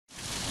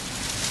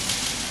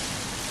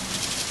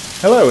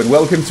Hello and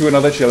welcome to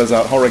another Chillers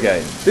Out horror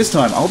game. This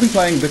time I'll be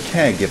playing The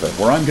Caregiver,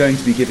 where I'm going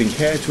to be giving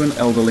care to an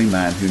elderly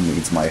man who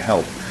needs my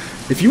help.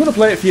 If you want to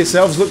play it for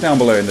yourselves, look down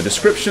below in the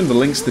description. The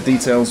links, the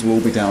details will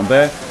be down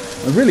there.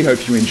 I really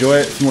hope you enjoy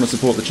it. If you want to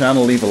support the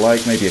channel, leave a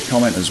like, maybe a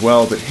comment as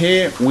well. But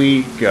here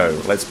we go.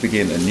 Let's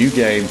begin a new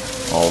game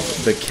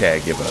of The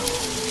Caregiver.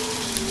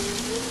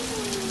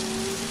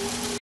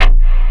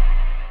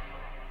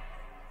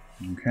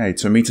 Okay,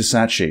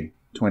 Souichi,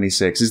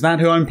 26. Is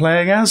that who I'm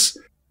playing as?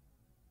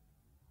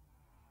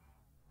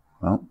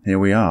 Well, here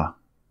we are.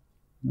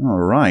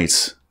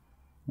 Alright.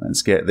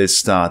 Let's get this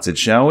started,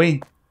 shall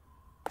we?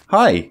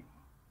 Hi!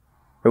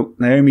 Oh,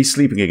 Naomi's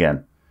sleeping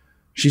again.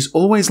 She's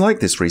always like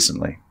this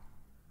recently.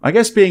 I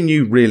guess being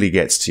new really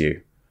gets to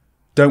you.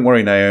 Don't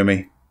worry,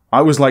 Naomi.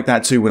 I was like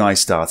that too when I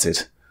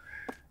started.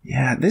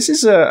 Yeah, this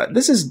is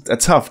a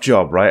tough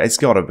job, right? It's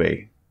gotta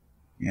be.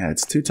 Yeah,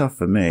 it's too tough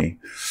for me.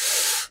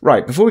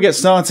 Right, before we get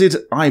started,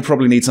 I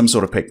probably need some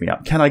sort of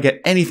pick-me-up. Can I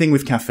get anything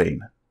with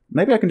caffeine?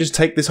 Maybe I can just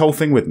take this whole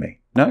thing with me.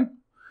 No?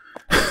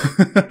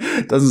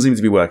 Doesn't seem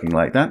to be working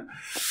like that.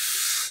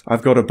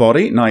 I've got a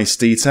body. Nice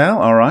detail.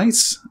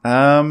 Alright.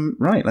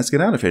 Right, let's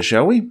get out of here,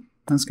 shall we?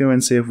 Let's go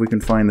and see if we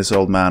can find this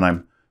old man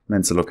I'm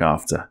meant to look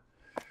after.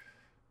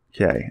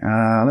 Okay,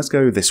 let's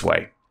go this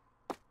way.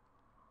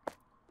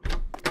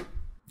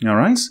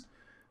 Alright.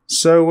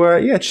 So,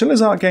 yeah,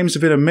 Chillers Art games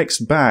have been a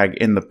mixed bag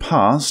in the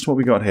past. What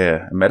we got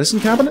here? A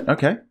medicine cabinet?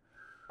 Okay.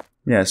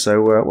 Yeah,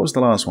 so, what was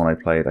the last one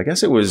I played? I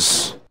guess it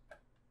was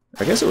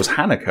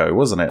Hanako,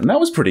 wasn't it? And that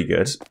was pretty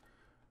good.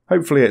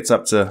 Hopefully it's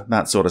up to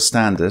that sort of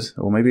standard,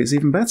 or maybe it's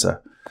even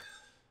better.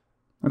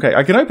 Okay,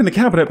 I can open the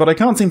cabinet, but I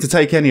can't seem to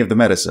take any of the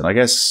medicine. I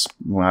guess,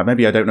 well,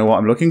 maybe I don't know what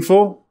I'm looking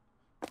for.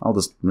 I'll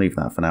just leave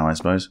that for now, I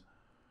suppose.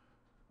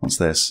 What's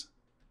this?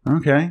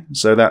 Okay,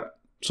 so that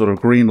sort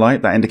of green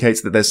light, that indicates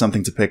that there's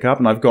something to pick up,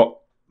 and I've got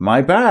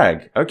my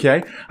bag.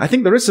 Okay, I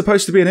think there is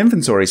supposed to be an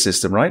inventory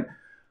system, right?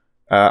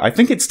 I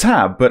think it's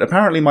tab, but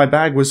apparently my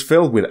bag was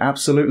filled with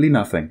absolutely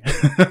nothing.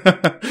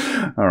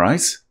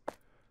 Alright.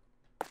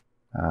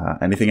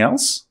 Anything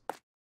else?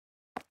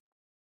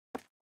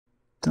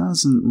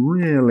 Doesn't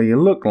really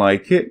look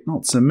like it.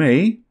 Not to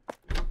me.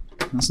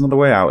 That's another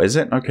way out, is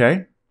it?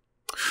 Okay.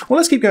 Well,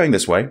 let's keep going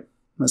this way.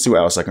 Let's see what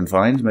else I can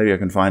find. Maybe I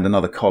can find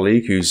another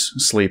colleague who's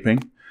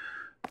sleeping.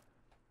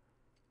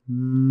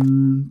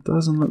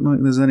 Doesn't look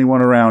like there's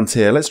anyone around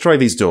here. Let's try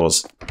these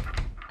doors.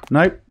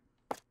 Nope.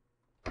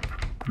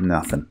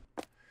 Nothing.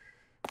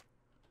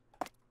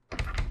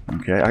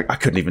 Okay, I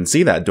couldn't even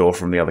see that door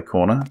from the other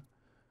corner.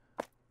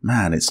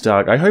 Man, it's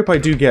dark. I hope I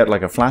do get,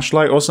 like, a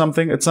flashlight or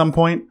something at some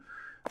point.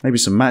 Maybe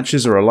some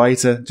matches or a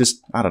lighter.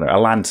 Just, I don't know, a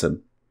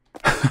lantern.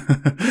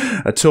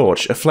 A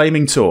torch. A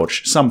flaming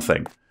torch.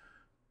 Something.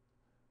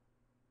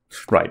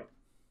 Right.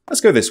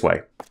 Let's go this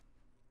way.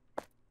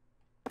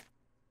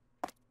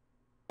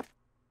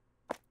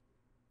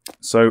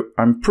 So,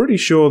 I'm pretty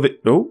sure that...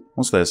 Oh,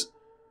 what's this?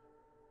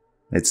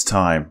 It's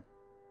time.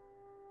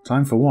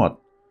 Time for what?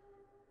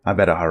 I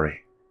better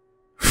hurry.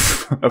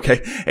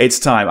 Okay, it's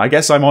time. I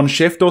guess I'm on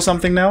shift or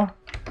something now?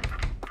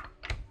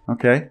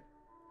 Okay.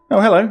 Oh,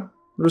 hello.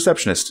 The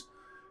receptionist.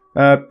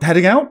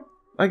 Heading out,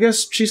 I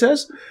guess she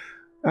says?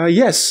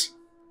 Yes,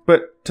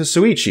 but to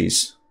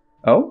Souichi's.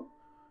 Oh?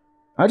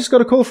 I just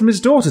got a call from his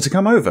daughter to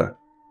come over.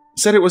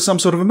 Said it was some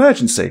sort of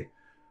emergency.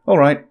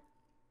 Alright.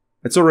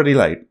 It's already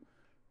late.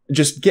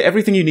 Just get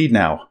everything you need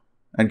now,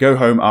 and go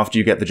home after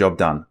you get the job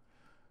done.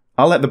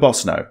 I'll let the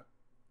boss know.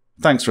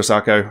 Thanks,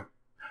 Rosako.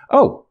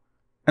 Oh,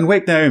 and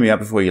wake Naomi up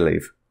before you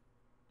leave.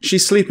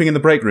 She's sleeping in the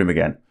break room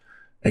again.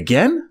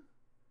 Again?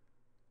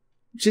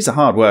 She's a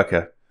hard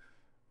worker.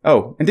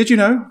 Oh, and did you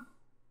know?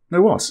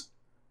 Know what?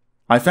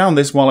 I found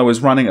this while I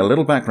was running a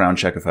little background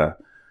check of her.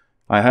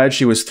 I heard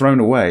she was thrown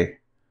away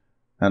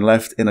and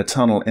left in a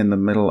tunnel in the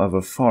middle of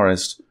a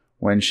forest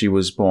when she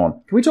was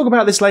born. Can we talk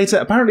about this later?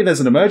 Apparently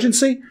there's an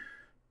emergency.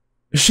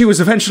 She was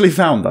eventually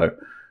found, though,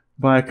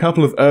 by a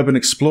couple of urban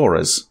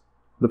explorers.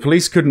 The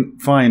police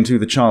couldn't find who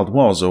the child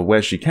was or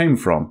where she came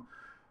from.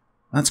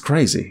 That's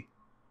crazy.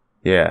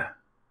 Yeah.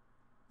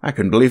 I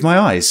couldn't believe my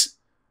eyes.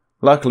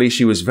 Luckily,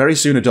 she was very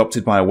soon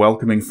adopted by a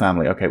welcoming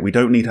family. Okay, we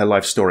don't need her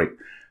life story.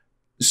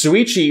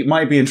 Souichi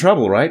might be in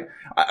trouble, right?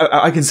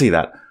 I can see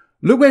that.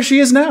 Look where she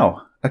is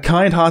now. A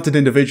kind-hearted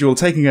individual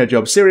taking her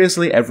job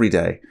seriously every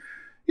day.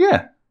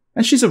 Yeah,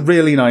 and she's a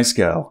really nice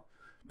girl.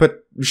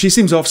 But she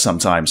seems off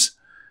sometimes.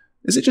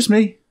 Is it just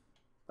me?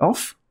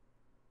 Off?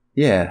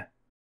 Yeah.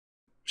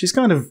 She's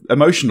kind of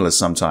emotionless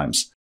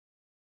sometimes.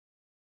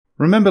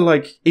 Remember,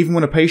 like, even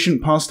when a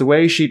patient passed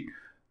away, she'd...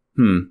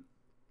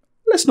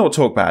 Let's not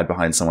talk bad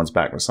behind someone's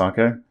back,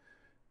 Rosako.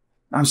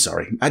 I'm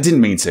sorry, I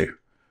didn't mean to.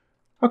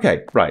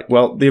 Okay, right,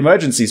 well, the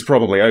emergency's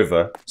probably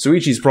over.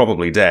 Souichi's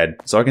probably dead,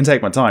 so I can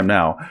take my time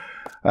now.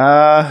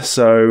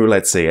 So,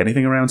 let's see,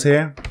 anything around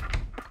here?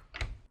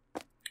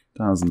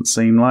 Doesn't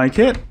seem like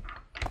it.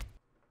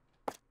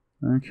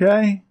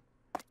 Okay.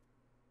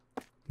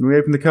 Can we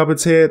open the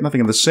cupboards here?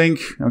 Nothing in the sink.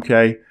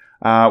 Okay.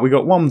 We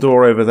got one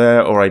door over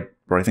there, or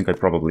I think I'd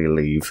probably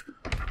leave.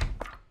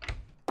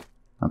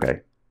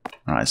 Okay.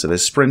 Alright, so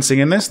there's sprinting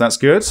in this. That's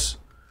good.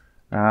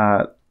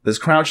 There's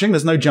crouching.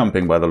 There's no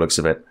jumping by the looks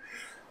of it.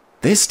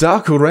 This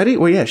dark already?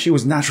 Well, yeah, she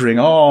was nattering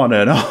on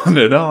and on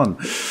and on.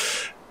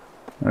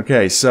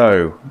 Okay,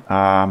 so,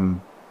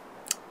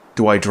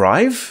 do I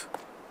drive?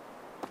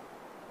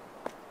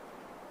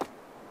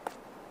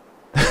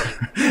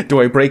 Do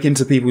I break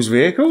into people's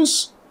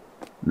vehicles?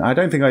 No, I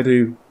don't think I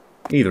do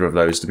either of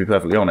those, to be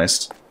perfectly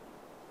honest.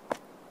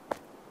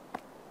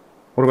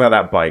 What about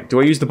that bike?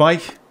 Do I use the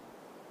bike?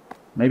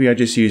 Maybe I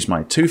just use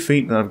my 2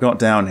 feet that I've got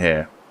down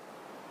here.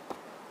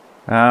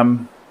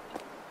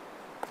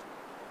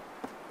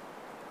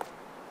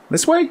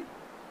 This way?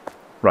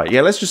 Right,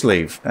 yeah, let's just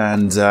leave.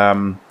 And,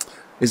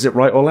 is it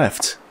right or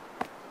left?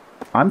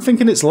 I'm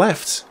thinking it's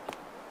left.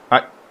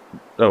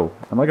 Oh,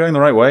 am I going the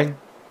right way?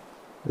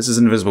 This is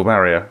an invisible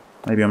barrier.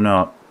 Maybe I'm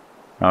not.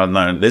 Oh,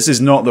 no, this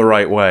is not the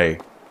right way.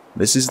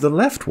 This is the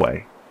left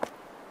way.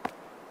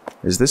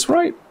 Is this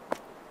right?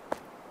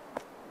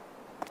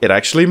 It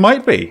actually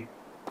might be.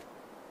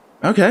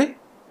 Okay.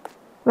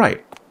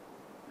 Right.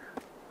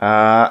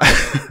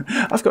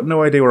 I've got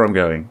no idea where I'm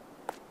going.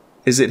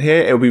 Is it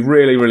here? It would be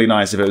really, really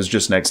nice if it was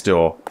just next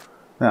door.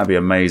 That'd be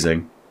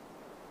amazing.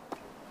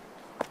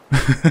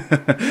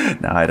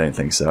 No, I don't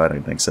think so. I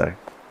don't think so.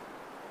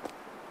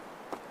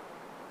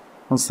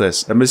 What's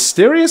this? A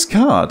mysterious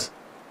card.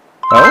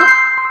 Oh?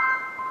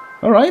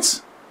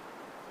 Alright.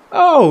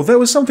 Oh, there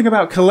was something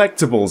about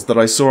collectibles that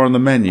I saw on the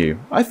menu.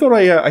 I thought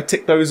I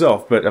ticked those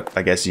off, but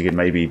I guess you can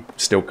maybe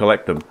still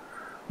collect them.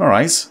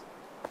 Alright.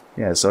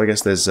 Yeah, so I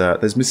guess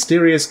there's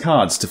mysterious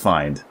cards to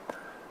find.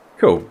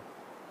 Cool.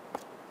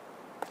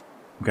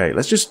 Okay,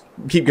 let's just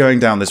keep going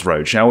down this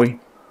road, shall we?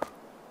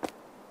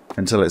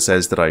 Until it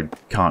says that I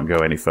can't go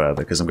any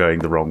further, because I'm going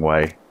the wrong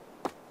way.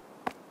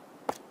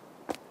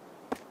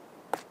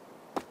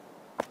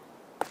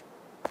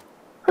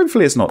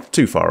 Hopefully it's not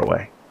too far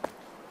away.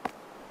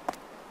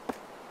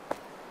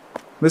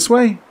 This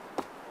way?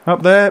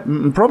 Up there?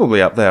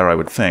 Probably up there, I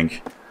would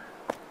think.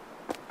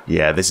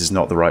 Yeah, this is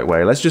not the right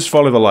way. Let's just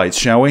follow the lights,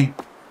 shall we?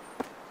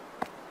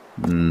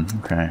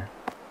 Okay.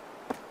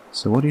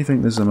 So what do you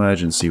think this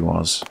emergency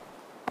was?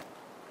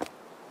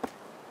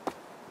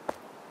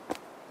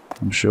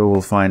 I'm sure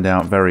we'll find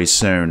out very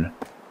soon.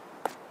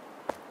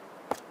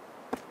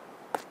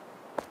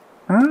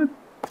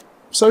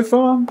 So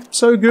far,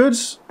 so good.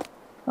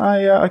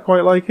 I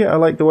quite like it. I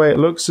like the way it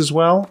looks as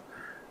well.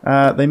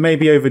 They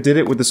maybe overdid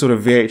it with the sort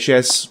of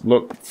VHS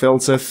look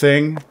filter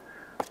thing.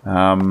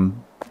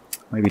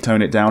 Maybe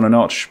tone it down a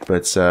notch,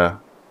 but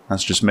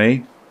that's just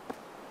me.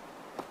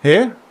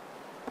 Here?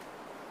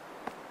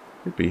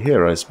 Could be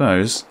here, I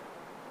suppose.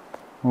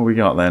 What we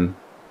got then?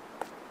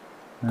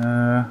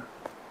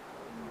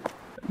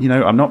 You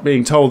know, I'm not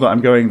being told that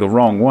I'm going the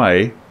wrong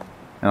way.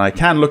 And I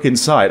can look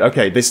inside.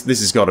 Okay, this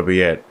has got to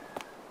be it.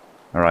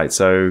 Alright,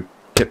 so...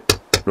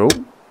 Oh,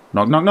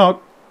 knock, knock,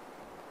 knock.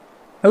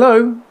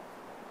 Hello?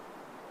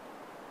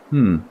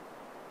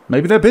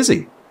 Maybe they're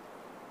busy.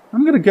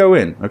 I'm going to go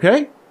in,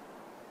 okay?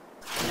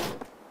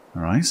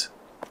 Alright.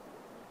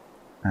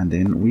 And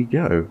in we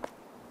go.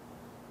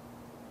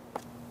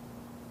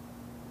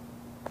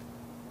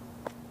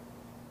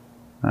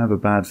 I have a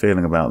bad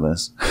feeling about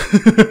this.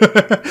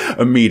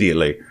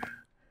 Immediately.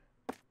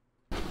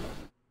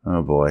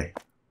 Oh boy.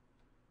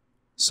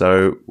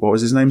 So, what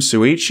was his name?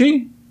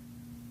 Souichi?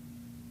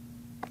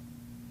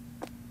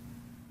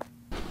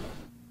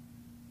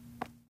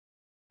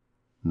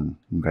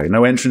 Okay,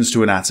 no entrance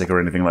to an attic or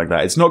anything like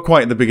that. It's not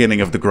quite the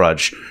beginning of The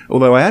Grudge,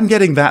 although I am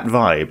getting that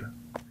vibe.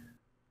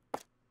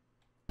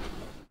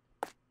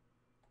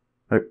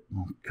 Oh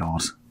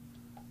God.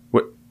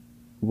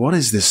 What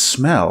is this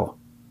smell?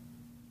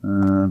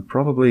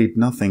 Probably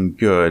nothing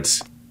good.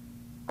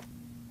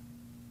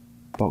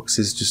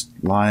 Boxes just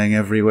lying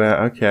everywhere.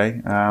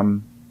 Okay,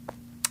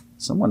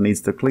 someone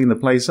needs to clean the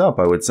place up,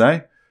 I would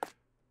say.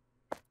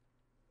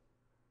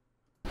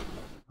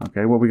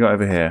 Okay, what we got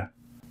over here?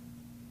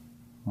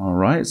 All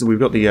right, so we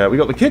got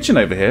the kitchen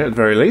over here at the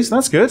very least.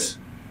 That's good.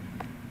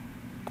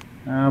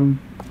 Something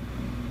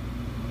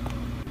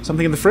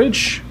in the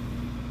fridge?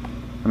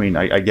 I mean,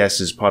 I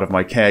guess as part of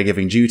my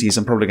caregiving duties,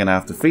 I'm probably going to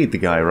have to feed the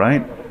guy,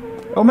 right?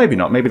 Or maybe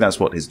not. Maybe that's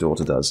what his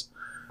daughter does.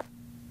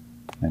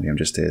 Maybe I'm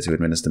just here to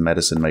administer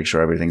medicine, make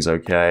sure everything's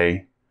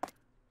okay.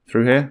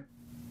 Through here?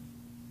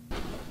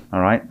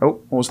 Alright.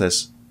 Oh, what's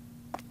this?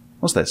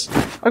 What's this?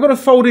 I got a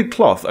folded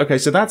cloth. Okay,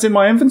 so that's in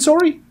my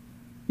inventory?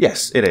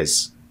 Yes, it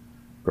is.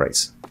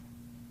 Great.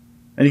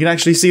 And you can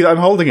actually see that I'm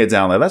holding it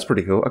down there. That's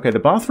pretty cool. Okay, the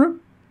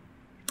bathroom?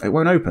 It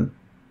won't open.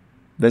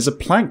 There's a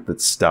plank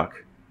that's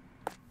stuck.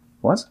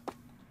 What?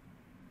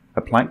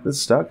 A plank that's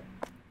stuck?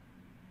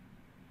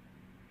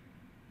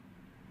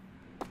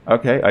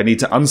 Okay, I need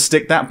to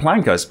unstick that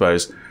plank, I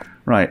suppose.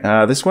 Right,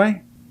 this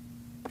way?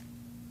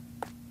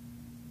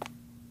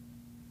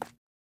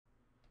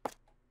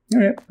 Oh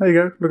yeah, there you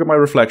go. Look at my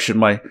reflection,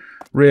 my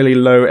really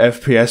low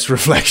FPS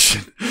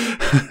reflection.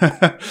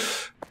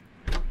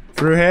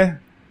 Through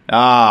here?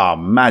 Ah,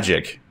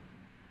 magic.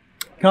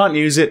 Can't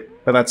use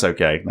it, but that's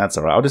okay. That's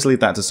alright. I'll just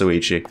leave that to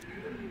Souichi.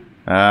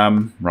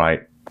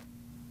 Right.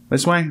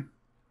 This way?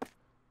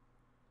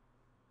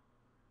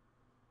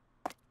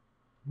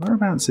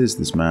 Whereabouts is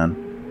this man?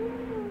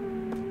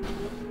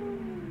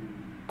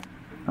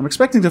 I'm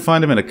expecting to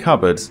find him in a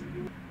cupboard.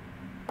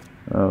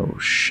 Oh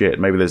shit,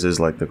 maybe this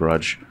is like the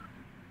Grudge.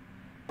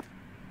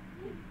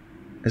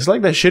 It's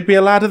like there should be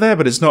a ladder there,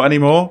 but it's not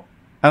anymore.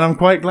 And I'm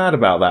quite glad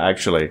about that,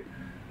 actually.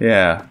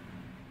 Yeah.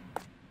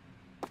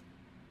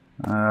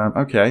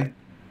 Okay.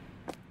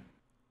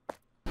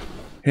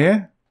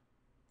 Here?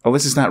 Oh,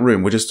 this is that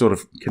room. We're just sort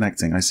of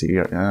connecting. I see.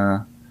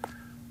 What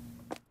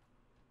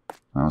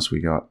else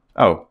we got?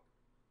 Oh.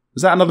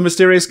 Is that another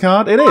mysterious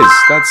card? It is.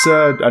 That's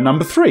a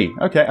number 3.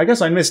 Okay, I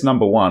guess I missed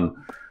number 1.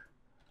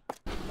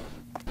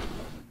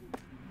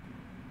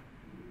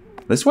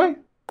 This way?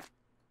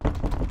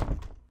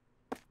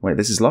 Wait,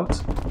 this is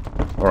locked?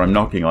 Or I'm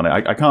knocking on it.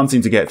 I can't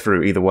seem to get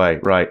through either way.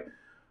 Right.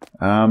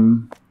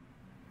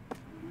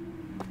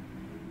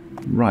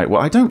 Right,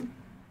 well,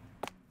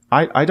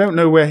 I don't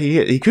know where he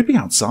is. He could be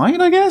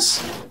outside, I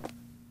guess?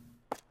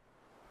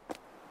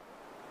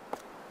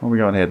 What we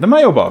got here? The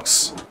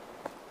mailbox.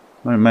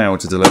 No mail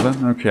to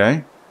deliver.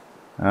 Okay.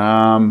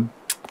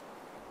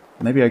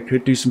 Maybe I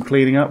could do some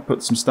cleaning up,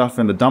 put some stuff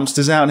in the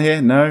dumpsters out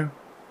here. No?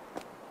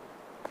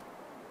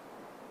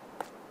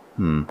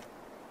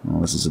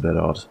 Well, this is a bit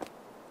odd.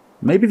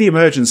 Maybe the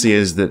emergency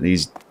is that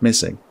he's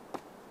missing.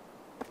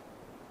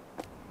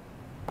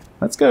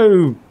 Let's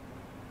go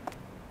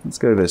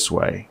this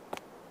way.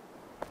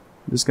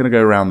 I'm just going to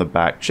go around the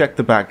back. Check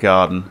the back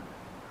garden.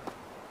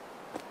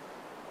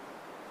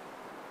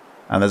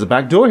 And there's a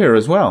back door here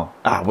as well.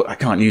 Ah, well, I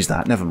can't use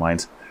that. Never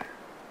mind.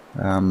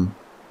 God,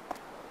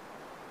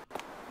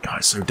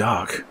 it's so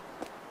dark.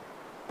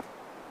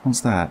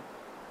 What's that?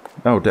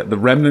 Oh, the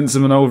remnants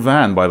of an old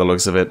van by the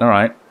looks of it.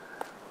 Alright.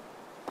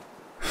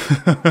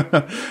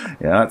 Yeah,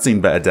 that's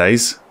seen better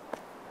days.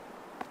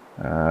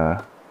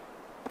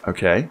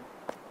 Okay.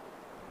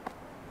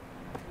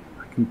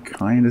 I can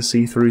kind of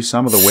see through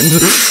some of the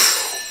windows.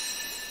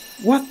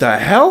 What the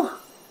hell?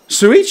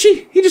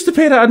 Souichi? He just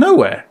appeared out of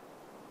nowhere.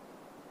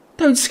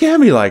 Don't scare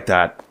me like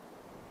that.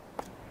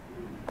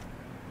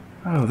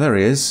 Oh, there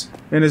he is.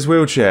 In his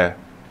wheelchair.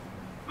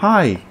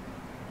 Hi.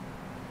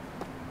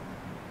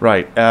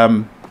 Right,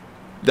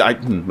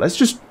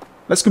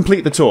 let's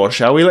complete the tour,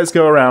 shall we? Let's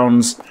go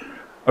around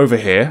over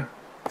here.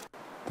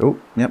 Oh,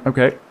 yep,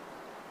 okay.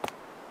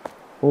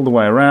 All the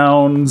way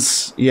around.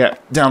 Yeah,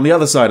 down the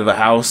other side of the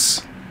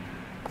house.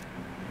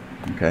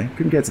 Okay,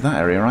 couldn't get to that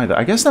area either.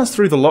 I guess that's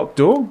through the locked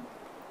door?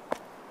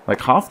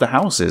 Like half the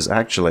house is,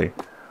 actually.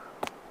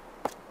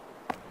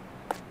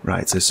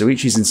 Right, so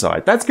Souichi's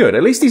inside. That's good.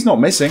 At least he's not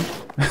missing.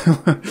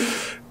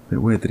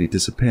 Bit weird that he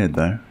disappeared,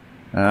 though.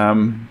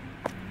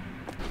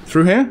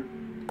 Through here?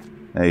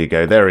 There you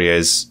go. There he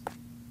is.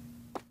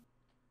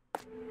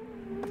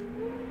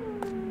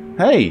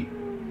 Hey!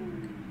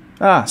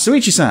 Ah,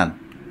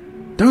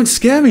 Souichi-san! Don't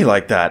scare me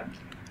like that!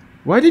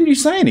 Why didn't you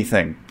say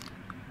anything?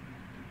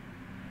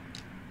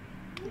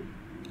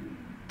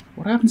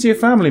 What happened to your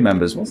family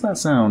members? What's that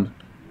sound?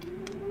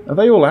 Are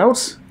they all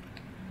out?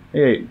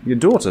 Hey, your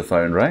daughter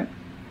phoned, right?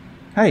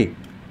 Hey!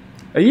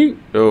 Are you...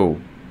 Oh.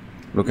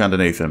 Look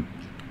underneath him.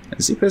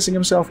 Is he pissing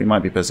himself? He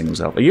might be pissing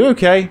himself. Are you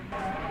okay?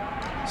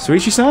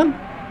 Souichi-san?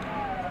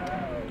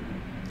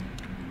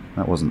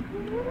 That wasn't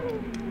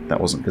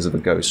because of the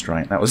ghost,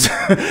 right? That was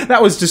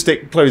that was just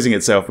it closing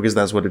itself because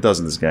that's what it does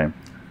in this game.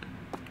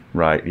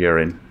 Right, you're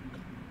in.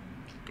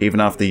 Even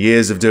after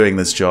years of doing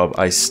this job,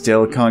 I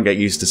still can't get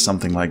used to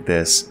something like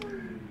this.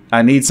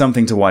 I need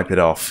something to wipe it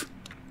off.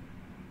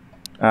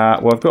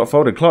 Well, I've got a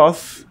folded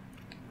cloth.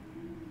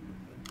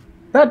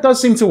 That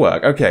does seem to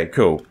work. Okay,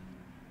 cool.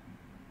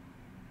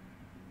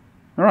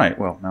 Alright,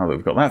 well, now that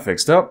we've got that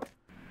fixed up,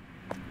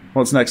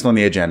 what's next on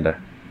the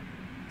agenda?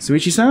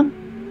 Souichi-san?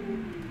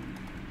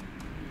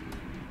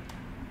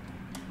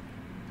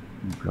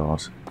 Oh,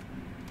 God.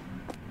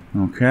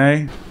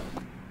 Okay.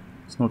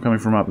 It's not coming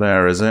from up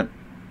there, is it?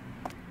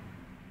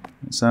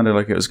 It sounded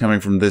like it was coming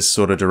from this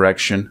sort of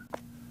direction.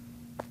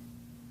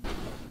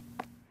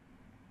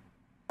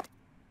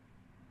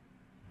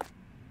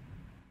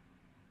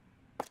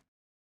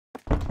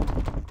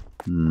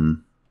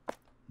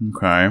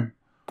 Okay.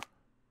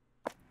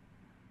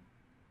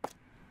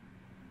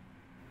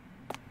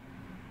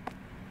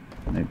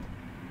 Maybe.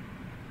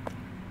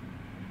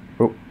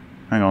 Oh,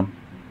 hang on.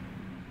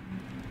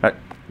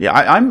 Yeah,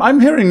 I'm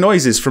hearing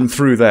noises from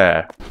through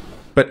there.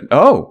 But,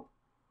 oh!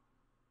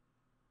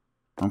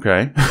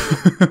 Okay.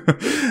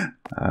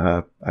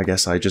 I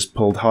guess I just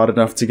pulled hard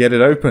enough to get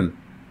it open.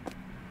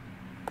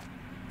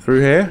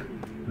 Through here?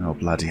 Oh,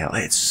 bloody hell,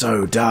 it's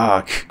so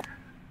dark!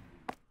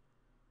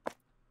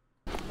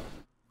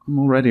 I'm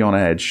already on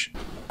edge.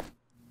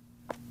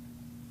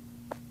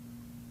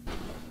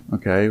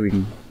 Okay, we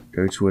can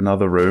go to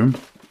another room.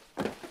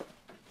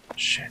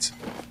 Shit.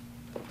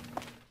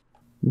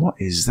 What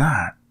is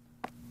that?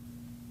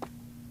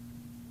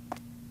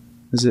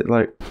 Is it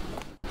like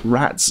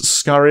rats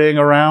scurrying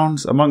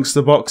around amongst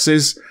the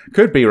boxes?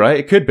 Could be, right?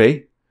 It could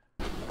be.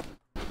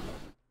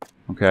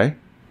 Okay.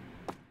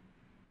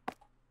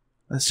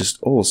 There's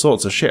just all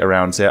sorts of shit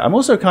around here. I'm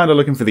also kind of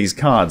looking for these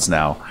cards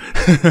now.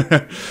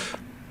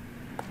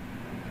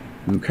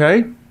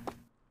 Okay.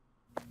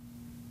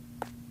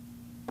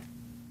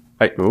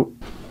 Oh.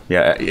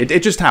 Yeah,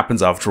 it just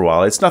happens after a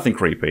while. It's nothing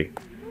creepy.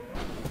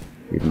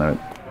 Even though it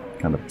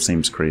kind of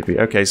seems creepy.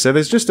 Okay, so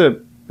there's just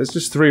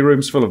 3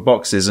 rooms full of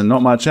boxes and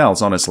not much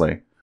else, honestly.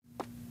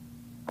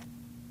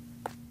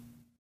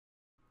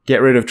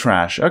 Get rid of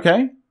trash.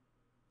 Okay.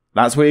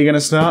 That's where you're going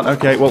to start?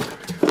 Okay, well,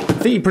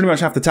 I think you pretty much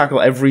have to tackle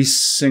every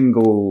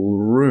single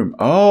room.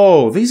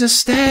 Oh, these are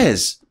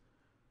stairs.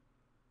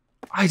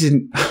 I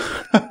didn't...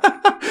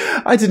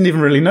 I didn't even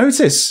really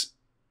notice.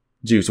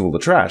 Due to all the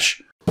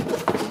trash.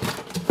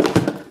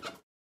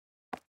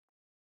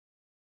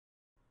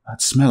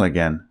 That smell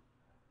again.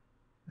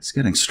 It's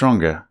getting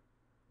stronger.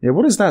 Yeah,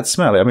 what is that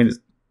smell? I mean,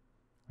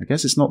 I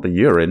guess it's not the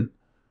urine.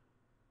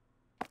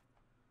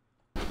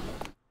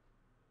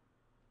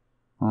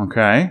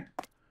 Okay.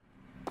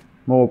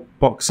 More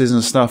boxes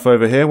and stuff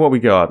over here. What we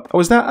got? Oh,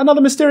 is that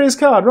another mysterious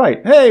card?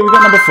 Right. Hey, we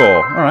got number 4.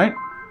 Alright.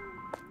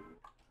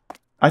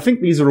 I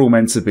think these are all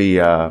meant to be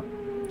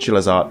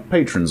Chiller's Art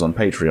patrons on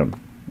Patreon.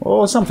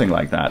 Or something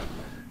like that.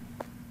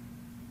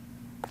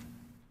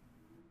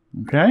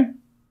 Okay.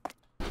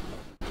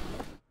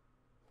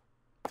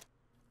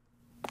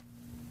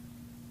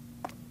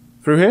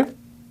 Through here?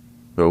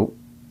 Oh.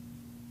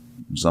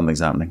 Something's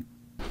happening.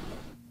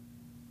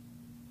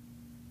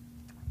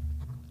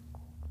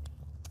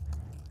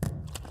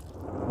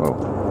 Whoa.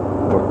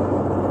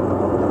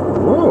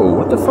 Whoa,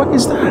 what the fuck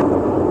is that?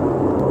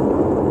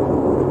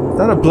 Is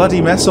that a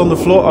bloody mess on the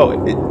floor? Oh,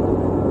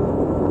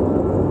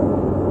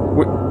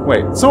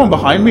 wait, someone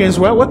behind me as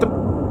well? What the...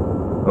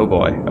 Oh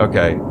boy,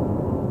 okay.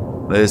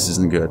 This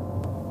isn't good.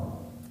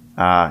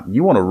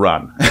 You want to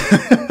run.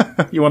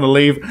 You want to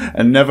leave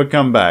and never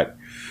come back.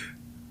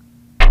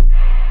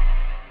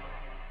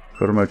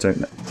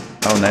 Koromoto...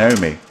 Oh,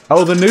 Naomi.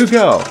 Oh, the new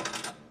girl.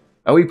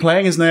 Are we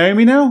playing as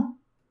Naomi now?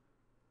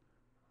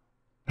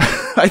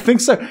 I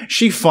think so.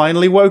 She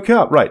finally woke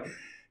up. Right.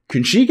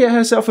 Can she get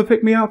herself a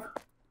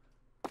pick-me-up?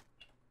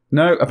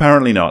 No,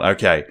 apparently not.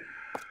 Okay.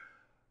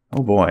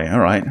 Oh boy,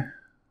 alright.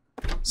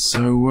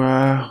 So,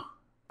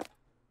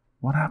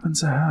 what happened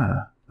to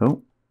her?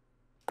 Oh.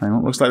 Hang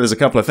on, looks like there's a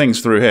couple of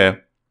things through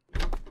here.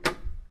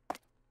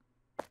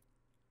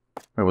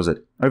 Where was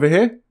it? Over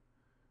here?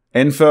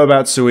 Info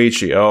about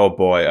Souichi. Oh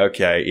boy,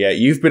 okay. Yeah,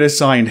 you've been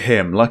assigned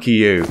him. Lucky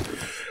you.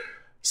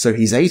 So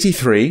he's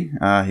 83.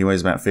 He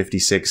weighs about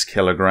 56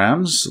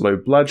 kilograms. Low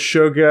blood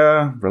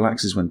sugar.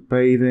 Relaxes when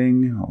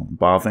bathing. Or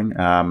bathing.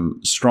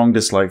 Strong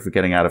dislike for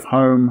getting out of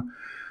home.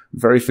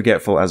 Very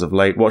forgetful as of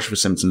late. Watch for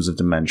symptoms of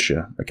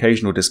dementia.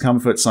 Occasional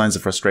discomfort. Signs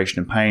of frustration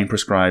and pain.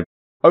 Prescribe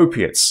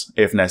opiates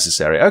if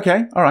necessary.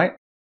 Okay, alright.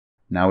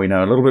 Now we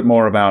know a little bit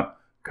more about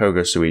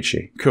Koga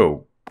Souichi.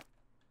 Cool.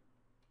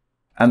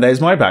 And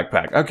there's my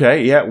backpack.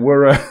 Okay, yeah,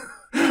 we're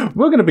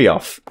gonna be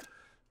off.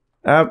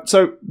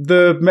 So,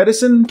 the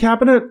medicine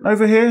cabinet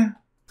over here?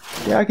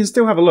 Yeah, I can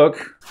still have a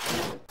look.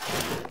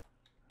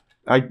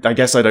 I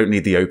guess I don't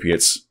need the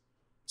opiates.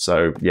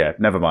 So, yeah,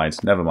 never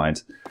mind, never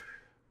mind.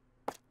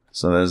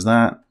 So there's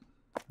that.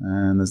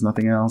 And there's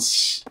nothing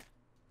else.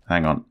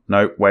 Hang on.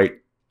 No, wait.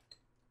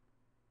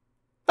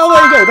 Oh,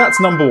 there you go, that's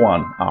number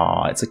 1.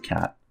 Ah, it's a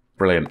cat.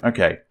 Brilliant,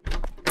 okay.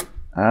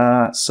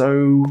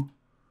 So...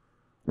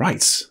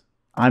 Right.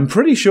 I'm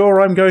pretty sure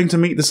I'm going to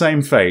meet the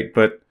same fate,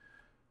 but...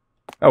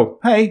 Oh,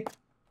 hey.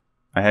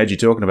 I heard you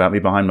talking about me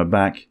behind my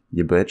back,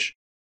 you bitch.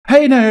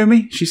 Hey,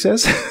 Naomi, she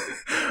says.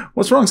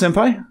 What's wrong,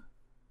 senpai?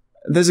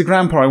 There's a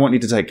grandpa I want you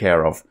to take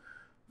care of.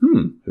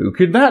 Who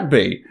could that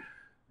be?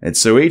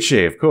 It's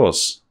Souichi, of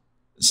course.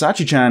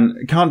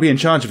 Sachi-chan can't be in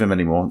charge of him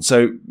anymore,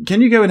 so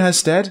can you go in her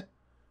stead?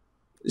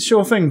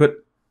 Sure thing,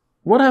 but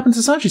what happened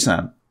to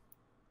Sachi-san?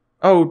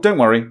 Oh, don't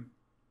worry.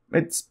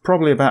 It's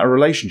probably about a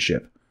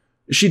relationship.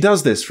 She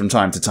does this from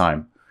time to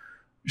time.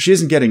 She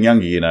isn't getting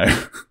younger, you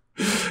know.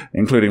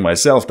 Including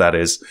myself, that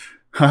is.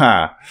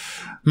 Haha.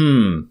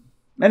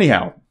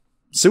 Anyhow,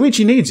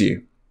 Souichi needs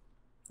you.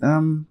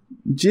 Do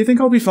you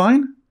think I'll be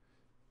fine?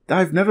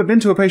 I've never been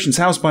to a patient's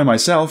house by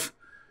myself.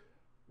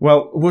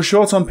 Well, we're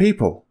short on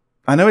people.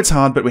 I know it's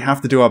hard, but we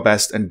have to do our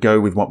best and go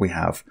with what we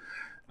have.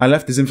 I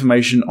left this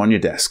information on your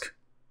desk.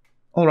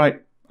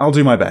 Alright, I'll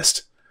do my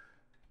best.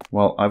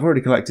 Well, I've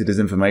already collected his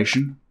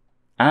information.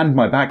 And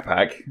my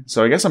backpack,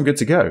 so I guess I'm good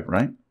to go,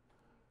 right?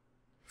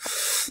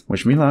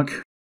 Wish me luck.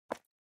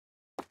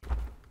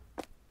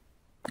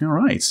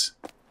 Alright.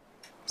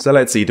 So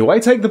let's see, do I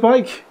take the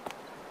bike?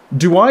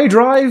 Do I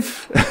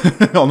drive?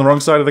 On the wrong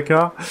side of the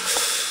car?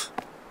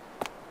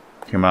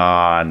 Come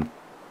on.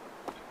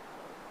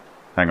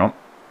 Hang on.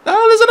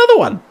 Oh, there's another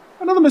one!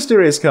 Another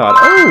mysterious card.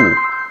 Oh!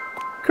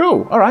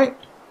 Cool, alright.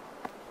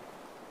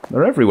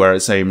 They're everywhere, it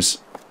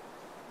seems.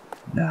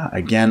 Nah,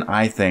 again,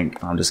 I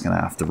think I'm just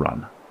gonna have to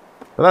run.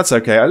 But that's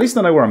okay, at least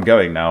I know where I'm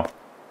going now.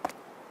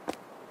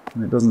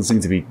 It doesn't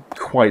seem to be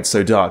quite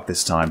so dark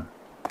this time.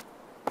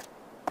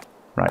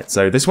 Right,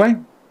 so this way.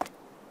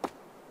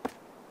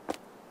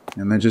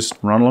 And then just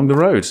run along the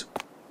road.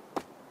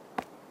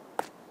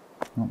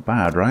 Not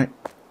bad, right?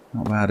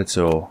 Not bad at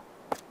all.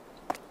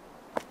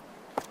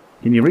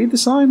 Can you read the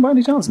sign by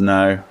any chance?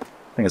 No.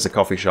 I think it's a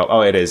coffee shop.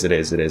 Oh, it is, it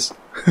is, it is.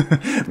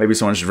 Maybe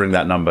someone should ring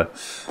that number.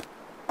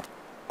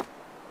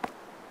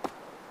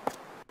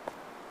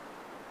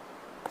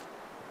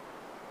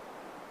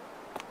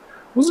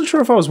 Wasn't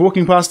sure if I was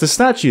walking past a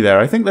statue there.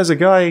 I think there's a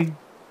guy...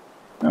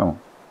 Oh.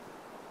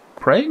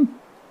 Praying?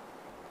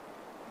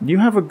 You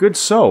have a good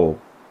soul.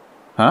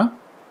 Huh?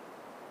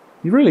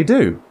 You really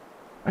do.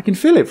 I can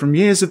feel it from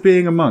years of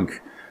being a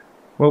monk.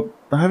 Well,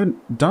 I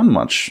haven't done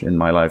much in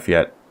my life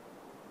yet.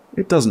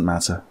 It doesn't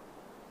matter.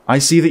 I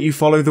see that you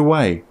follow the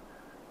way.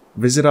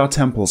 Visit our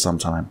temple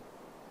sometime.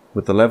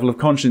 With the level of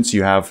conscience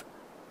you have,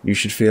 you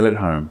should feel at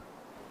home.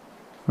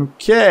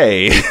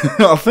 Okay,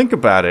 I'll think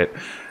about it.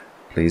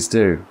 Please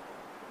do.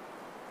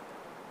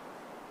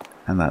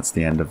 And that's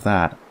the end of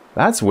that.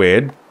 That's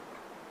weird.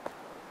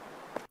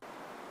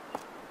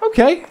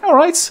 Okay,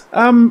 alright.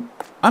 I'm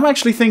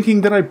actually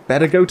thinking that I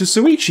better go to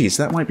Souichi's.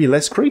 That might be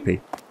less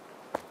creepy.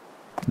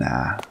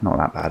 Nah, not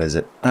that bad, is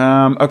it?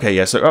 Okay,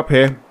 yeah, so up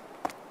here.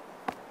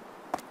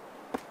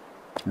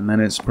 And then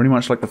it's pretty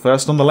much like the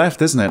first on the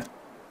left, isn't it?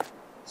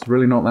 It's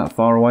really not that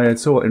far away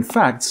at all. In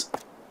fact,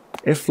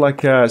 if,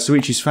 like,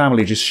 Souichi's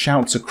family just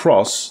shouts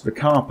across the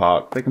car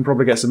park, they can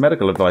probably get some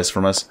medical advice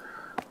from us.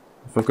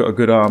 If I've got a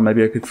good arm,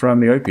 maybe I could throw him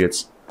the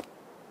opiates.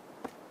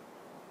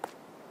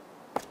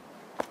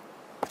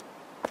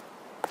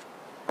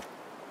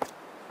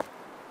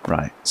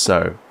 Right,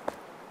 so,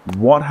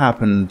 what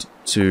happened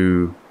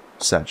to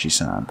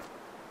Sachi-san?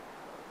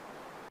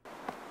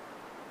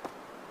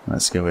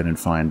 Let's go in and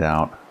find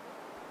out.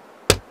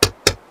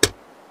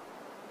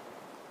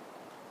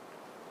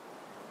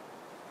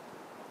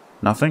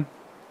 Nothing?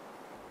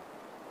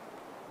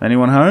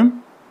 Anyone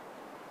home?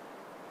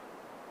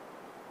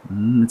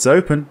 It's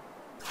open.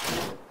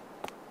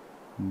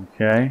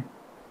 Okay.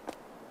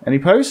 Any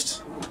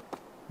post?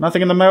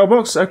 Nothing in the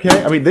mailbox?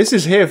 Okay. I mean, this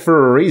is here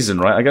for a reason,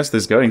 right? I guess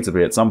there's going to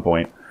be at some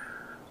point.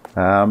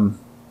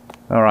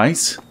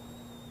 Alright.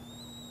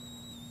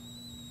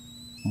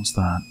 What's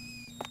that?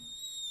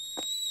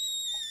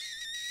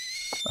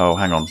 Oh,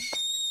 hang on.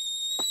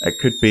 It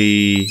could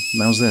be...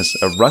 How's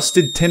this? A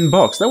rusted tin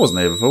box. That wasn't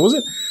here before, was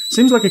it?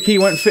 Seems like a key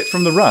won't fit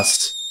from the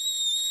rust.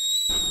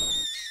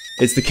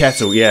 It's the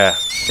kettle, yeah.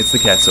 It's the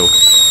kettle.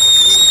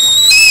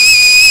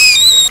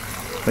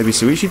 Maybe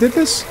Souichi did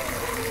this?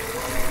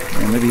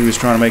 Yeah, maybe he was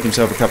trying to make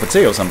himself a cup of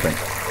tea or something.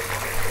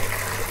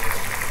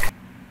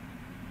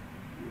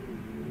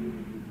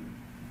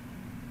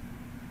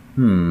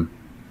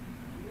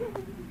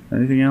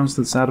 Anything else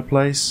that's out of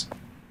place?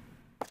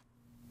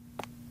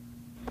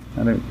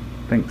 I don't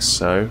think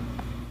so.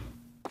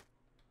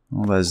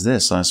 Well, there's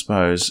this, I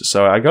suppose.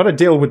 So I gotta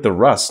deal with the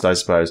rust, I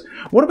suppose.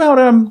 What about,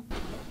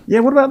 yeah,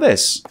 what about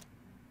this?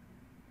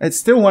 It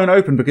still won't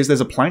open because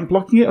there's a plank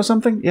blocking it or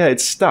something? Yeah,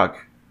 it's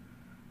stuck.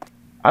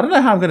 I don't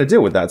know how I'm gonna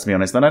deal with that, to be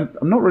honest, and I'm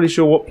not really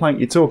sure what plank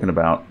you're talking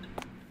about.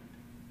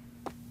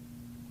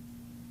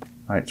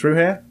 Alright, through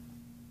here?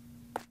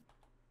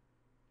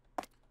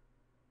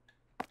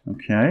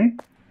 Okay.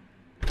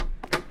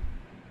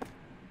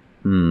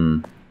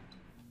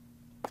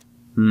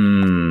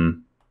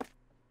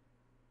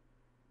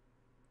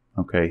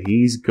 Okay,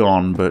 he's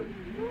gone, but...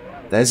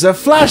 There's a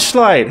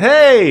flashlight!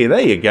 Hey!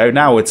 There you go,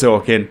 now we're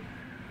talking.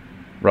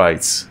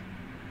 Right.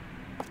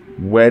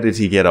 Where did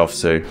he get off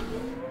to?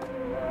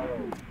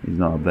 He's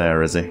not up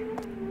there, is he?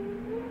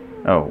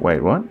 Oh,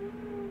 wait, what?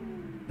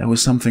 There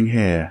was something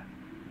here.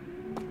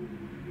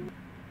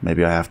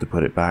 Maybe I have to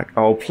put it back.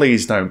 Oh,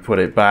 please don't put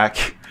it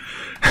back.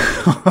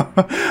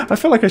 I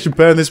feel like I should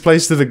burn this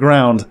place to the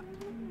ground.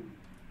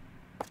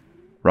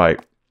 Right.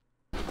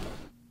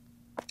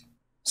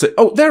 So,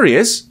 oh, there he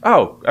is.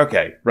 Oh,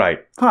 okay,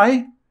 right.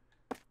 Hi.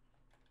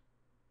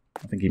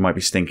 I think he might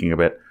be stinking a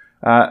bit.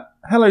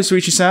 Hello,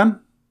 Souichi-san.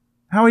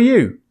 How are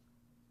you?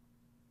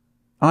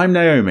 I'm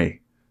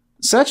Naomi.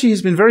 Sachi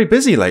has been very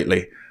busy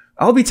lately.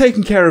 I'll be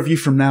taking care of you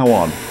from now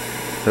on.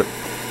 But...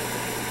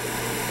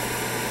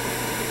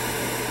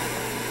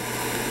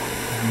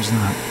 What was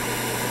that?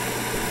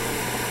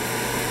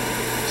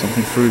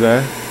 Something through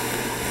there?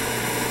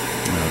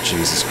 Oh,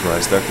 Jesus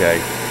Christ, okay.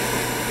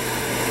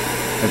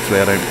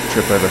 Hopefully I don't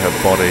trip over her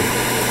body.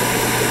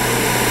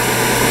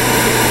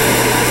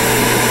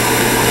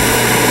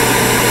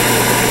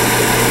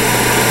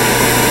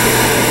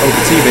 Oh,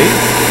 the TV?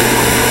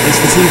 It's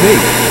the TV.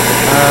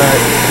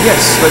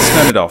 Yes, let's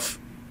turn it off.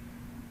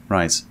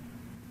 Right.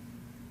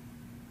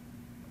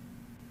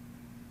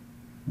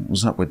 What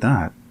was up with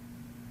that?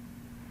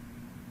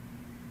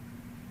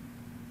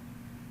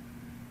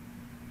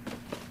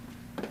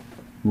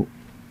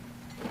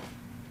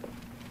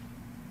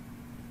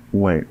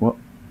 Wait, what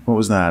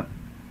was that?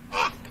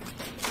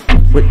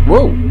 Wait,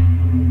 whoa!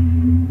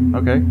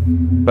 Okay.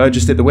 Bird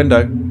just hit the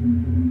window.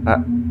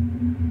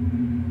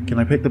 Can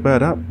I pick the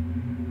bird up?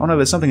 Oh no,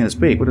 there's something in its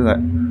beak. What is that?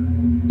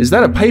 Is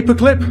that a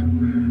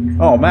paperclip?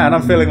 Oh man,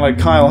 I'm feeling like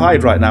Kyle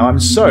Hyde right now. I'm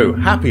so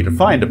happy to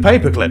find a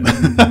paperclip.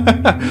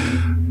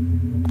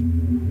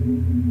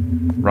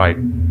 Right.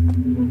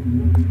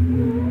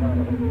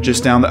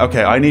 Just down the...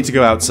 Okay, I need to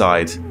go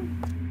outside.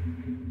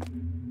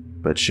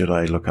 But should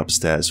I look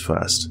upstairs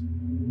first?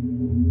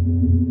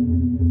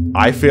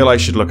 I feel I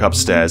should look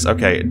upstairs.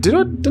 Okay,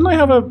 didn't I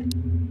have a...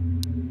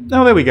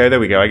 Oh, there we go, there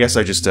we go. I guess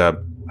I just, I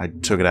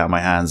took it out of my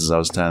hands as I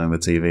was turning the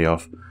TV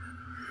off.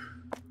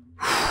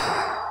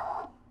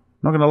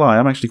 Not gonna lie,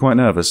 I'm actually quite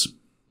nervous.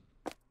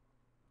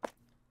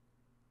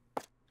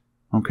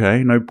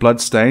 Okay, no blood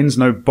stains,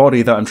 no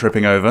body that I'm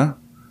tripping over.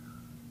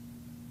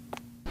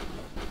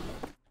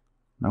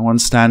 No one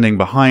standing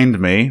behind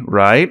me,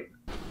 right?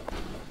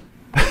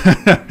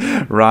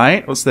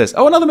 Right, what's this?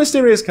 Oh, another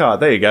mysterious card,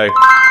 there you go.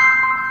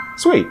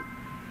 Sweet.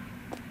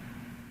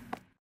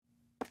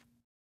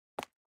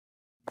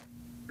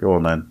 Go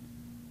on then.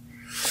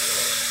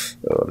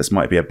 Oh, this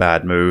might be a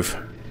bad move.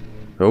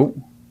 Oh.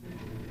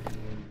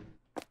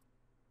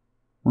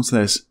 What's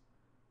this?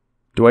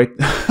 Do I...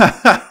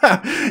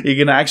 You're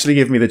gonna actually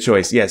give me the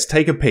choice. Yes,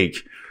 take a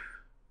peek.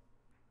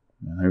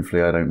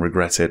 Hopefully I don't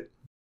regret it.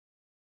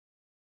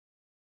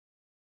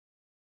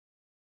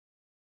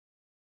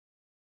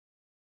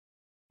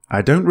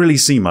 I don't really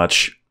see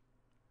much.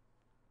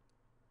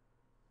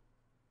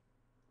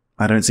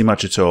 I don't see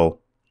much at all.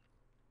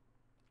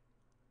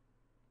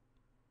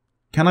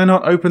 Can I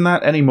not open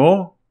that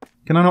anymore?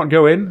 Can I not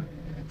go in?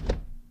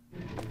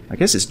 I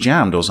guess it's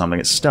jammed or something.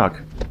 It's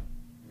stuck.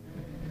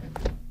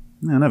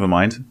 No, never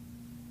mind.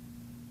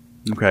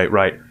 Okay,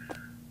 right.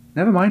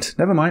 Never mind,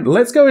 never mind.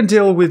 Let's go and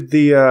deal with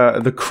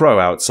the crow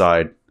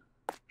outside.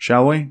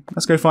 Shall we?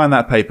 Let's go find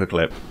that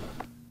paperclip.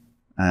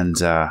 And,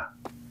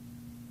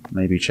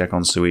 maybe check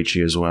on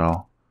Souichi as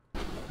well.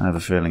 I have a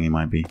feeling he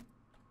might be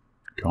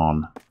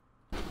gone.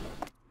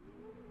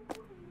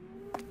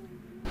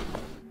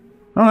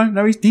 Oh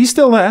no, he's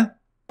still there.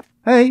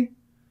 Hey.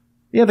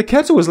 Yeah, the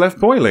kettle was left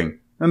boiling,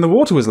 and the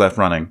water was left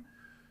running.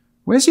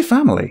 Where's your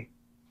family?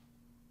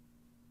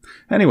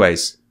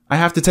 Anyways, I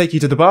have to take you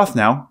to the bath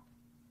now.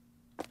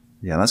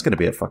 Yeah, that's going to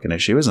be a fucking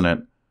issue, isn't it?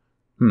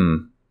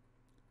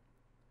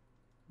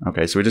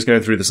 Okay, so we're just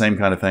going through the same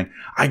kind of thing.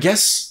 I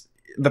guess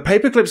the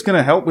paperclip's going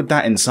to help with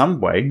that in some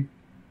way.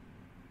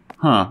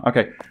 Huh,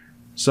 okay.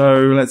 So,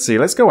 let's see.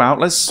 Let's go out.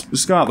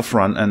 Let's go out the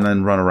front and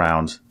then run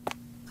around.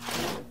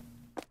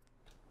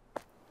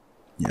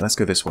 Yeah, let's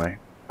go this way.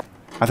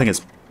 I think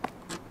it's...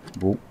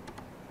 Ooh.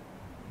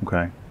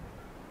 Okay.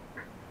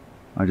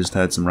 I just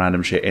heard some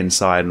random shit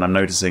inside, and I'm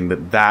noticing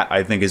that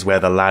I think is where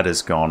the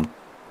ladder's gone.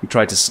 You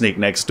tried to sneak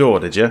next door,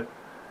 did you?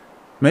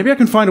 Maybe I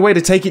can find a way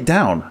to take it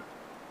down.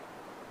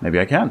 Maybe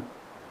I can.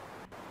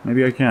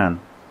 Maybe I can.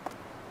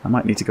 I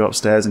might need to go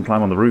upstairs and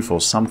climb on the roof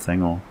or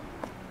something, or...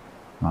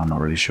 I'm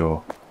not really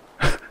sure.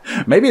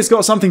 Maybe it's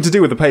got something to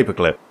do with the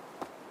paperclip.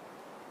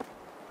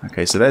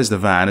 Okay, so there's the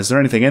van. Is there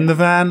anything in the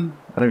van?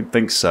 I don't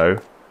think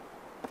so.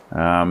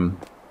 So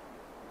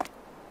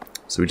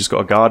we just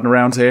got a garden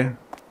around here.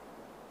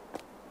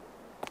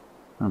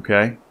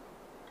 Okay.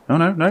 Oh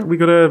no, we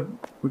got a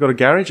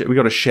garage. We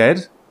got a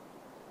shed.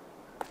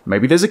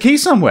 Maybe there's a key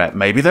somewhere.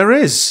 Maybe there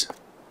is.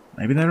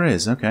 Maybe there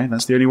is. Okay,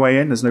 that's the only way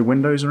in. There's no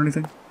windows or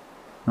anything.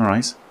 All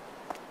right.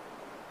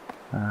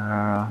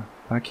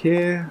 Back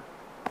here.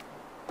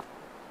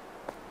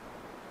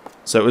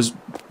 So it was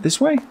this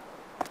way?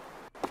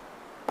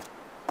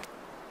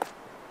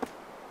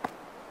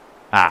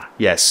 Ah,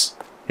 yes.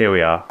 Here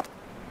we are.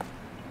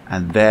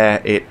 And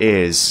there it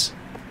is.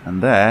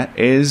 And there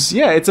is...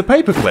 Yeah, it's a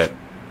paperclip.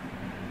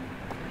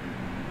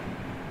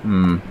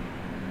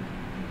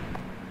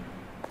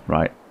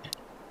 Right.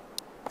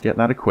 Get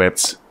that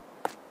equipped.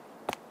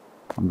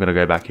 I'm going to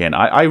go back in.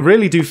 I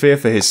really do fear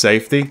for his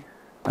safety.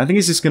 I think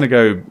he's just going to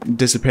go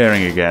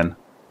disappearing again.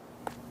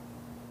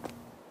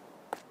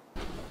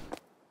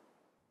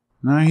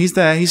 No, he's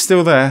there. He's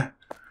still there.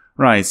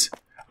 Right.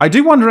 I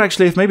do wonder,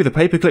 actually, if maybe the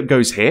paperclip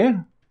goes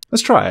here.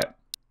 Let's try it.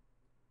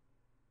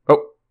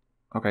 Oh.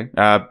 Okay.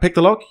 Pick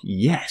the lock?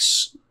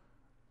 Yes.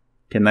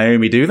 Can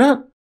Naomi do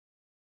that?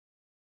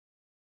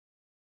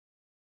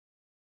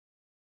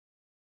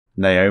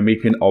 Naomi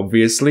can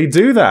obviously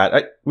do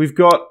that. We've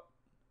got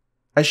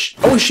a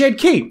shared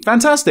key.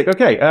 Fantastic.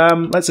 Okay.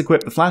 Let's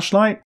equip the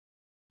flashlight.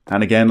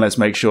 And again, let's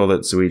make sure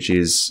that Souichi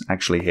is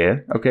actually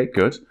here. Okay,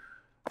 good.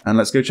 And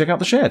let's go check out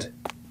the shed.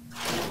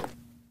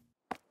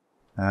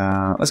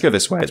 Let's go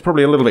this way. It's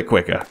probably a little bit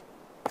quicker.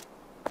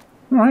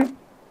 Alright.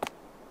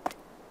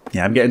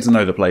 Yeah, I'm getting to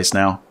know the place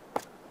now.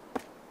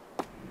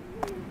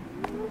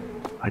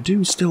 I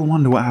do still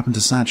wonder what happened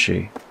to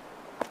Souichi.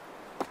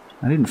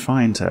 I didn't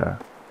find her.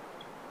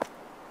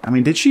 I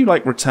mean, did she,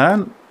 like,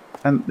 return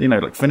and, you know,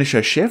 like, finish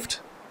her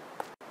shift?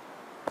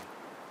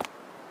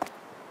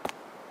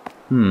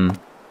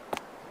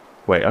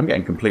 Wait, I'm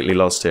getting completely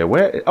lost here.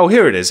 Where? Oh,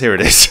 here it is, here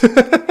it is.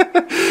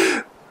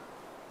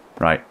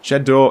 Right,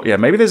 shed door. Yeah,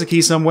 maybe there's a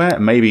key somewhere.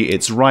 Maybe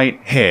it's right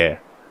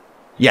here.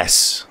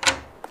 Yes.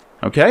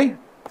 Okay.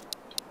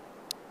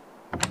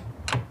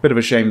 Bit of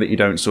a shame that you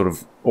don't sort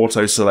of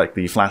auto-select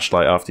the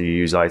flashlight after you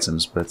use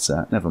items, but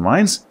never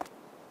mind.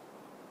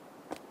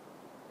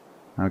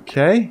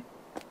 Okay.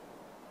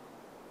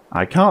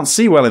 I can't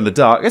see well in the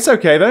dark. It's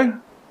okay, though.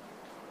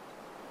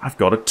 I've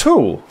got a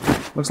tool.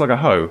 Looks like a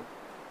hoe.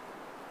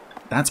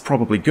 That's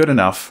probably good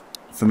enough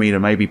for me to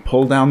maybe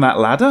pull down that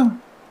ladder?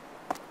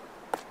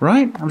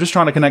 Right? I'm just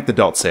trying to connect the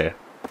dots here.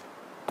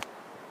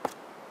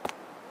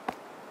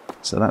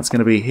 So that's going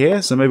to be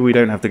here, so maybe we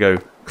don't have to go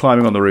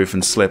climbing on the roof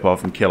and slip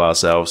off and kill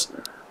ourselves.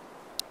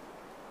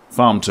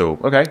 Farm tool.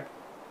 Okay.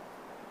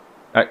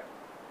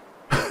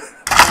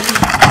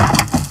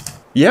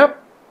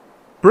 Yep.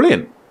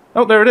 Brilliant.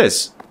 Oh, there it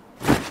is.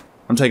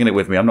 I'm taking it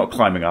with me. I'm not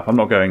climbing up. I'm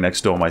not going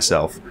next door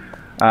myself.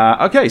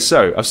 Okay,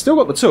 so I've still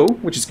got the tool,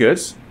 which is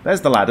good.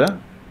 There's the ladder.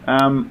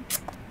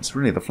 It's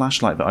really the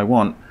flashlight that I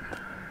want.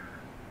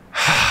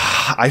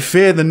 I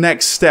fear the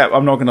next step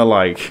I'm not going to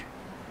like.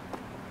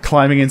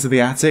 Climbing into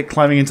the attic,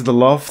 climbing into the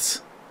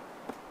loft.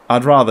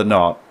 I'd rather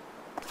not.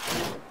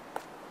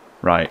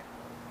 Right.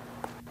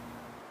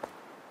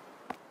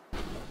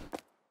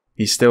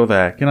 He's still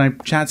there. Can I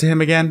chat to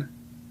him again?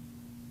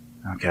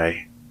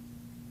 Okay.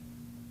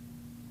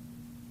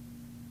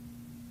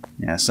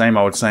 Yeah, same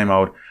old, same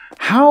old.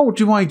 How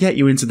do I get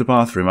you into the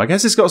bathroom? I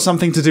guess it's got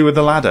something to do with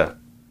the ladder.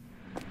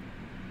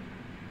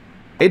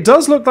 It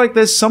does look like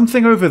there's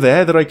something over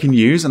there that I can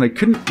use, and I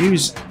couldn't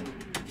use...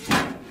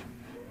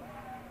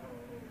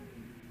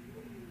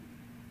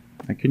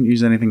 I couldn't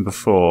use anything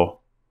before.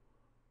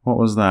 What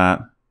was that?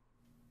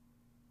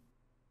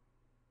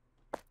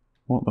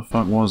 What the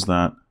fuck was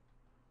that?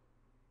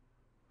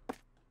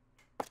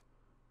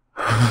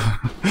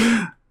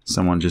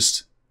 Someone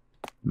just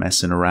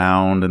messing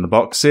around in the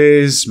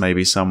boxes.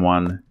 Maybe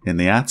someone in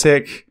the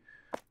attic.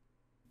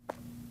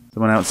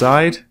 Someone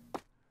outside?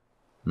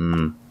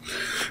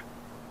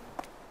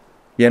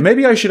 Yeah,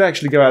 maybe I should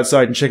actually go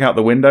outside and check out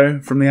the window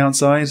from the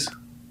outside.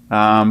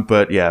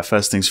 But yeah,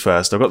 first things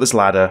first. I've got this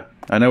ladder.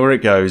 I know where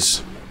it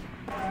goes.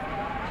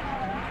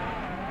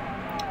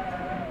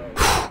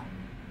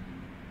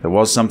 There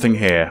was something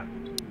here.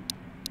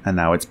 And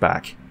now it's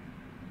back.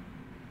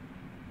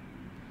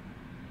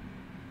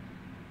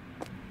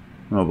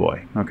 Oh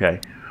boy, okay.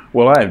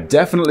 Well, I am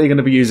definitely going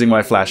to be using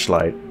my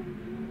flashlight.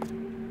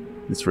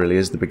 This really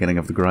is the beginning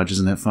of the grudge,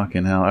 isn't it?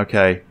 Fucking hell.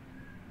 Okay.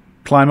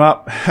 Climb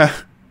up.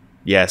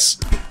 Yes.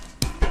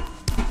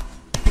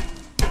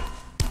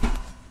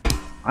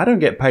 I don't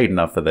get paid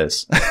enough for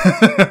this.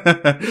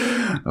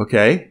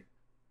 Okay.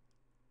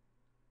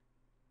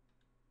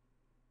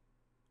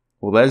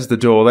 Well, there's the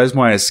door. There's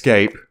my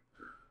escape.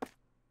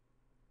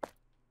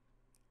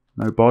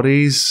 No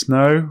bodies?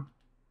 No?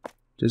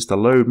 Just a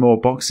load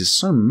more boxes.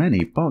 So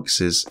many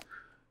boxes.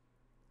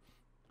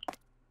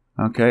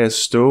 Okay, a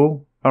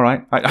stool.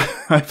 Alright,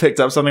 I picked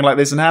up something like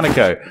this in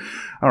Hanako.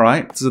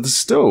 Alright, so the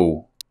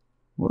stool.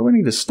 What do I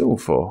need a stool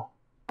for?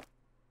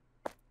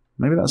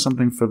 Maybe that's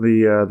something for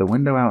the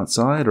window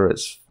outside, or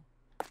it's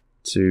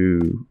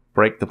to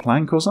break the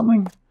plank or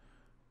something?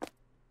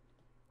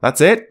 That's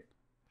it?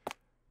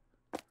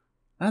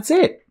 That's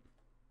it.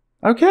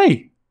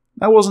 Okay.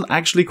 That wasn't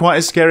actually quite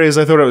as scary as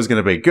I thought it was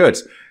going to be. Good.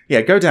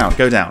 Yeah, go down,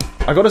 go down.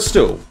 I got a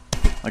stool.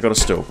 I got a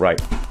stool,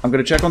 right. I'm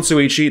going to check on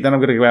Souichi, then I'm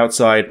going to go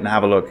outside and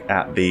have a look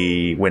at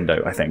the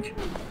window, I think.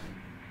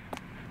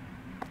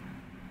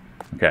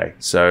 Okay,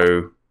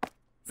 so...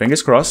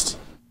 fingers crossed.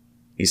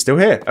 He's still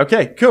here.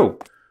 Okay, cool.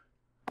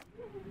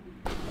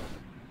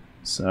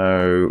 So...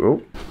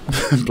 oh,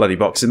 bloody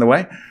box in the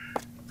way.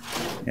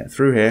 Yeah,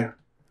 through here.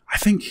 I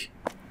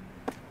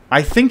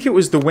think it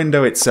was the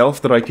window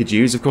itself that I could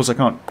use. Of course, I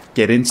can't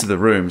get into the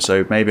room,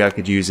 so maybe I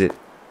could use it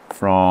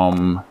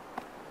from...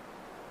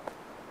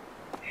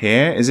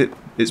 here? Is it...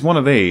 it's one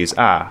of these.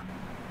 Ah.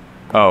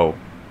 Oh.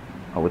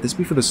 Oh, would this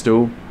be for the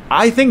stool?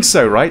 I think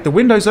so, right? The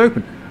window's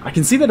open. I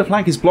can see that a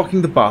plank is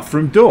blocking the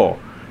bathroom door.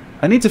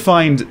 I need to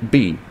find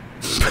B.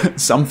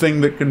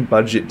 Something that can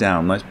budge it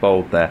down. Nice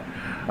bold there.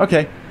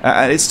 Okay.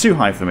 It's too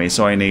high for me,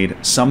 so I need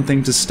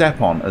something to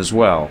step on as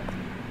well.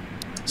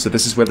 So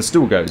this is where the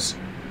stool goes.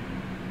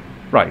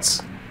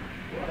 Right.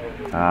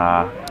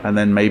 And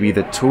then maybe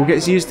the tool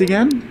gets used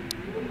again?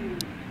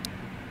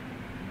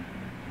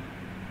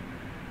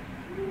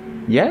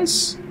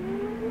 Yes?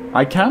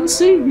 I can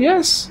see?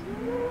 Yes?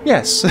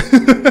 Yes.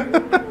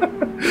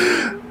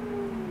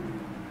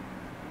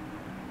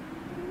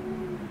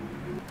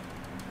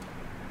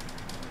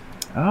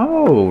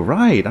 Oh,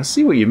 right. I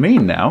see what you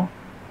mean now.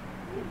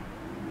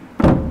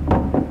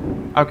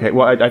 Okay,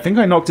 well, I think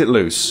I knocked it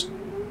loose.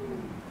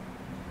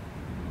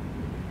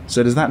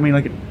 So does that mean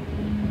I can...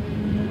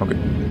 okay.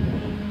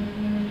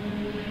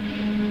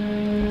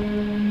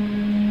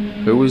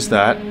 Who was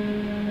that?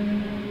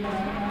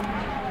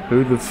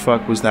 Who the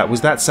fuck was that?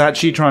 Was that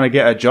Sachi trying to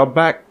get her job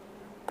back?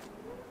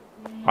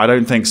 I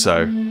don't think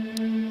so.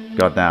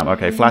 Goddamn.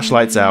 Okay,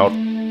 flashlight's out.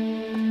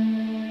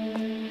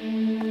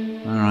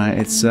 Alright,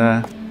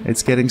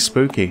 it's getting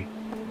spooky.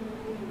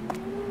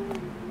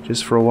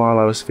 Just for a while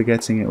I was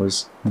forgetting it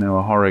was, you know,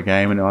 a horror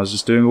game and I was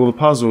just doing all the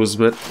puzzles,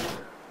 but...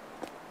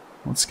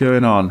 what's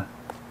going on?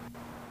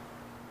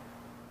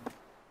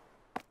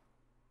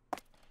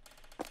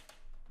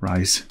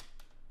 Right.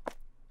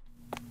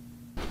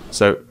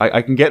 So,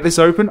 I can get this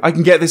open? I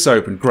can get this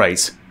open,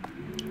 great.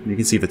 You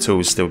can see the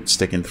tool's still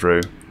sticking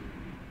through.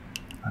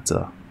 That's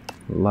a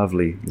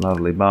Lovely,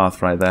 lovely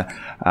bath right there.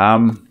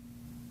 I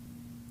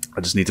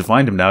just need to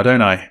find him now,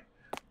 don't I?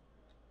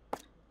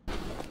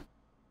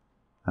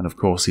 And of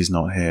course he's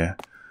not here.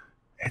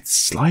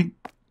 It's like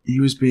he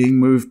was being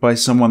moved by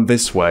someone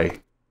this way.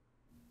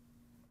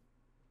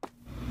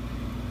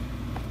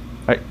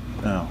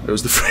 Oh, it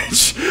was the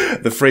fridge.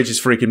 The fridge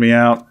is freaking me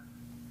out.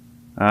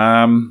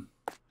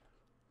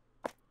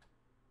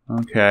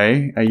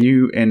 Okay, are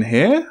you in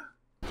here?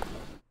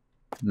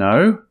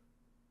 No?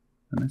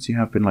 Unless you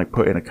have been, like,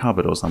 put in a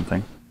cupboard or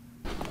something.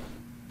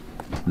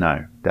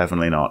 No,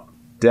 definitely not.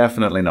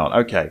 Definitely not.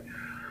 Okay.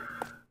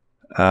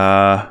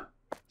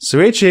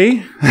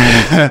 Souichi?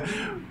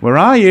 Where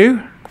are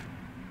you?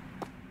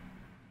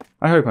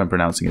 I hope I'm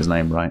pronouncing his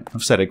name right.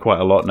 I've said it quite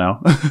a lot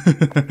now.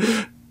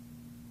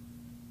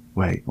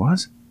 Wait,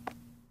 what?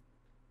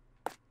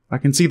 I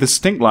can see the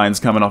stink lines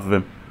coming off of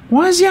him.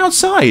 Why is he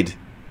outside?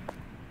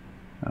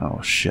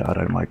 Oh shit, I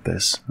don't like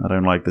this. I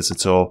don't like this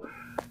at all.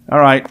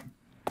 Alright.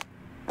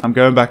 I'm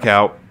going back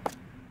out.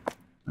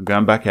 I'm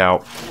going back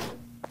out.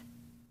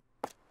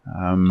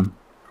 I'm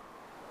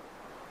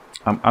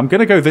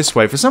gonna go this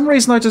way. For some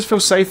reason I just feel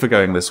safer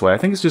going this way. I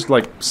think it's just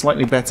like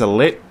slightly better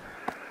lit.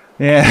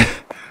 Yeah.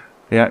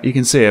 Yeah, you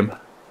can see him.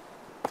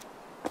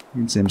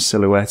 You can see him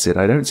silhouetted.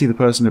 I don't see the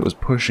person that was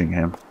pushing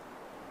him.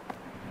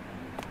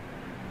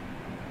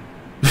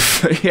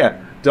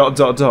 Yeah. ...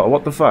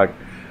 What the fuck?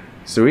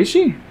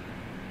 Souichi?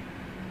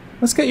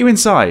 Let's get you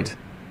inside.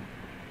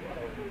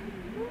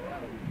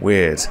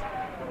 Weird.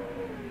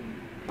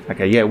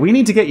 Okay, yeah, we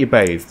need to get you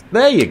bathed.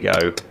 There you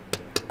go.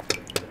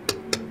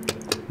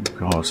 Oh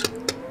god.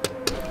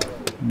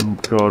 Oh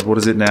god, what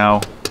is it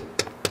now?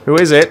 Who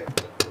is it?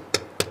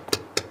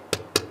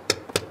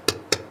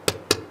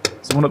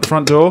 Someone at the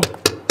front door?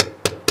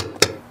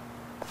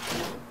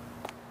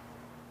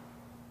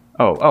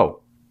 Oh.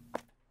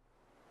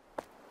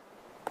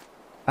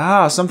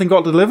 Ah, something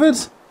got delivered?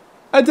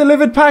 A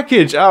delivered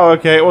package! Oh,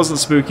 okay, it wasn't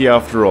spooky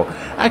after all.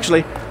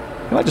 Actually,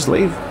 can I just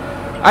leave?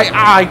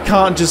 I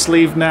can't just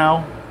leave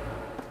now.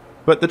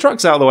 But the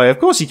truck's out of the way, of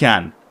course you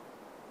can.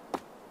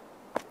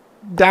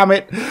 Damn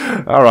it.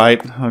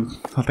 Alright, I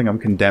think I'm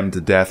condemned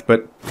to death,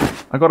 but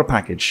I got a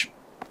package.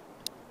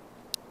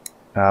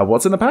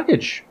 What's in the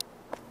package?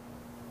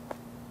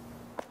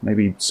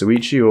 Maybe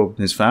Souichi or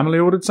his family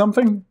ordered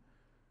something?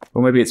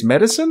 Or maybe it's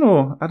medicine,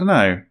 or I don't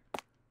know.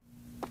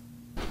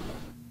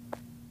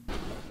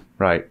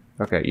 Right,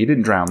 okay, you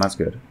didn't drown, that's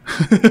good.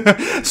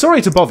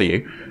 Sorry to bother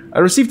you. I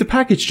received a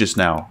package just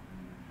now.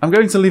 I'm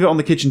going to leave it on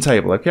the kitchen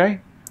table,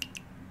 okay?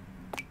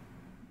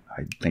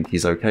 I think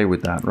he's okay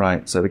with that.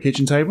 Right, so the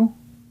kitchen table.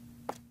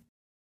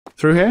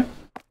 Through here.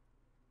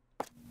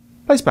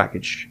 Place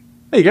package.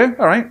 There you go,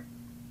 alright.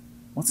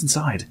 What's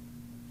inside?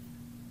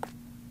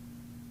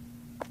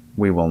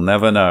 We will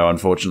never know,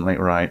 unfortunately.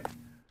 Right.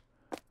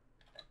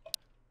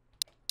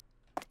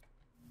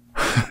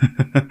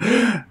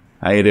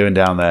 How you doing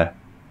down there?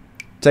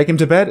 Take him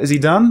to bed? Is he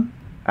done?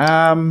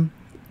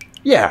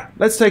 Yeah,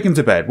 let's take him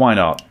to bed. Why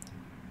not?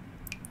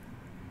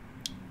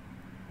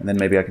 And then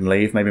maybe I can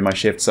leave. Maybe my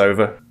shift's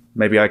over.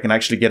 Maybe I can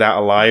actually get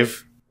out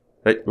alive.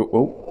 Hey,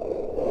 oh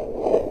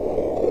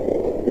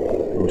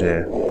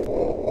dear.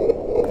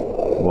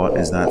 What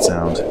is that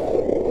sound?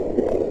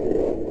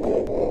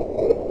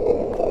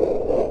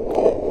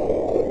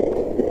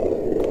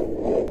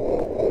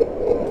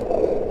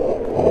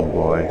 Oh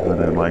boy, I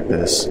don't like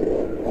this.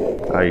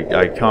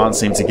 I can't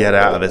seem to get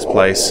out of this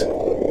place.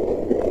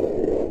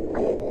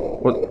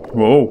 What?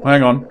 Whoa,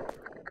 hang on.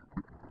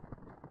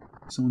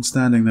 Someone's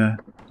standing there.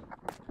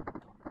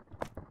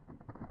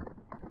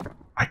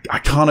 I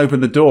can't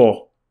open the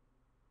door.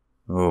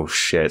 Oh,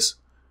 shit.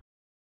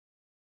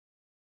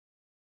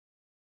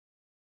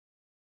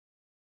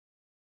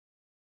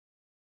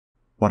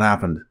 What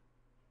happened?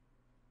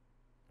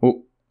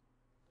 Oh.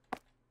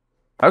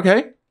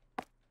 Okay.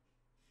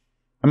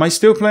 Am I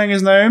still playing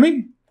as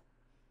Naomi?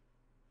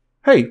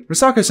 Hey,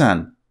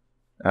 Risako-san.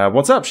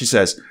 What's up, she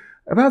says.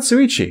 About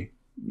Souichi.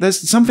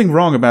 There's something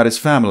wrong about his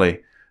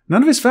family.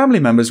 None of his family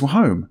members were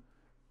home.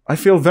 I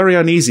feel very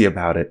uneasy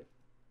about it.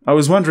 I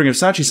was wondering if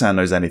Sachi-san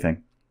knows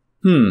anything.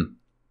 You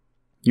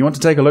want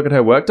to take a look at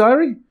her work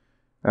diary?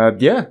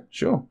 Yeah,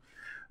 sure.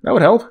 That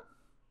would help.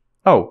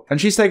 Oh,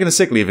 and she's taken a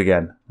sick leave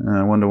again.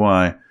 I wonder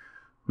why.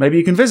 Maybe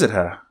you can visit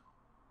her.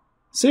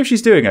 See if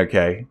she's doing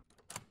okay.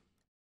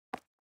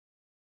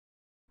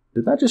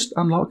 Did that just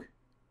unlock?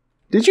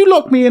 Did you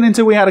lock me in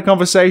until we had a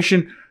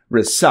conversation?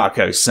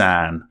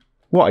 Risako-san.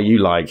 What are you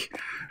like?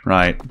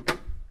 Right.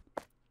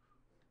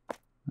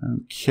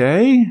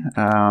 Okay.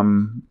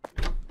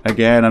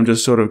 Again, I'm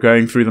just sort of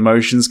going through the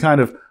motions, kind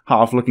of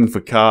half looking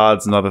for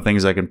cards and other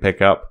things I can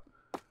pick up.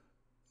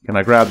 Can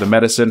I grab the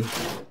medicine?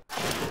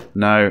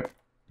 No.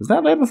 Was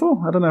that there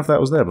before? I don't know if that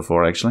was there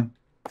before, actually.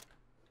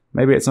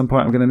 Maybe at some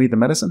point I'm going to need the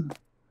medicine.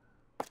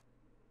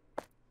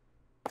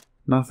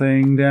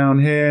 Nothing down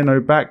here. No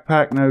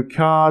backpack, no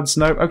cards.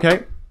 No.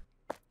 Okay.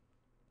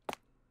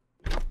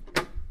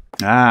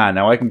 Ah,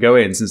 now I can go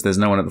in since there's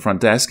no one at the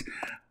front desk.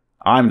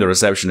 I'm the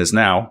receptionist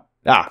now.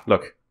 Ah,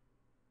 look.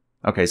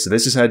 Okay, so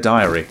this is her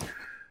diary.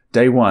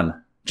 Day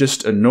 1.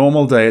 Just a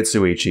normal day at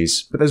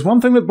Souichi's. But there's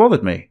one thing that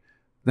bothered me.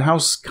 The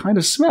house kind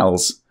of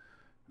smells.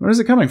 Where is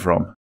it coming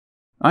from?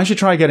 I should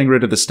try getting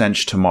rid of the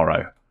stench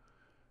tomorrow.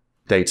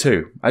 Day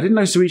 2. I didn't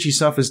know Souichi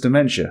suffers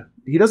dementia.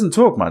 He doesn't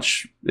talk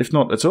much, if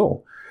not at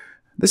all.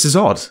 This is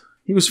odd.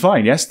 He was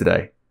fine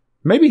yesterday.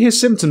 Maybe his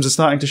symptoms are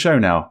starting to show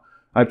now.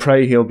 I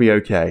pray he'll be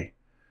okay.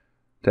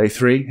 Day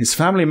 3. His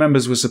family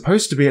members were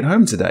supposed to be at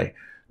home today.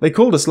 They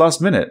called us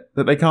last minute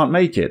that they can't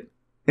make it.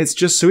 It's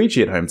just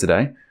Souichi at home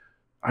today.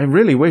 I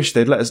really wish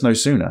they'd let us know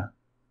sooner.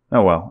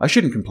 Oh well, I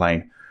shouldn't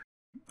complain.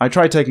 I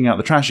tried taking out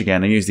the trash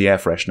again and used the air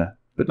freshener,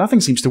 but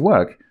nothing seems to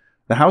work.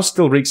 The house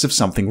still reeks of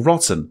something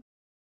rotten.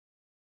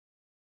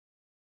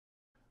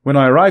 When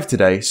I arrived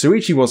today,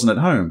 Souichi wasn't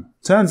at home.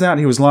 Turns out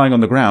he was lying on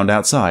the ground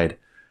outside.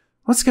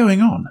 What's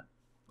going on?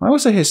 I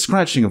also hear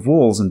scratching of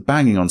walls and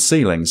banging on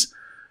ceilings.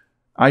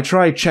 I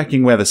tried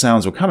checking where the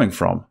sounds were coming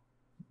from.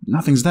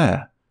 Nothing's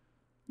there.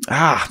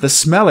 Ah, the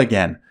smell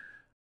again.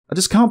 I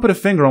just can't put a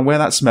finger on where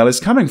that smell is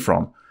coming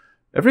from.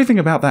 Everything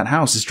about that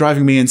house is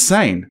driving me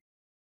insane.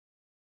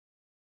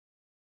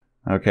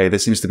 Okay,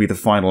 this seems to be the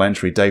final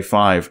entry, day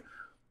 5.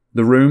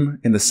 The room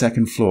in the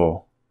 2nd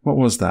floor. What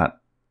was that?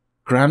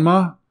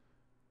 Grandma?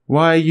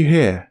 Why are you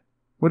here?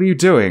 What are you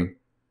doing?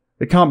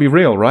 It can't be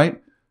real,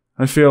 right?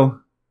 I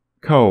feel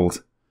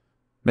cold.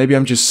 Maybe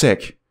I'm just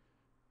sick.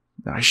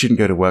 I shouldn't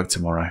go to work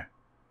tomorrow.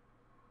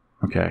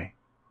 Okay.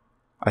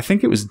 I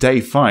think it was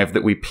day 5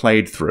 that we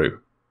played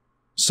through.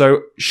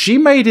 So, she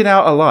made it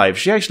out alive.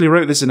 She actually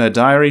wrote this in her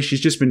diary. She's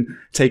just been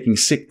taking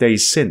sick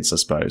days since, I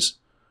suppose.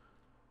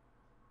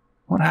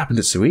 What happened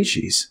at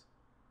Souichi's?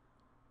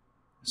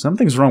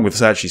 Something's wrong with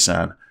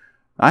Sachi-san.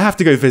 I have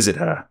to go visit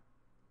her.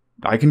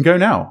 I can go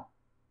now.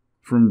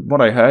 From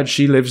what I heard,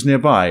 she lives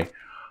nearby.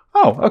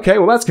 Oh, okay,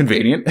 well that's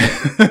convenient.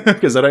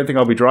 Because I don't think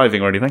I'll be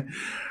driving or anything.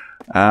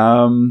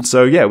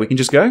 So yeah, we can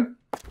just go.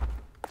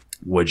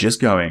 We're just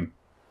going.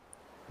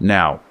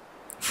 Now,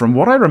 from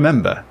what I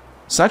remember,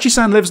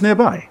 Sachi-san lives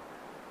nearby.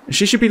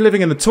 She should be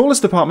living in the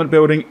tallest apartment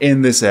building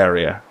in this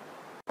area.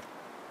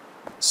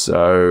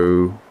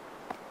 So...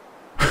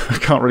 I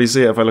can't really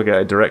see it if I look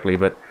at it directly,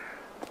 but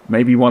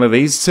maybe one of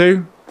these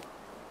two?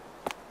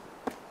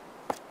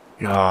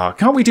 Ah,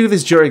 can't we do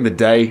this during the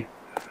day?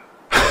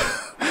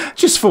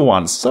 Just for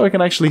once, so I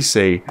can actually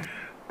see.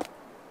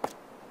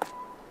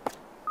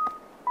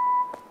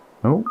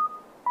 Oh.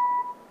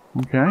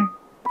 Okay.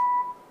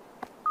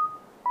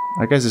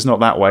 I guess it's not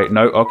that way.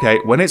 No, okay.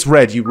 When it's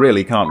red, you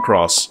really can't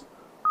cross.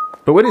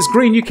 But when it's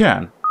green, you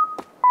can.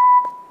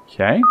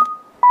 Okay.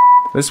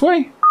 This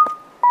way?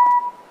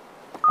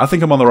 I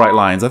think I'm on the right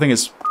lines. I think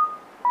it's...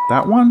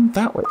 that one?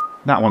 That way?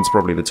 That one's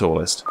probably the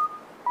tallest.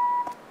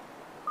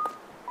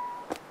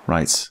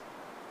 Right.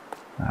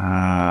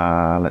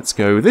 Let's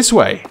go this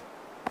way.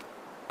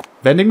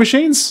 Vending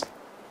machines?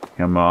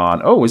 Come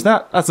on. Oh, is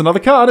that... that's another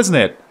card, isn't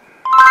it?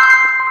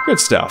 Good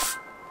stuff.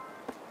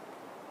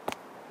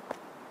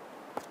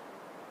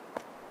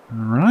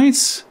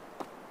 Alright.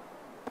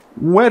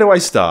 Where do I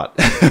start?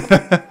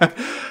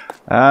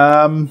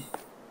 I'm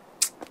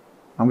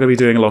going to be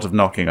doing a lot of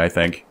knocking, I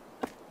think.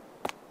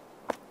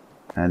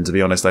 And to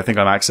be honest, I think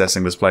I'm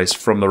accessing this place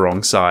from the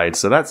wrong side,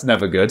 so that's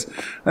never good.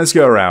 Let's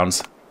go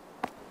around.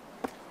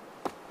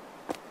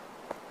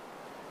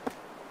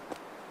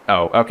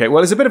 Oh, okay.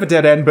 Well, it's a bit of a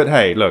dead end, but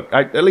hey, look.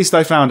 At least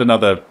I found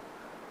another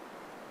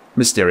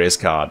mysterious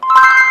card.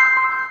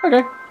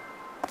 Okay.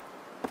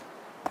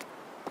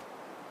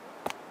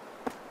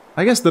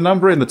 I guess the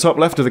number in the top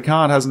left of the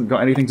card hasn't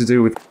got anything to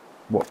do with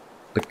what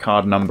the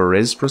card number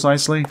is,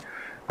 precisely.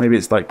 Maybe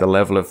it's like the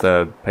level of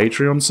their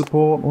Patreon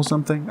support or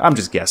something. I'm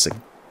just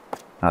guessing.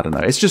 I don't know.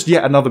 It's just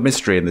yet another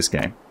mystery in this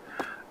game.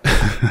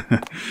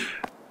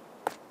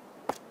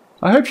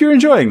 I hope you're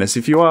enjoying this.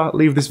 If you are,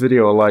 leave this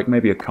video a like,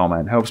 maybe a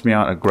comment. Helps me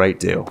out a great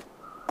deal.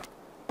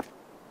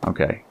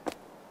 Okay.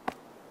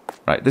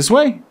 Right, this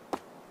way?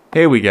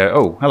 Here we go.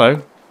 Oh,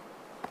 hello.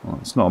 Well,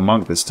 it's not a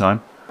monk this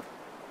time.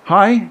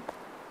 Hi.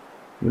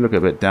 You look a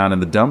bit down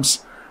in the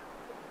dumps.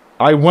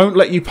 I won't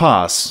let you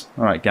pass.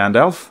 Alright,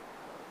 Gandalf.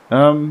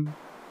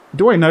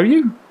 Do I know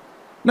you?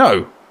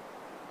 No.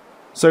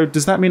 So,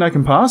 does that mean I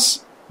can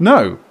pass?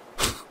 No.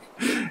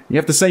 You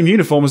have the same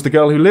uniform as the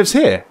girl who lives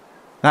here.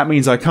 That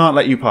means I can't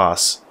let you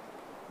pass.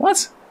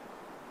 What?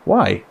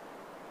 Why?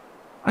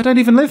 I don't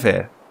even live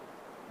here.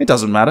 It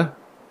doesn't matter.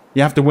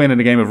 You have to win in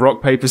a game of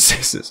rock, paper,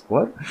 scissors.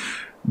 What?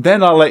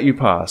 Then I'll let you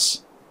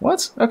pass.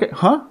 What? Okay,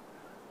 huh?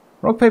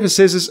 Rock, paper,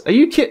 scissors? Are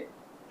you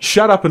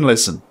Shut up and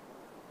listen.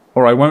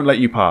 Or I won't let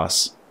you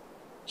pass.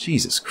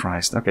 Jesus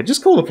Christ. Okay,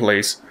 just call the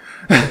police.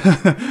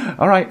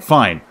 Alright,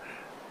 fine.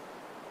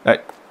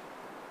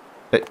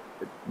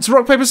 It's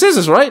rock, paper,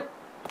 scissors, right?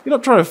 You're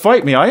not trying to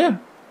fight me, are you?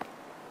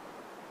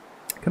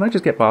 Can I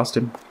just get past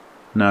him?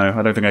 No,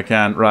 I don't think I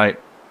can. Right.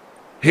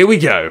 Here we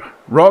go.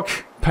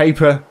 Rock,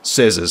 paper,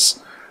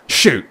 scissors.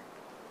 Shoot.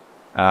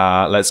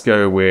 Let's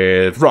go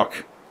with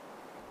rock.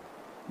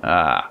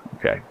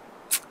 Okay.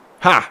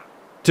 Ha!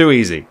 Too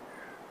easy.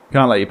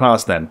 Can't let you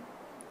pass then.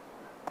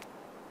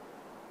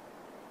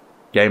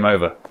 Game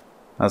over.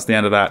 That's the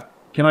end of that.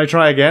 Can I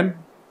try again?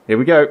 Here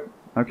we go.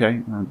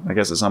 Okay, I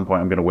guess at some point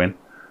I'm going to win.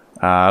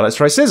 Let's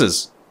try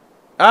scissors.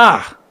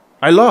 Ah!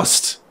 I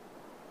lost.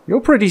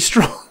 You're pretty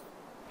strong.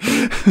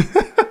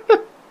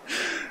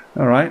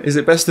 Alright, is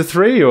it best of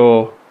 3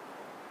 or...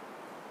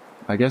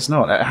 I guess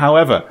not.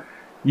 However,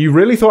 you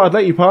really thought I'd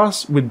let you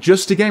pass with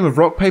just a game of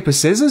rock, paper,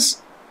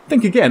 scissors?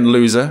 Think again,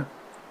 loser.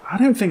 I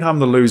don't think I'm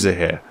the loser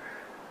here.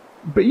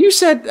 But you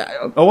said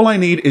all I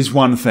need is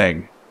one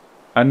thing.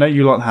 I know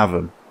you lot have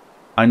them.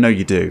 I know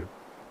you do.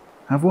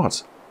 Have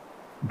what?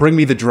 Bring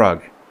me the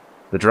drug.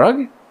 The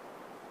drug?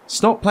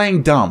 Stop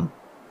playing dumb.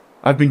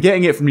 I've been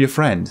getting it from your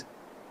friend.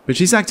 But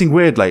she's acting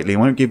weird lately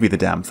and won't give me the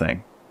damn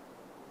thing.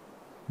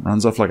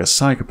 Runs off like a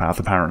psychopath,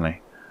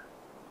 apparently.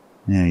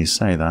 Yeah, you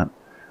say that.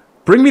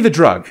 Bring me the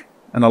drug,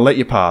 and I'll let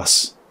you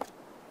pass.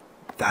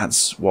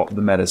 That's what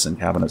the medicine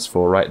cabinet's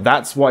for, right?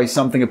 That's why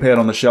something appeared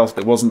on the shelf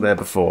that wasn't there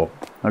before.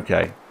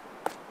 Okay.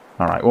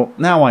 Alright, well,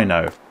 now I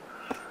know.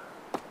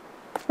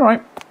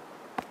 Alright.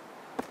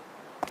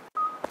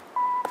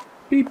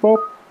 Beep bop.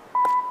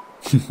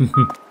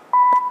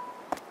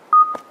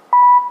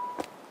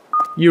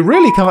 You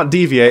really can't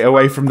deviate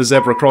away from the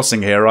zebra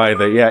crossing here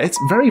either. Yeah, it's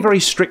very, very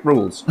strict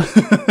rules.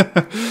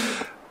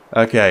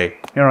 Okay,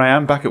 here I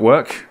am, back at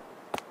work.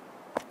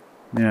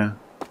 Yeah.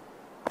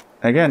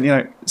 Again, you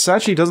know,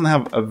 Souichi doesn't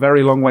have a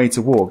very long way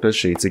to walk, does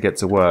she, to get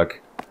to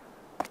work?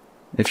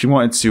 If she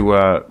wanted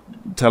to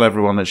tell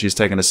everyone that she's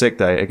taken a sick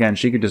day, again,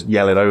 she could just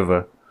yell it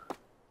over.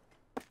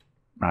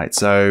 Right,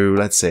 so,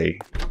 let's see.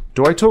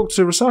 Do I talk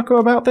to Risako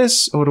about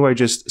this, or do I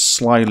just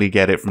slyly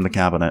get it from the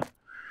cabinet?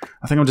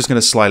 I think I'm just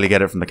going to slyly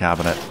get it from the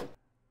cabinet.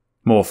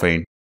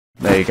 Morphine.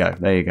 There you go,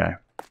 there you go.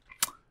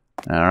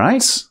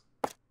 Alright.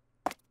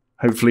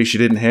 Hopefully she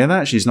didn't hear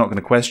that. She's not going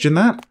to question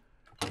that.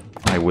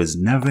 I was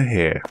never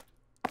here.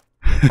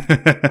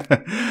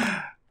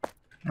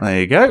 There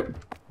you go.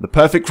 The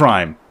perfect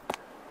crime.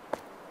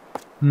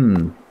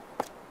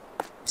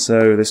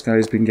 So this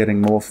guy's been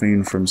getting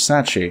morphine from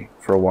Souichi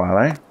for a while,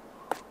 eh?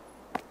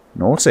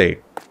 Naughty.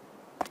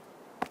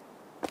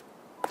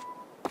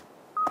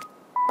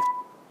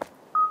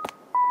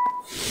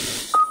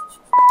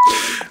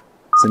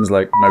 Seems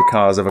like no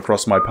cars ever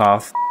cross my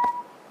path.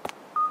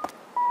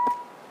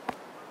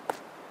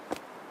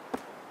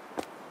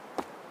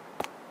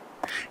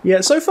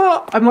 Yeah, so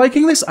far I'm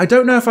liking this. I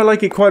don't know if I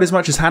like it quite as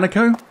much as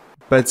Hanako,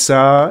 but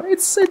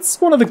it's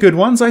one of the good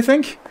ones, I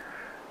think.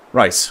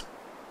 Right.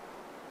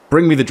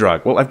 Bring me the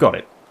drug. Well, I've got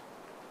it.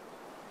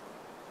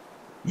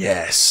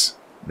 Yes.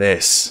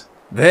 This.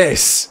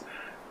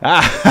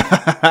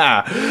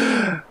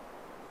 Ah.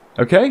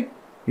 Okay.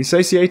 He's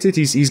satiated.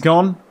 He's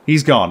gone.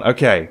 He's gone.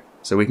 Okay.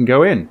 So we can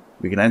go in.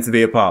 We can enter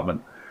the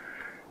apartment.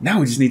 Now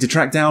we just need to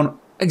track down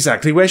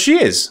exactly where she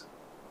is.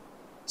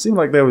 Seemed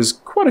like there was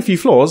quite a few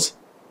floors.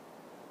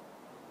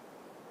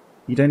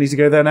 You don't need to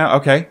go there now?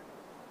 Okay.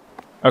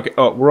 Okay,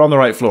 oh, we're on the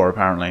right floor,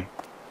 apparently.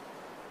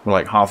 We're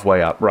like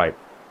halfway up, right.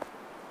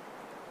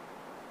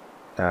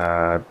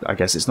 I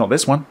guess it's not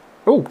this one.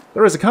 Oh,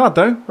 there is a card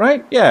though,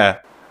 right? Yeah.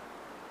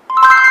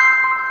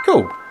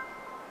 Cool.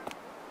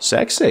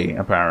 Sexy,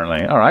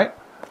 apparently. Alright.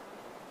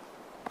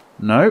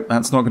 No,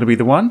 that's not going to be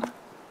the one.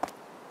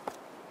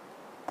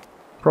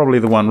 Probably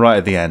the one right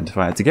at the end, if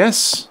I had to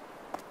guess.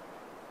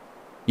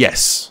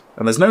 Yes.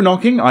 And there's no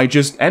knocking, I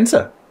just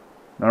enter.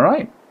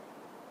 Alright.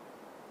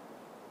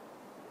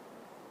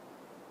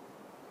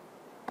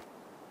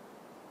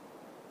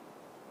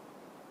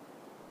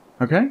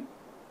 Okay.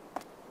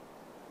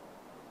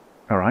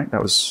 Alright,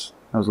 that was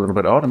a little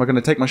bit odd. Am I going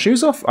to take my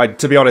shoes off?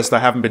 To be honest, I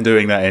haven't been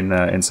doing that in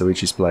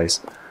Souichi's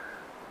place.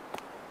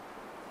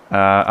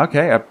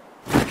 Okay, a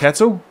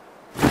kettle.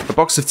 A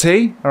box of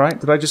tea. Alright,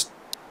 did I just...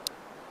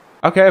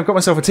 Okay, I've got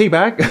myself a tea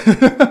bag.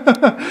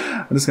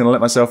 I'm just going to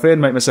let myself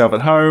in, make myself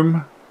at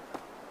home.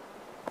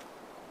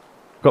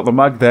 Got the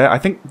mug there. I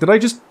think... Did I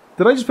just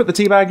put the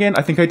tea bag in?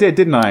 I think I did,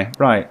 didn't I?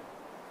 Right.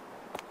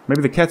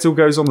 Maybe the kettle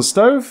goes on the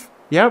stove?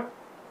 Yep.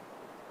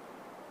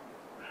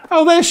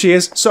 Oh, there she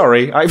is.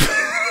 Sorry.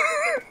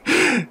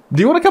 Do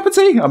you want a cup of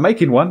tea? I'm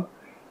making one.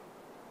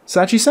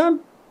 Souichi-san?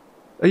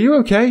 Are you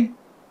okay?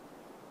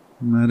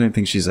 I don't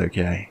think she's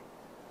okay.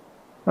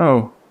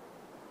 Oh.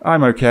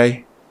 I'm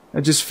okay.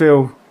 I just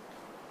feel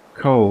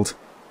cold.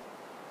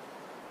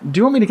 Do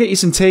you want me to get you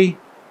some tea?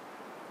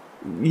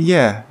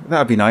 Yeah,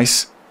 that'd be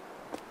nice.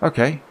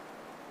 Okay.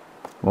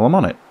 Well, I'm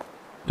on it.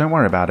 Don't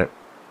worry about it.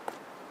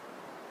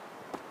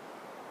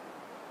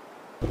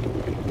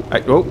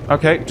 Oh,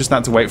 okay. Just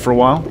had to wait for a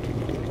while.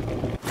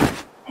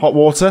 Hot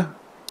water.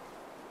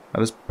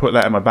 I'll just put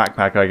that in my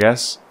backpack, I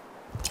guess.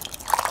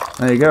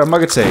 There you go, a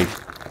mug of tea.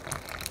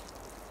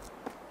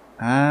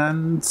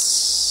 And...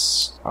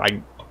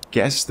 I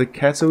guess the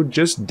kettle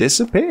just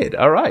disappeared.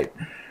 Alright.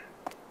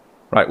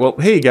 Right, well,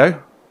 here you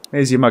go.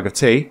 Here's your mug of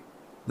tea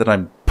that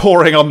I'm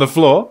pouring on the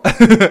floor.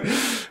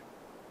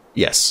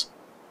 Yes.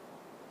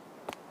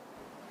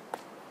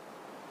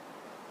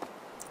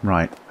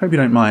 Right, hope you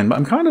don't mind, but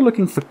I'm kind of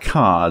looking for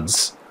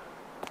cards.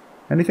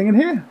 Anything in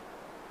here?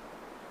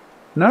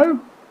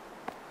 No?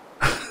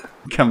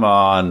 Come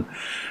on.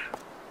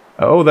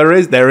 Oh, there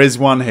is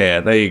one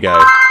here. There you go.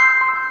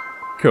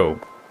 Cool.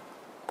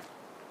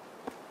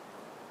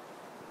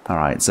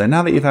 Alright, so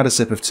now that you've had a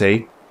sip of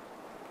tea,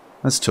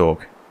 let's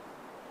talk.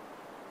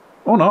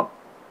 Or not.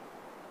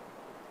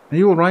 Are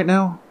you alright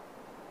now?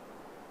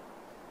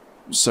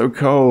 I'm so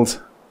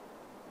cold.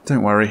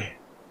 Don't worry.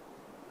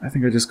 I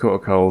think I just caught a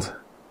cold.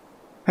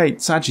 Hey,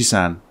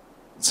 Souichi-san.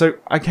 So,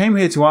 I came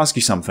here to ask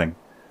you something.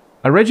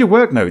 I read your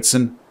work notes,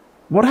 and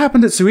what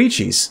happened at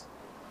Souichi's?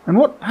 And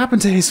what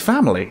happened to his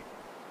family?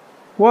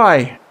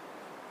 Why?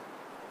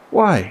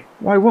 Why?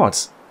 Why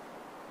what?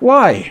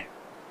 Why?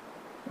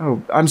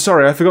 Oh, I'm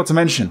sorry, I forgot to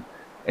mention.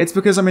 It's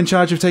because I'm in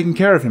charge of taking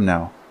care of him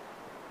now.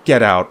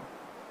 Get out.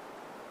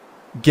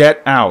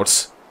 Get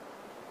out.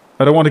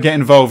 I don't want to get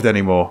involved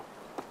anymore.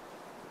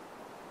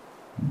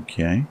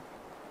 Okay.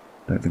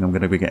 Don't think I'm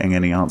going to be getting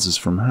any answers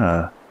from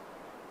her.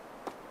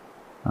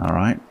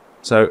 Alright.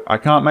 So, I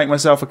can't make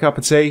myself a cup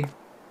of tea.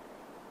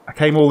 I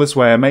came all this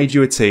way, I made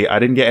you a tea, I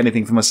didn't get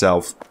anything for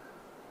myself.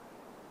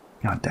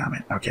 God damn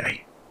it.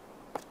 Okay.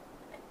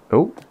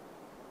 Oh.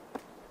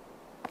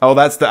 Oh,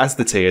 that's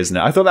the tea, isn't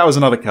it? I thought that was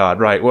another card.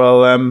 Right,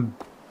 well,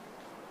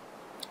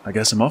 I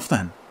guess I'm off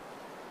then.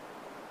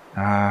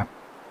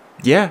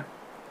 Yeah.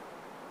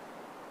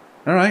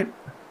 Alright.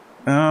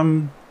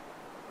 Am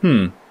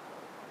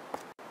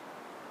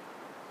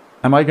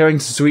I going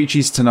to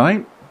Souichi's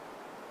tonight?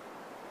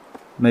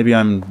 Maybe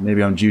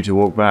I'm due to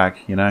walk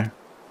back, you know?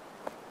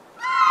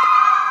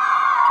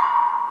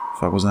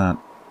 Fuck was that?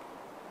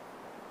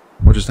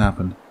 What just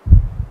happened?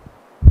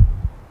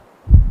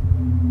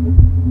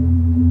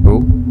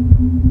 Oh.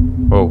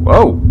 Oh,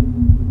 oh!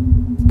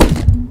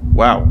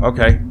 Wow,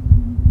 okay.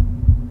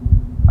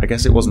 I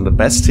guess it wasn't the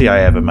best tea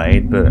I ever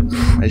made, but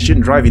it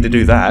shouldn't drive you to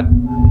do that.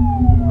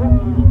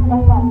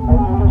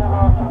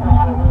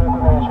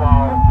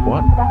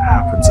 What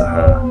happened to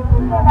her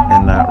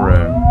in that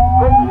room?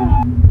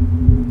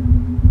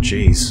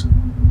 Jeez.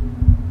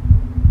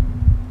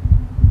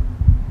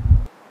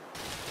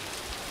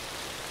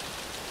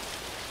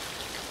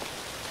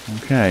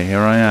 Okay, here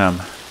I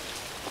am.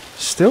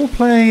 Still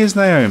playing as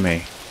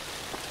Naomi.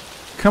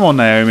 Come on,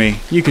 Naomi.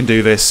 You can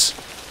do this.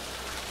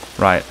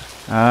 Right.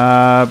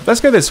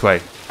 Let's go this way.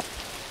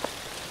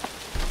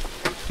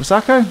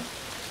 Masako?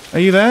 Are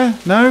you there?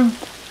 No?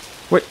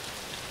 Wait.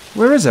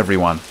 Where is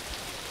everyone?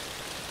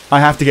 I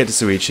have to get to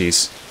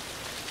Souichi's.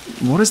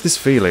 What is this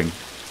feeling?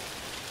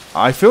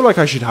 I feel like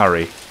I should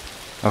hurry.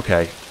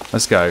 Okay,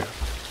 let's go.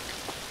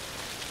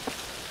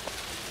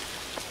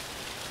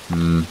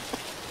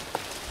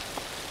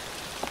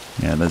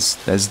 Yeah,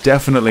 there's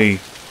definitely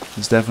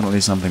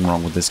something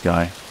wrong with this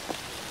guy.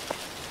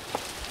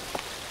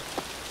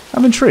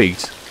 I'm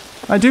intrigued.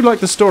 I do like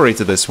the story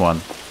to this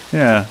one.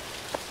 Yeah.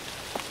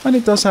 And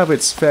it does have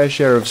its fair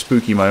share of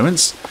spooky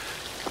moments.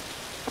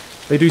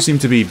 They do seem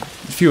to be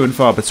few and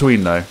far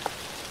between, though.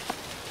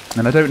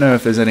 And I don't know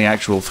if there's any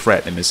actual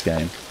threat in this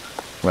game.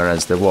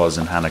 Whereas there was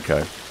in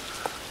Hanako.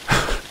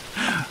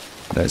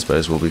 I don't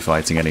suppose we'll be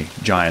fighting any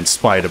giant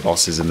spider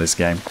bosses in this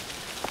game.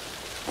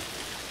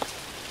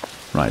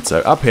 Right, so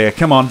up here,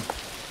 come on.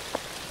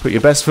 Put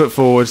your best foot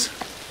forward.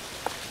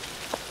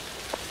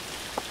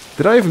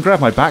 Did I even grab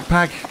my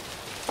backpack?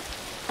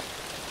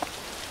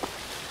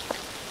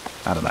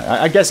 I don't know.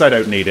 I guess I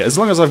don't need it. As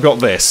long as I've got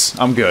this,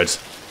 I'm good.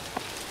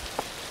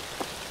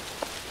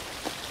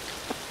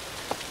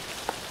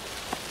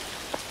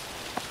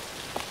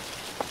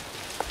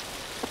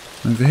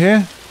 Over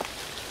here?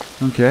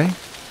 Okay.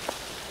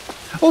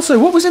 Also,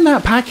 what was in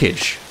that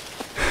package?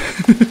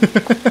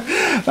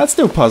 That's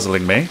still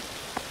puzzling me.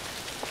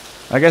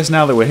 I guess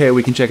now that we're here,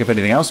 we can check if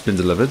anything else has been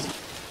delivered.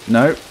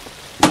 No.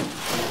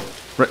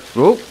 Right.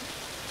 Oh.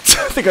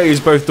 I think I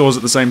used both doors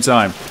at the same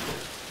time.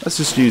 Let's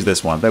just use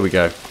this one. There we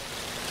go.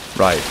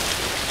 Right.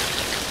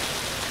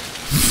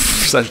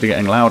 It's actually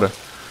getting louder.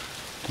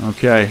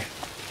 Okay.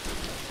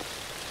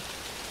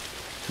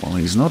 Well,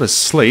 he's not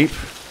asleep.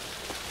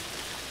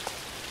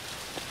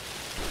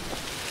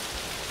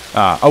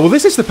 Ah, oh, well,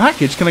 this is the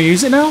package. Can I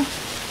use it now?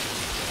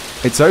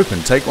 It's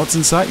open. Take what's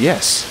inside.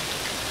 Yes.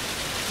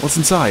 What's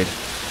inside?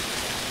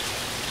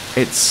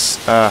 It's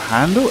a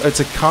handle. It's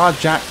a car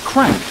jack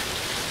crank.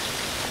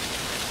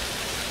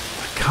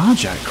 A car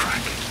jack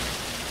crank.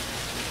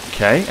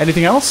 Okay.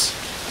 Anything else?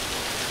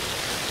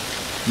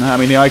 No, I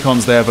mean, the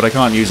icon's there, but I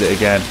can't use it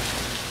again.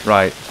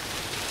 Right.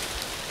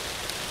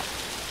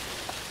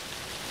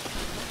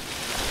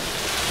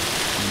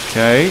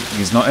 Okay.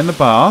 He's not in the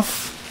bath.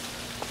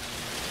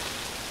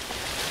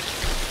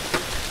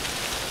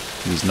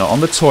 He's not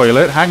on the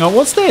toilet. Hang on,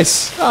 what's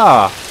this?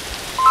 Ah,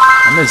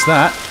 I missed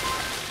that.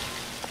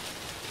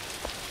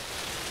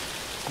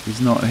 He's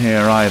not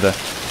here either.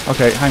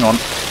 Okay, hang on.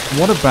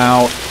 What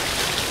about...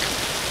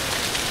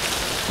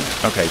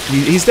 Okay,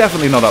 he's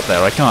definitely not up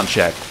there. I can't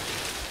check.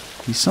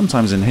 He's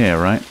sometimes in here,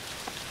 right?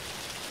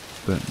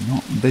 But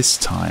not this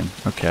time.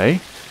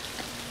 Okay.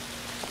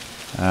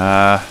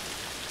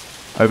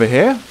 Over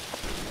here?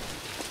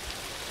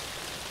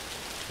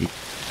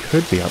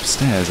 Could be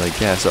upstairs, I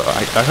guess.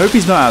 I hope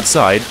he's not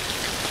outside.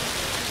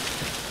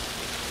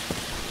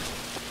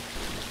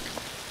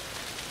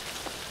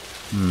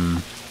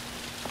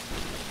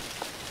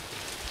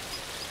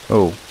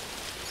 Oh.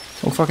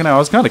 Oh, fucking hell. I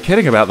was kind of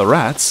kidding about the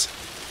rats.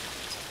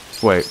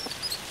 Wait.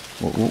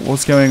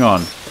 What's going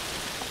on?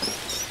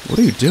 What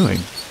are you doing?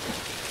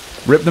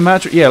 Rip the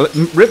mattress? Yeah,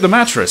 rip the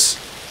mattress.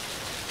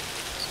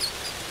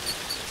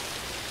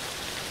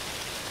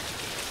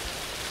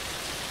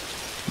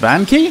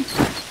 Van key?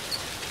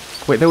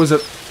 Wait, there was a...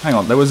 Hang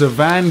on. There was a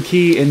van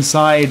key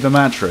inside the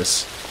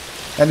mattress.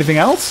 Anything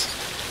else?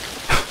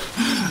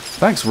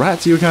 Thanks,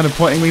 rats. You were kind of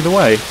pointing me the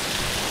way.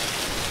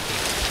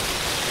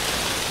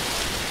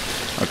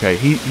 Okay,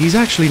 he's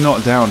actually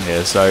not down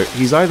here, so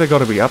he's either got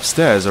to be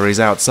upstairs or he's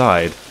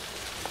outside.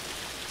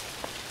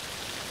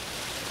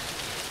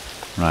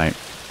 Right.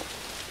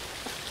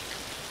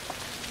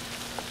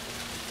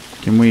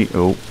 Can we...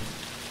 Oh,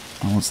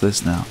 what's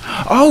this now?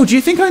 Oh, do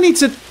you think I need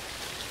to...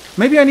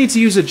 Maybe I need to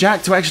use a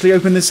jack to actually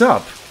open this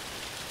up.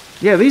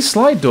 Yeah, these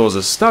slide doors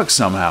are stuck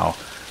somehow.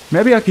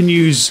 Maybe I can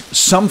use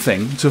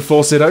something to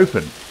force it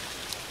open.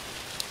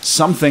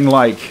 Something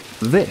like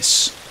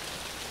this.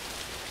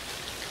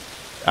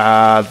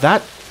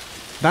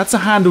 That's a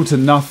handle to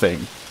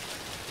nothing.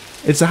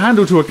 It's a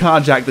handle to a car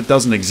jack that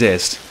doesn't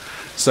exist.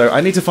 So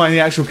I need to find the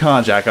actual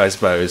car jack, I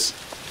suppose.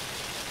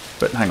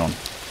 But hang on.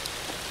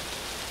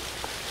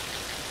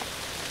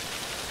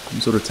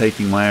 I'm sort of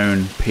taking my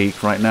own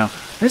peek right now.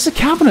 There's a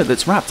cabinet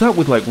that's wrapped up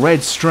with like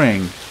red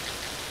string.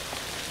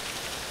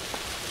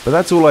 But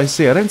that's all I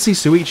see. I don't see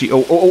Souichi.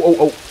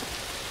 Oh.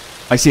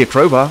 I see a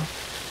crowbar.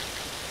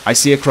 I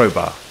see a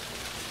crowbar.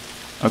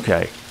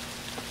 Okay.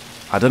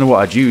 I don't know what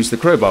I'd use the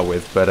crowbar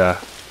with, but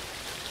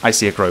I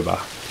see a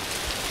crowbar.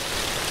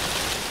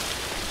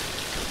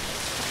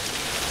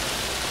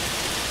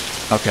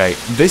 Okay,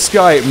 this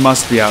guy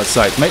must be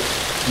outside.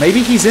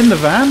 Maybe he's in the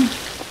van?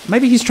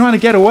 Maybe he's trying to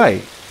get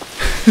away.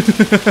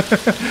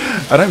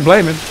 I don't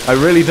blame him. I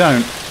really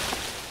don't.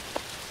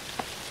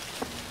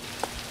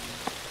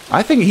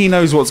 I think he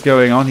knows what's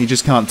going on. He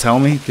just can't tell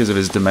me because of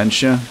his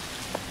dementia.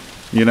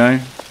 You know?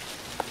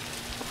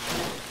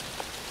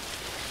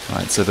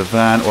 Right, so the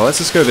van... Well, let's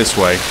just go this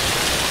way.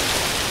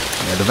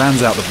 Yeah, the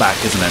van's out the back,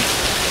 isn't it?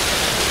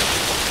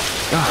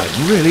 God,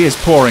 it really is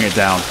pouring it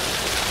down.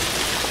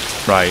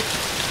 Right.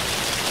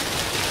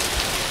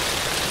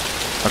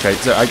 Okay,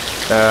 so I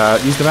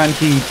use the van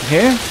key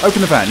here.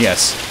 Open the van,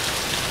 yes.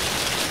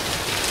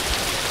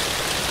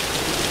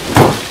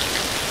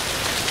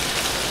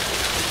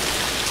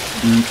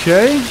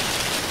 Okay.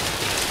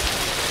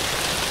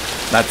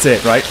 That's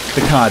it, right?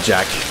 The car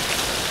jack.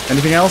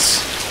 Anything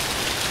else?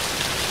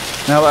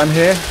 Now that I'm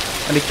here?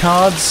 Any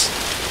cards?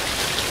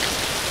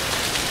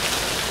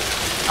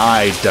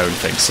 I don't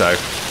think so.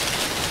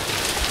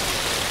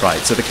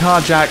 Right, so the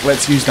car jack,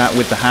 let's use that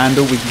with the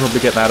handle. We can probably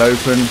get that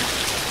open.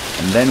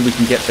 And then we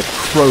can get the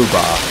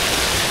crowbar.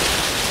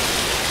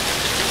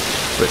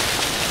 But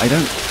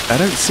I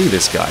don't see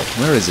this guy.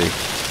 Where is he?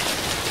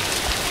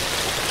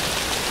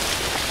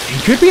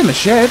 He could be in the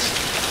shed,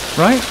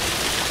 right?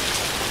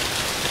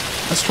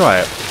 Let's try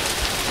it.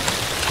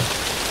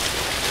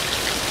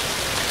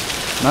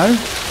 No?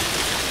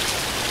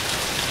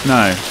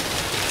 No.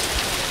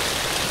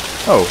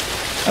 Oh,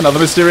 another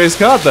mysterious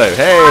card though.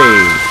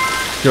 Hey!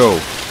 Cool.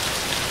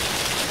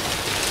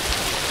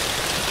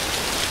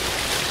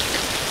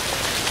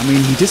 I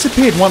mean, he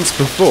disappeared once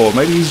before.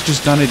 Maybe he's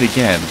just done it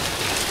again.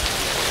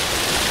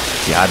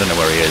 Yeah, I don't know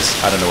where he is.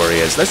 I don't know where he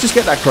is. Let's just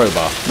get that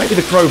crowbar. Maybe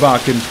the crowbar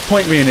can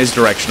point me in his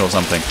direction or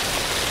something.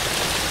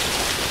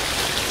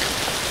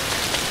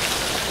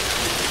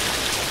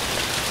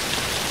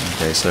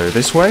 Okay, so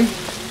this way.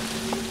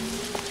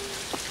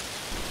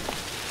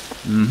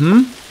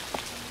 Mm-hmm.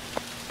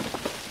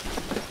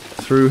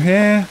 Through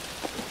here.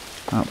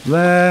 Up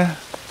there.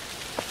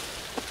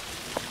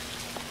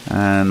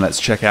 And let's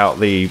check out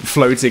the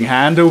floating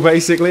handle,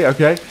 basically.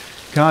 Okay.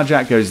 Car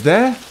jack goes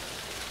there.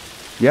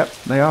 Yep,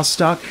 they are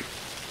stuck.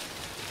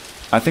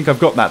 I think I've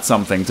got that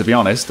something, to be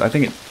honest. I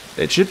think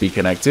it should be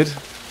connected.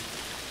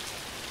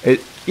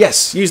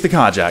 Yes, use the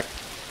car jack.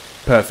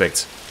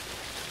 Perfect.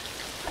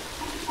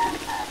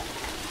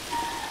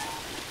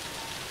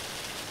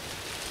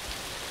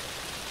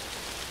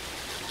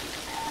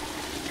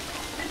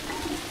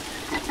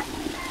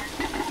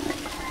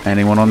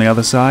 Anyone on the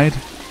other side?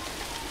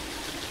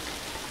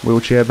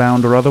 Wheelchair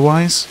bound or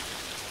otherwise?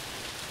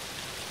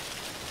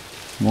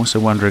 I'm also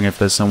wondering if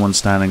there's someone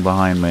standing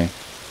behind me.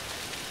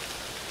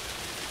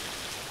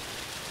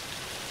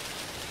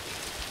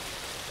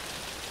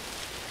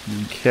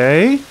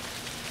 Okay.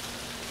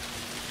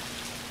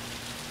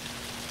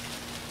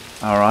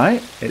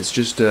 Alright, it's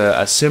just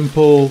a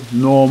simple,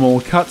 normal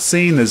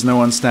cutscene. There's no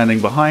one standing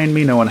behind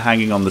me, no one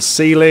hanging on the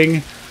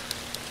ceiling.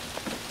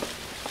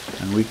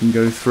 And we can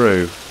go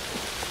through.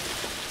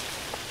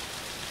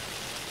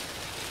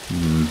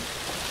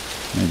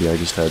 Maybe I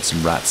just heard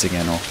some rats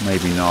again, or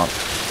maybe not.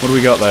 What do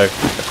we got, though?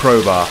 A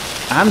crowbar.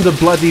 And a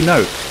bloody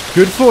note.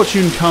 Good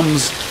fortune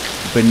comes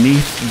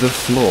beneath the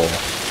floor.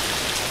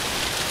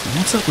 And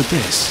what's up with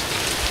this?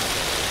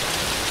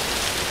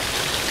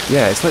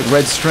 Yeah, it's like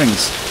red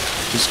strings.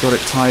 Just got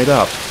it tied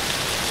up.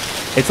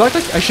 It's like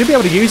I should be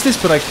able to use this,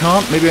 but I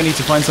can't. Maybe I need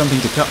to find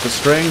something to cut the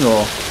string,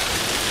 or...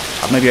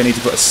 Maybe I need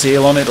to put a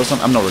seal on it or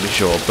something. I'm not really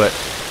sure, but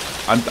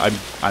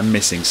I'm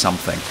missing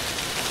something.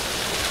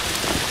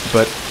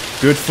 But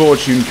good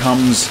fortune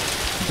comes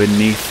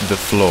beneath the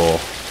floor.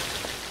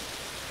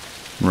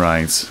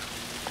 Right.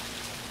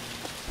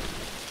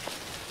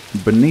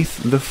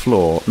 Beneath the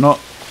floor. Not,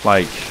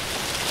 like...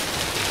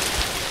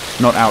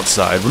 Not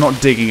outside. We're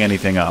not digging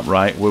anything up,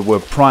 right? We're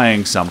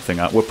prying something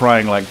up. We're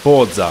prying, like,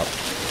 boards up.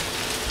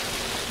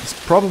 It's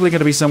probably going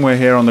to be somewhere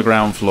here on the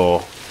ground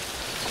floor.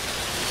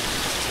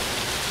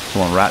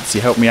 Come on, rats.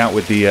 You help me out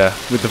with the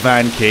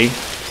van key.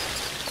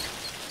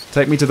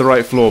 Take me to the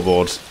right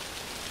floorboard.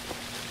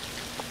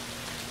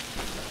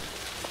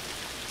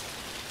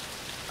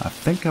 I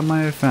think I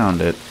may have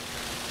found it.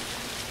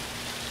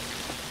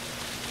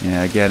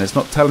 Yeah, again, it's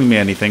not telling me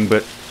anything,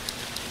 but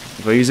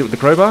if I use it with the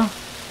crowbar,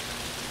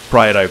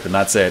 pry it open,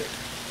 that's it.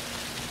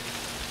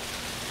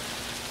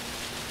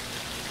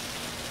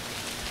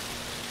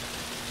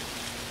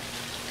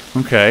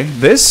 Okay,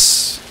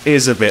 this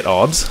is a bit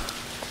odd.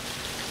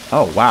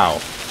 Oh, wow.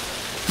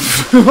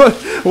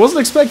 I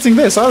wasn't expecting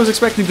this. I was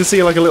expecting to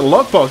see like a little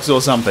lockbox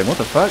or something. What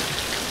the fuck?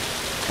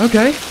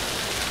 Okay.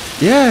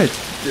 Yeah.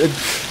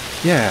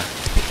 Yeah.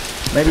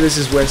 Maybe this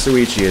is where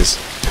Souichi is.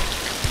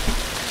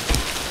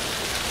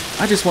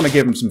 I just want to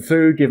give him some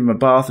food, give him a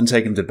bath, and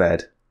take him to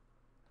bed.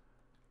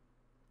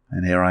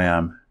 And here I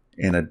am,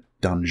 in a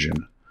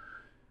dungeon.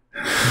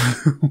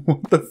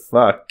 What the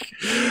fuck?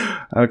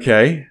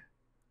 Okay.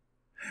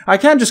 I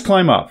can just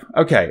climb up.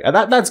 Okay,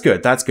 that's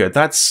good, that's good.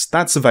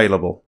 That's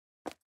available.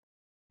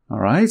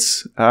 Alright.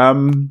 It's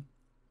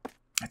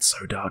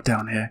so dark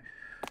down here.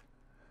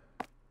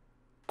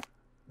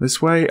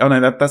 This way? Oh no,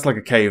 that's like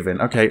a cave in.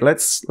 Okay,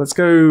 let's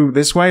go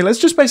this way. Let's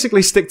just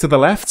basically stick to the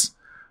left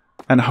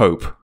and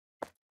hope.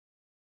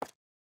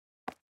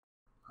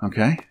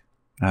 Okay.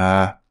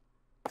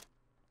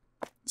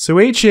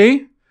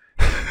 Souichi!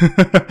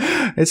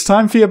 It's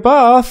time for your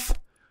bath!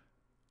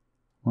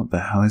 What the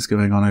hell is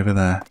going on over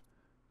there?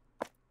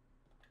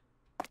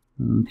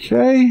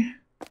 Okay.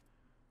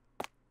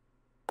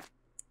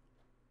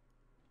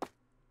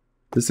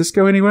 Does this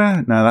go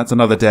anywhere? No, that's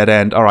another dead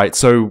end. Alright,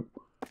 so...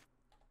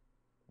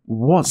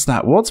 What's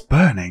that? What's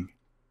burning?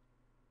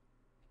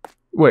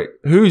 Wait,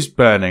 who's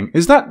burning?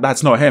 Is that...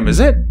 That's not him,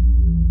 is it?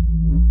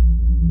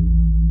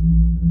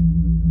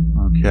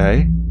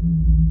 Okay.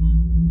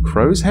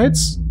 Crow's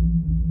heads?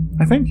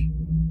 I think?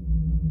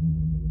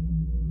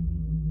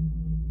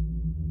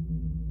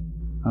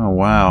 Oh,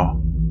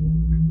 wow.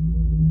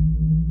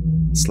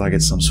 It's like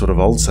it's some sort of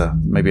altar.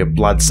 Maybe a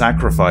blood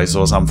sacrifice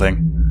or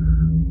something.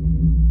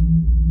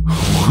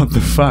 What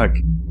the fuck?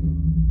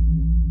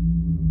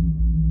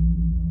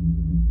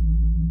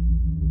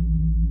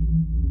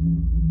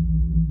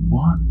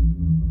 What?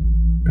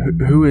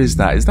 Who is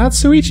that? Is that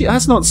Souichi?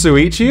 That's not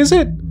Souichi, is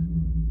it?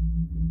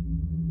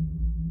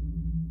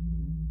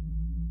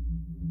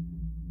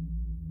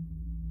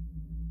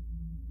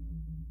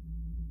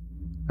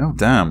 Oh,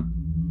 damn.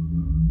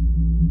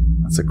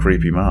 That's a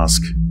creepy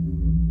mask.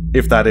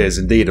 If that is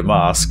indeed a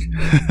mask.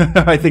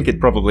 I think it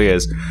probably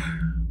is.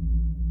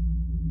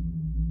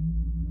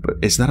 But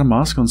is that a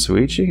mask on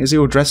Souichi? Is he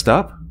all dressed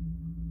up?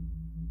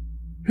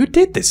 Who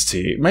did this to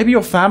you? Maybe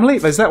your family?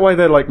 Is that why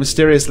they're, like,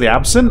 mysteriously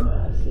absent?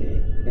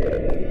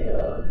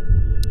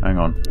 Hang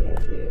on.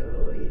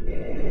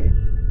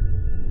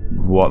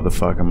 What the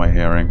fuck am I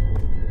hearing?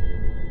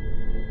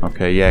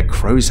 Okay, yeah,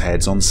 crow's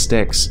heads on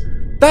sticks.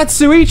 That's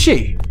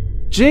Souichi!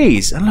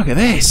 Jeez, and look at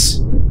this!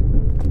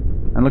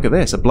 And look at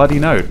this, a bloody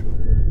note.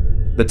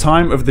 The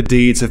time of the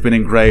deeds have been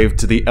engraved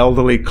to the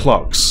elderly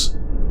clocks.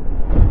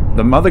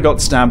 The mother got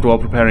stabbed while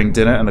preparing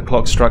dinner and the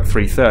clock struck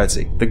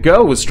 3:30. The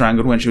girl was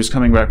strangled when she was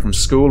coming back from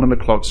school and the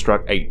clock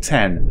struck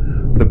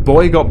 8:10. The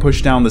boy got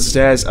pushed down the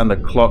stairs and the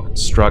clock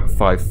struck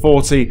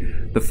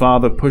 5:40. The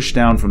father pushed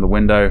down from the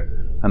window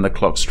and the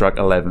clock struck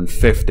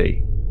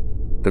 11:50.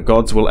 The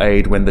gods will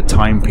aid when the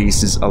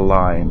timepieces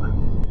align.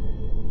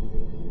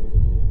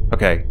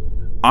 Okay.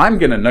 I'm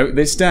gonna note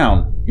this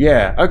down.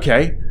 Yeah,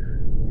 okay.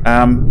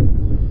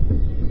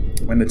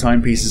 When the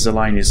timepieces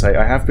align, you say.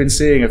 I have been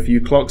seeing a few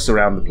clocks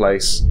around the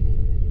place.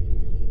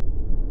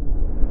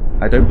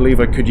 I don't believe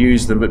I could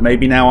use them, but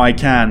maybe now I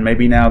can.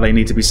 Maybe now they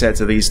need to be set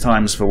to these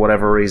times for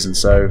whatever reason,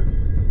 so...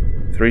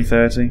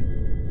 3:30?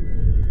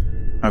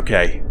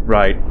 Okay,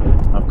 right.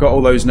 I've got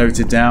all those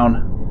noted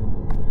down.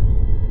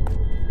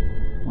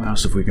 What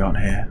else have we got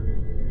here?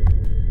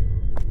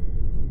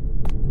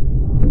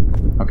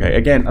 Okay,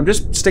 again, I'm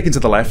just sticking to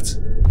the left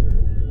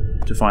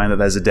to find that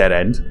there's a dead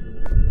end.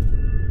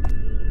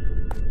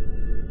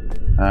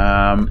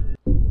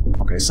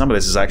 Okay, some of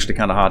this is actually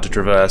kind of hard to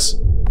traverse.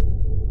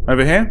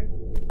 Over here?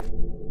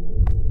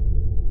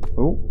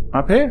 Oh,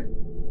 up here?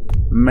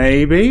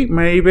 Maybe,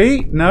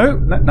 maybe. No,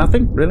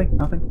 nothing, really,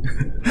 nothing.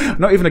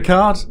 Not even a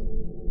card?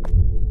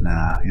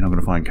 Nah, you're not going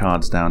to find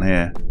cards down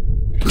here.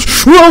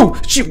 Whoa!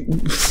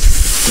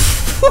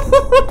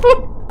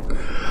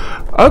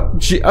 Oh,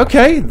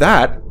 okay,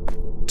 that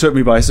took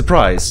me by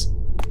surprise,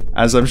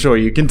 as I'm sure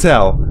you can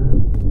tell.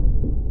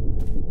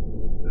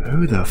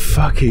 Who the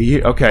fuck are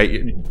you?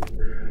 Okay,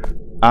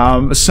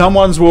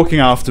 Someone's walking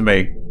after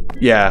me.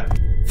 Yeah.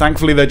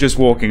 Thankfully, they're just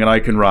walking and I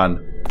can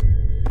run.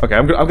 Okay,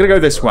 I'm gonna go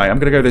this way. I'm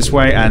gonna go this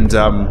way and,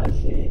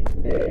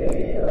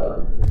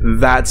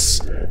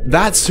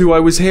 That's who I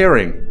was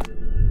hearing.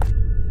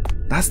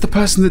 That's the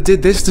person that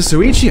did this to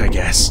Souichi, I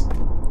guess.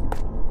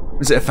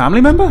 Is it a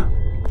family member?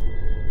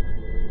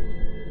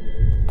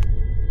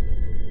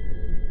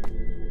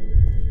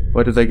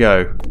 Where did they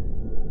go?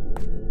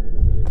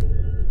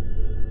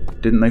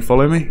 Didn't they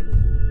follow me?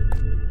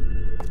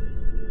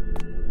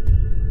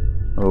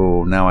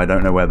 Oh, now I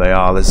don't know where they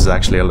are. This is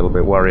actually a little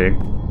bit worrying.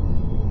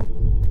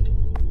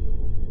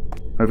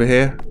 Over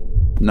here?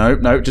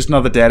 Nope, nope, just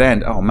another dead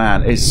end. Oh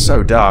man, it's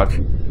so dark.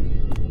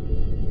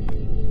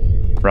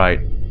 Right.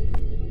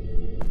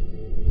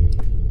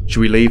 Should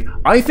we leave?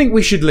 I think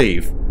we should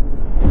leave.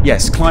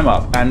 Yes, climb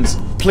up, and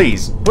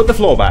please, put the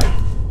floor back.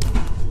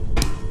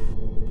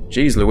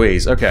 Jeez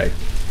Louise, okay.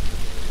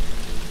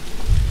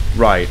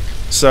 Right,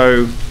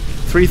 so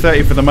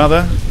 3:30 for the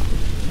mother,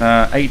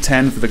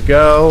 8:10 for the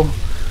girl,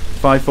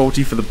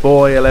 5:40 for the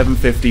boy,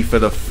 11:50 for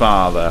the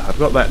father. I've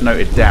got that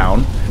noted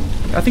down.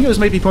 I think it was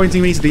maybe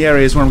pointing me to the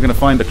areas where I'm going to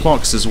find the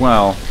clocks as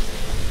well.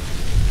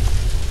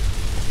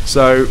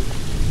 So,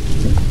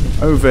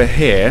 over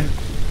here,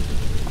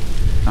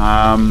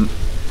 no,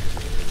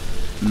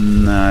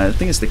 I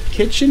think it's the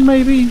kitchen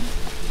maybe?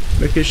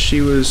 Because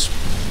she was...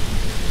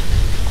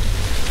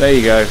 There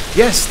you go.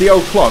 Yes, the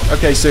old clock.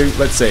 Okay, so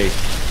let's see.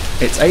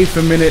 It's A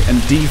for minute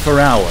and D for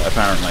hour,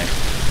 apparently.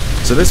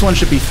 So this one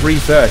should be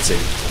 3:30.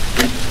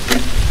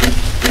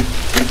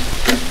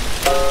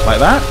 Like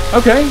that?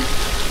 Okay.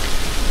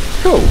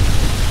 Cool.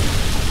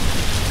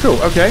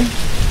 Cool, okay.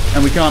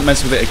 And we can't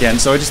mess with it again,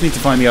 so I just need to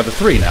find the other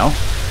three now.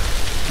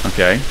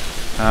 Okay.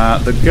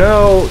 The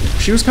girl,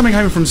 she was coming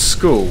home from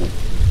school.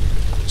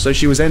 So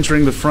she was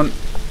entering the front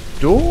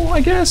door,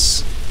 I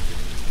guess?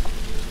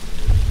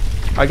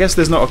 I guess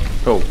there's not a...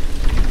 Oh.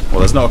 Well,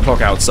 there's not a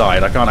clock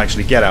outside. I can't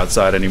actually get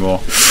outside anymore.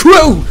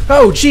 Whoa!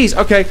 Oh, jeez,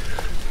 okay.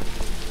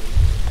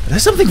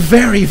 There's something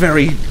very,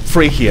 very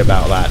freaky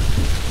about that.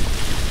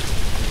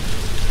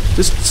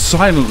 Just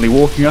silently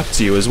walking up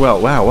to you as well.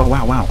 Wow, wow,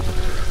 wow, wow.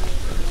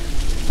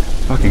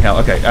 Fucking hell.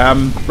 Okay,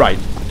 right.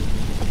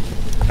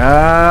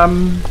 How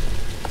am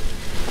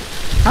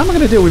I going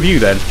to deal with you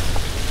then?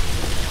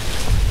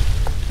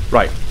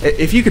 Right.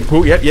 If you could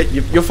pull... Yep,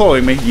 you're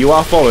following me. You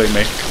are following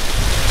me.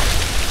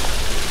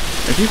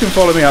 If you can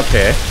follow me up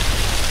here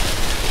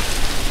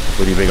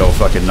with your big old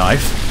fucking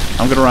knife,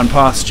 I'm going to run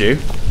past you.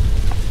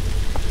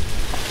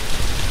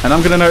 And I'm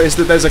going to notice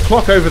that there's a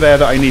clock over there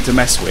that I need to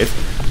mess with.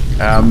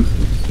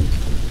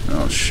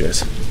 Oh,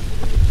 shit.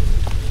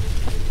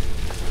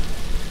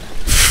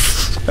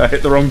 I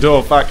hit the wrong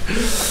door, fuck.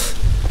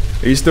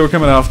 Are you still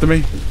coming after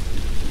me?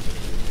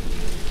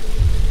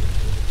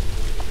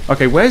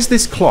 Okay, where's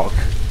this clock?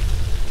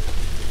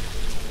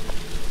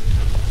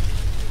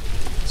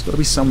 It's got to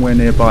be somewhere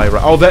nearby.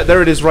 Right. Oh,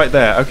 there it is right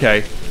there.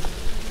 Okay.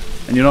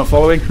 And you're not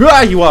following?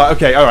 Ah, you are.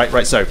 Okay, alright,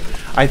 right, so.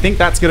 I think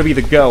that's going to be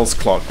the girl's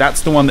clock.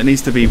 That's the one that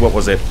needs to be, what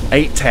was it?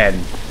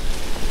 8:10.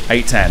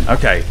 8:10,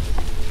 okay.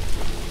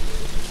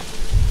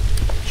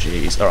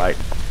 Jeez, alright.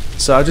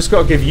 So I just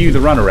got to give you the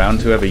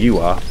runaround, whoever you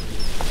are.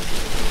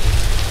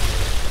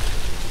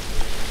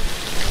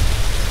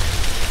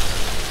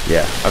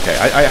 Yeah, okay.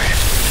 I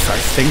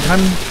think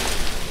I'm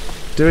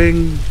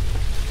doing,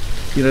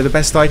 you know, the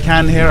best I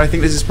can here. I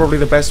think this is probably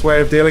the best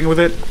way of dealing with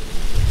it.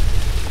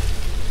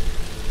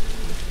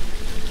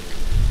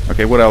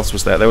 Okay, what else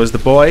was there? There was the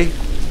boy.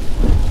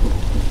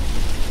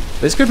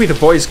 This could be the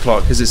boy's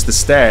clock, because it's the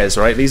stairs,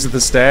 right? These are the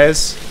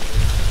stairs.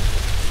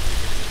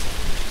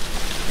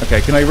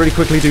 Okay, can I really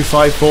quickly do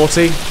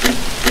 5:40?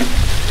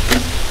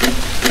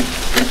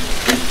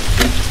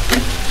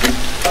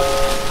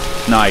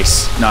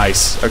 Nice,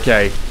 nice.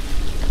 Okay.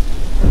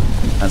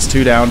 That's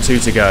 2 down, 2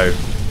 to go.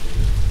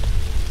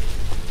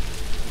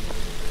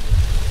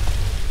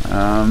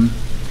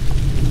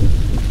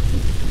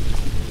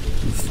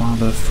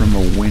 Father from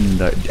a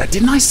window.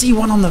 Didn't I see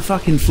one on the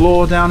fucking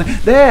floor down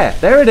there?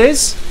 There it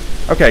is.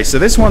 Okay, so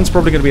this one's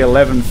probably going to be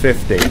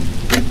 11:50.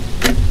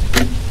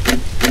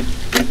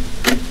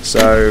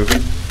 So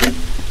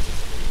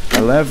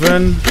 11,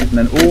 and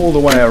then all the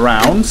way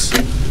around.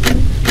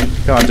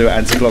 Can't do it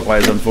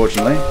anti-clockwise,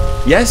 unfortunately.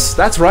 Yes,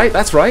 that's right.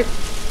 That's right.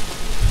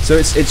 So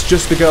it's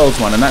just the girls'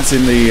 one, and that's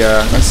in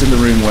the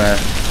room where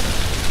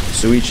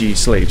Souichi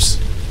sleeps.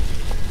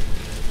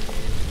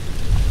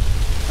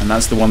 And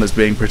that's the one that's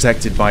being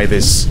protected by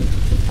this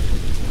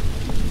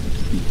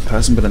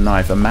person with a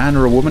knife. A man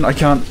or a woman? I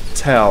can't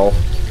tell.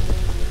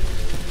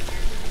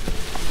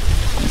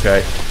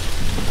 Okay.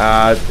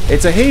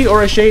 It's a he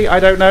or a she? I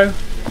don't know.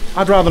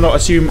 I'd rather not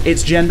assume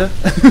its gender.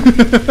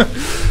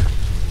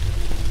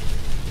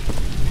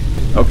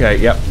 Okay,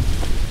 yep.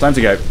 Time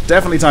to go.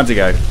 Definitely time to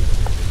go.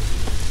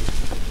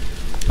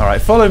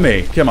 Alright, follow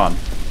me. Come on.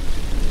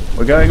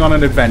 We're going on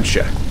an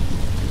adventure.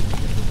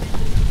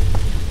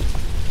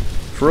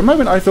 For a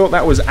moment I thought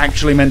that was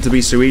actually meant to be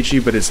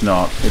Souichi, but it's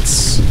not.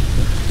 It's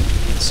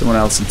someone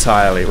else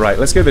entirely. Right,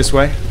 let's go this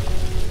way.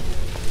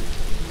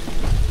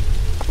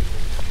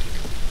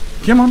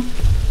 Come on.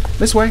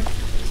 This way.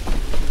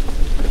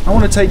 I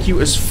want to take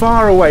you as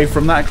far away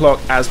from that clock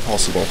as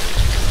possible.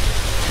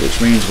 Which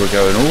means we're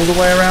going all the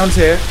way around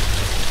here.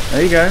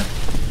 There you go.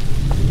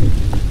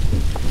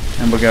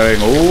 And we're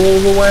going all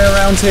the way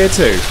around here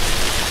too.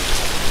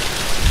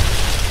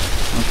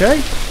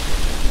 Okay.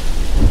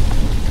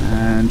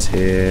 And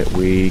here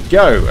we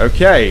go.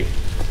 Okay.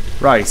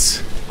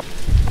 Right.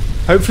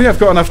 Hopefully I've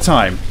got enough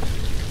time.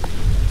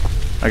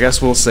 I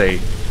guess we'll see.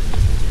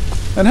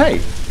 And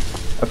hey,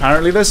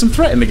 apparently there's some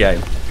threat in the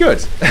game.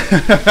 Good.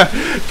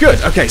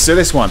 Good. Okay, so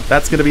this one.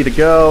 That's going to be the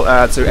girl.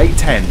 So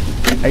 810.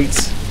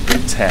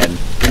 810.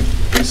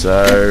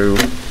 So...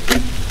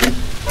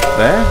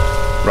 there?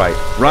 Right.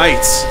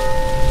 Right!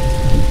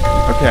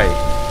 Okay.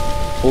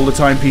 All the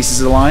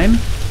timepieces align.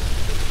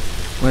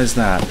 Where's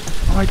that?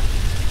 Oh,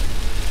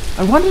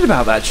 I wondered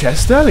about that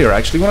chest earlier,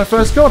 actually, when I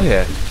first got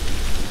here.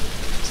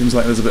 Seems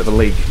like there's a bit of a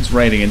leak. It's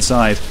raining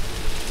inside.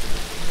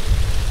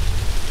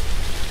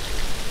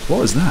 What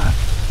was that?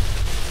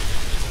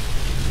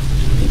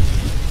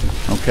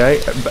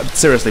 Okay, but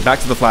seriously, back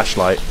to the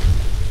flashlight.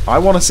 I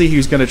want to see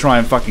who's going to try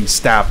and fucking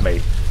stab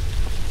me.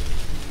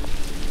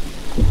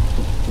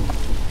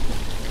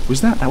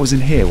 Was that? That was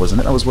in here,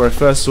 wasn't it? That was where I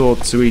first saw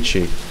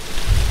Souichi.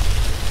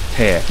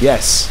 Here,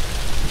 yes.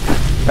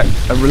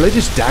 A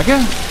religious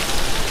dagger?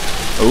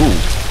 Ooh.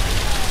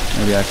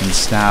 Maybe I can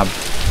stab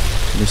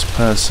this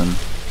person.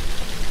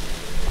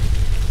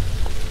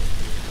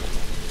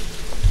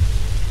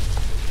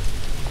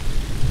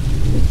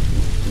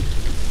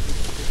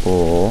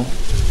 Or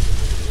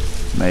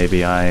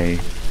maybe I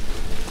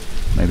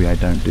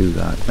don't do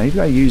that. Maybe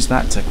I use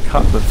that to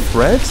cut the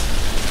thread?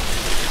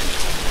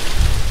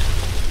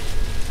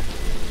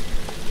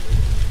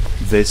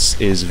 This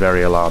is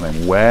very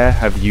alarming. Where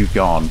have you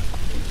gone?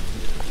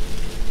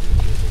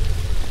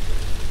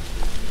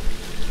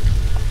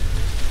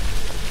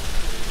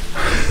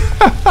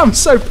 I'm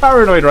so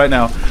paranoid right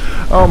now.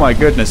 Oh my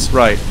goodness,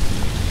 right.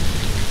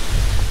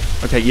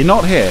 Okay, you're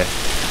not here.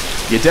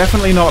 You're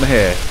definitely not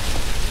here.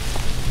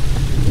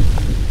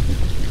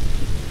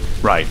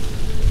 Right.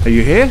 Are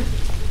you here?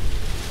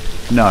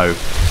 No.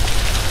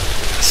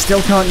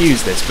 Still can't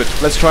use this, but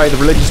let's try the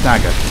religious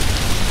dagger.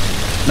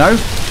 No?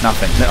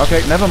 Nothing.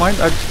 Okay, never mind.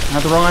 I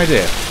had the wrong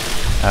idea.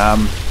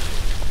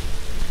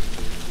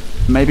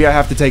 Maybe I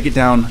have to take it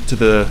down to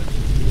the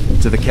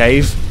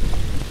cave.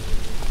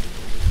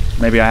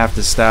 Maybe I have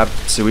to stab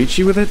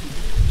Souichi with it?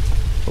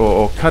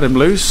 Or cut him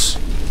loose?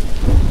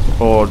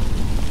 Or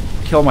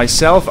kill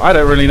myself? I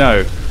don't really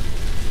know.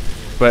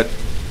 But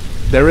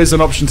there is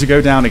an option to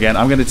go down again.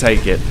 I'm going to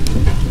take it.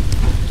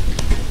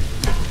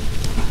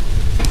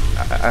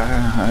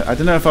 I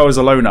don't know if I was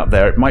alone up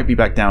there. It might be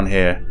back down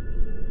here.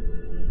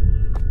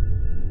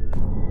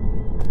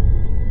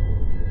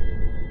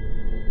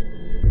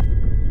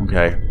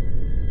 Okay.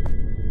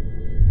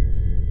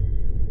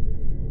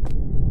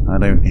 I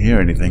don't hear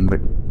anything,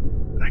 but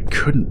I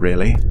couldn't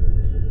really,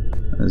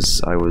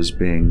 as I was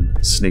being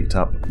sneaked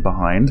up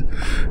behind.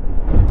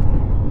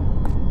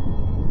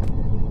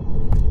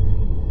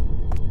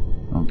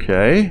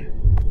 Okay.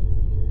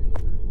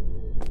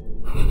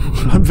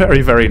 I'm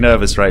very, very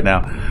nervous right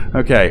now.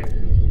 Okay.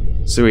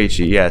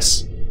 Souichi,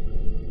 yes.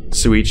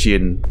 Souichi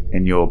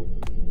in your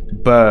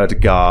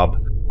bird garb.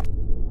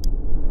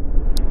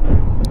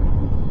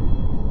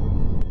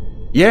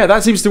 Yeah,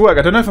 that seems to work.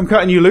 I don't know if I'm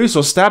cutting you loose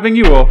or stabbing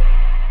you or...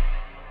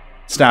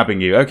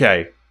 stabbing you.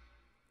 Okay.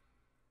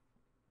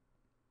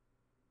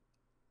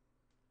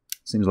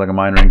 Seems like a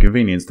minor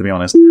inconvenience, to be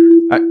honest.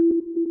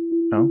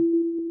 Oh.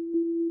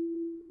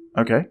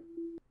 Okay.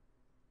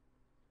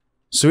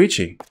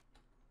 Souichi.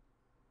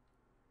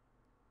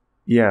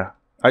 Yeah.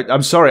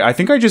 I'm sorry. I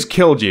think I just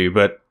killed you,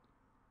 but...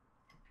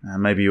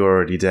 maybe you're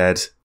already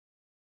dead.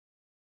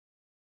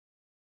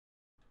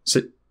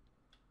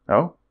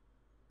 Oh?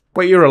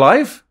 Wait, you're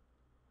alive?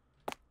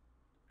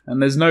 And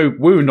there's no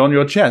wound on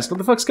your chest. What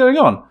the fuck's going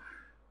on?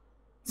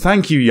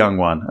 Thank you, young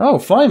one. Oh,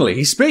 finally,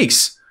 he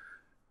speaks.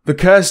 The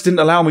curse didn't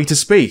allow me to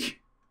speak.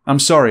 I'm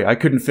sorry, I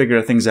couldn't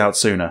figure things out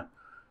sooner.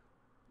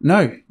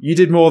 No, you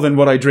did more than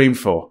what I dreamed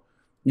for.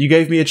 You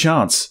gave me a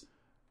chance.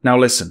 Now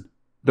listen,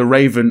 the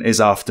Raven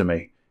is after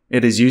me.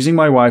 It is using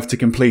my wife to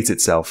complete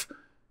itself.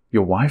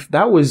 Your wife?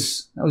 That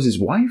was his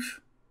wife?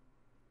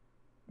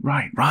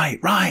 Right.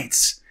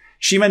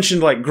 She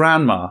mentioned, like,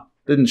 grandma,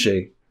 didn't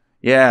she?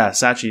 Yeah,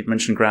 Sachi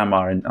mentioned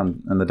grandma in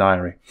the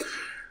diary.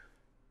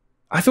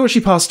 I thought she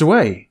passed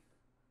away.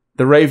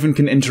 The Raven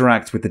can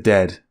interact with the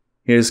dead.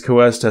 He has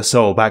coerced her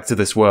soul back to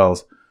this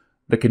world.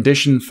 The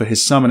condition for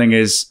his summoning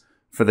is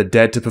for the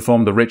dead to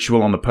perform the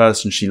ritual on the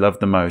person she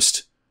loved the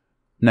most.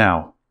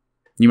 Now,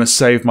 you must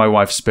save my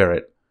wife's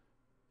spirit.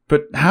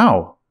 But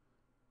how?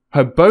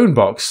 Her bone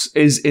box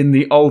is in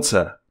the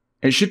altar.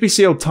 It should be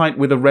sealed tight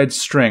with a red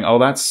string. Oh,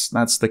 that's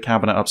the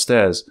cabinet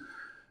upstairs.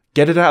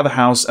 Get it out of the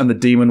house and the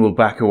demon will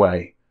back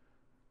away.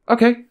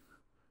 Okay.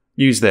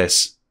 Use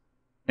this.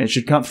 It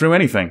should cut through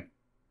anything.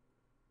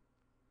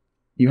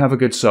 You have a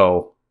good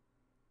soul.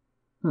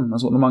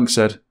 That's what the monk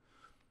said.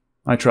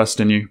 I trust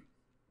in you.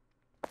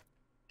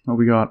 What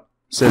we got?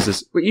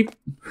 Scissors. But you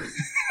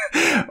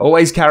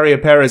always carry a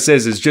pair of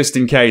scissors just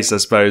in case, I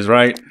suppose,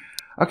 right?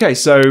 Okay,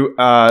 so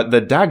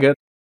the dagger,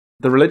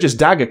 the religious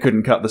dagger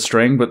couldn't cut the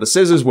string, but the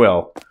scissors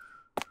will.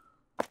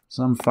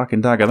 Some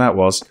fucking dagger that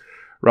was.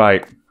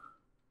 Right.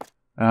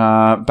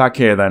 Back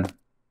here then.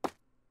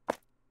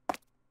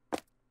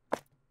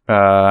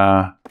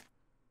 Are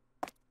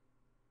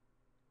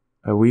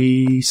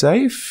we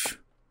safe?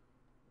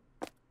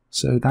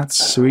 So that's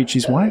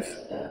Souichi's wife?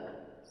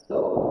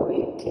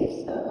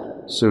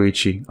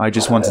 Souichi, I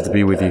just wanted to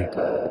be with you.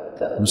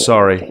 I'm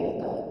sorry.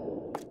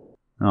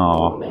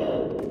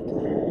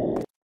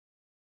 Aww.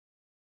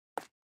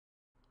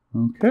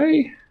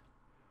 Okay.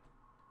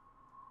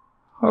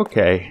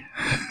 Okay.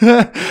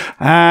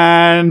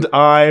 And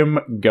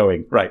I'm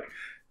going. Right.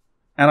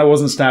 And I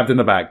wasn't stabbed in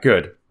the back.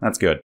 Good. That's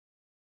good.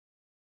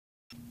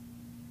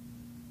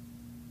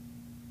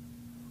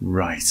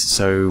 Right,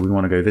 so we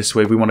want to go this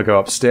way. We want to go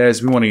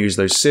upstairs. We want to use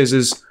those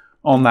scissors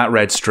on that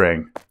red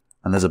string.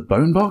 And there's a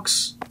bone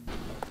box?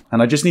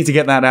 And I just need to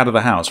get that out of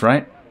the house,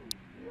 right?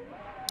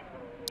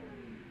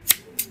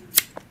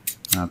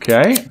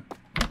 Okay.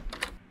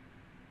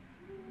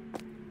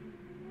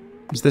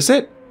 Is this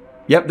it?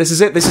 Yep, this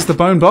is it. This is the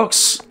bone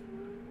box.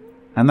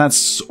 And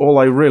that's all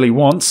I really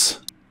want.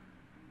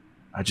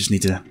 I just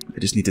need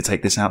to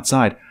take this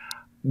outside.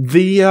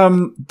 The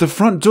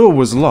front door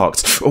was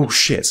locked. Oh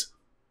shit.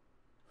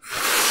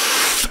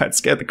 That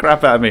scared the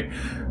crap out of me.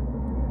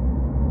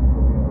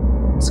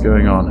 What's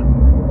going on?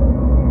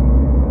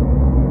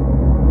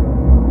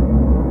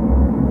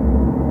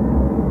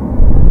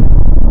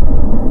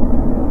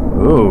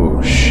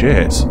 Oh,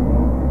 shit.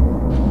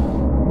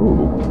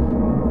 Ooh.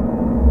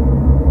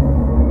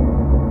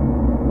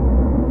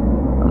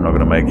 I'm not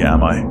gonna make it,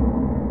 am I?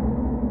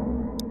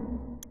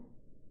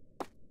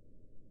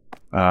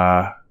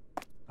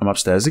 I'm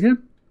upstairs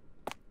again?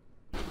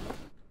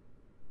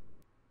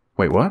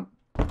 Wait, what?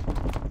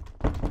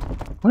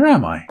 Where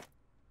am I?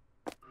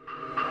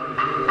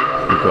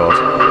 Oh god.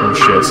 Oh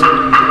shit.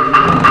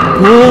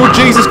 Oh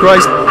Jesus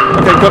Christ!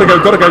 Okay, gotta go.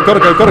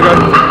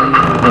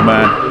 Oh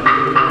man.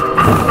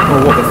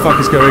 Oh, what the fuck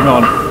is going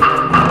on?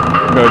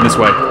 I'm going this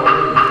way.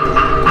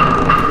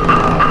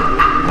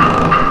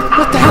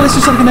 What the hell? It's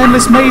just like an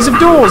endless maze of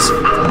doors!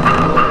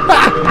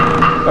 Ah!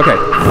 Okay.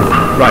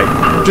 Right.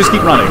 Just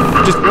keep running.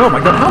 Just... Oh my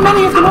god, how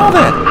many of them are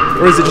there?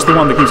 Or is it just the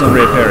one that keeps on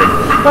reappearing?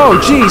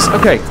 Oh jeez,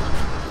 okay.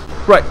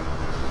 Right.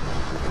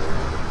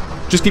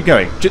 Just keep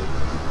going.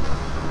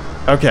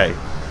 Okay.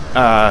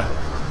 I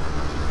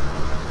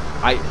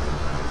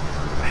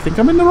think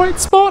I'm in the right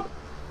spot.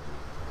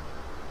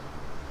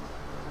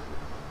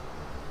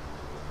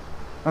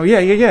 Oh,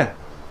 yeah.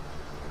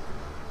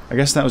 I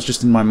guess that was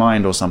just in my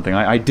mind or something.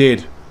 I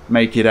did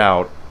make it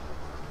out.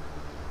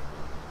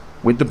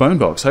 With the bone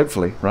box,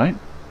 hopefully, right?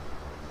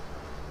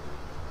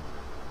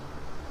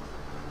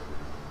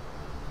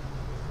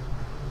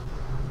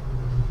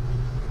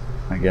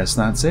 I guess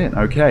that's it.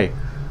 Okay.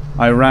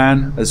 I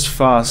ran as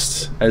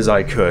fast as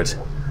I could.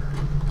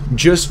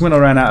 Just when I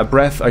ran out of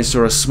breath, I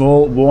saw a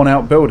small,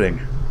 worn-out building.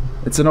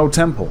 It's an old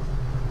temple.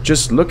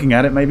 Just looking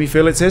at it made me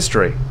feel its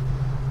history.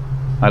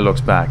 I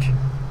looked back.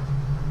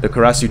 The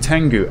Karasu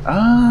Tengu.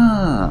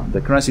 Ah,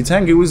 the Karasu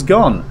Tengu was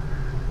gone.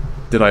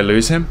 Did I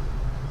lose him?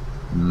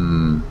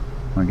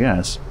 I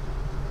guess.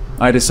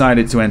 I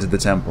decided to enter the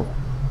temple.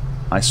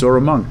 I saw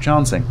a monk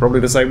chanting, probably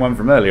the same one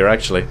from earlier,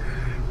 actually.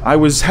 I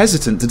was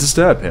hesitant to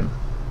disturb him,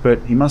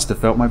 but he must have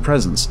felt my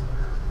presence.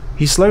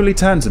 He slowly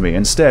turned to me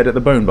and stared at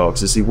the bone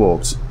box as he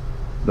walked.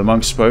 The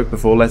monk spoke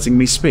before letting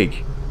me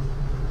speak.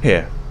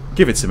 Here,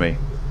 give it to me.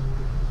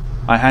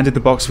 I handed the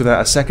box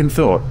without a second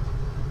thought.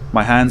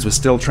 My hands were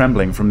still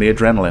trembling from the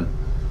adrenaline.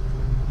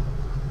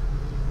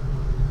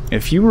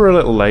 If you were a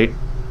little late,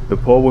 the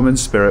poor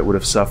woman's spirit would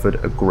have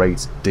suffered a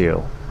great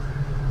deal.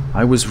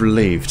 I was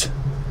relieved.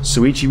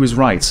 Souichi was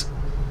right.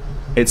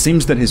 It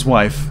seems that his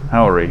wife,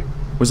 Haori,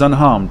 was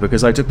unharmed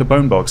because I took the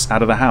bone box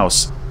out of the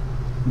house.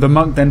 The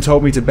monk then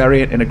told me to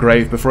bury it in a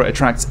grave before it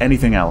attracts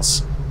anything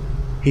else.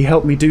 He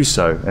helped me do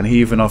so, and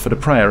he even offered a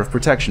prayer of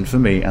protection for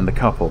me and the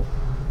couple.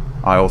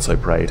 I also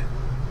prayed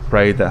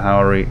that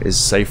Haori is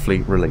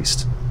safely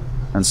released,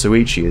 and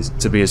Souichi is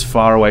to be as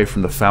far away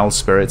from the foul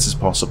spirits as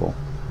possible.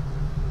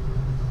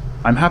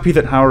 I'm happy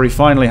that Haori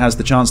finally has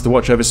the chance to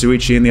watch over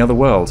Souichi in the other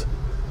world.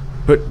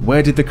 But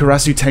where did the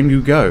Karasu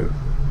Tengu go?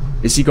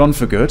 Is he gone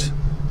for good?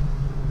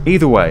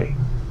 Either way,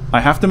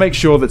 I have to make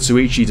sure that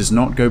Souichi does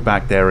not go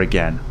back there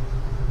again.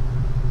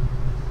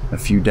 A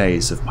few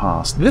days have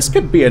passed. This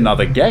could be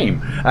another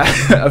game.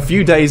 A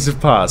few days have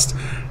passed,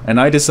 and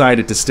I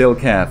decided to still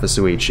care for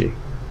Souichi.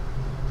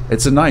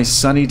 It's a nice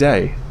sunny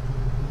day.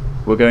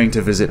 We're going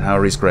to visit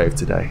Haori's grave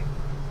today.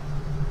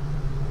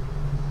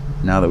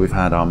 Now that we've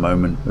had our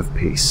moment of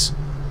peace,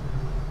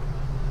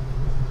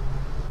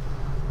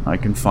 I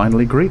can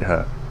finally greet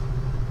her.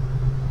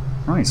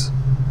 Nice.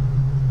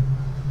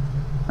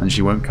 And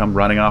she won't come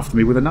running after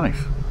me with a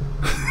knife.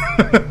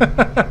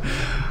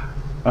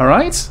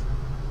 Alright?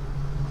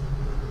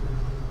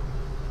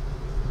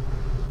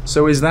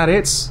 So is that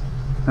it?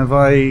 Have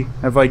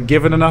I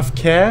given enough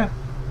care?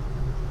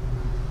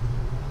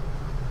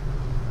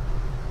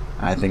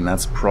 I think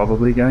that's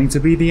probably going to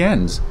be the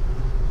end.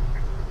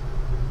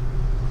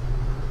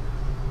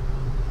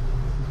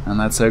 And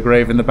that's her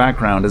grave in the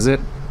background, is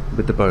it?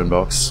 With the bone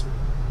box.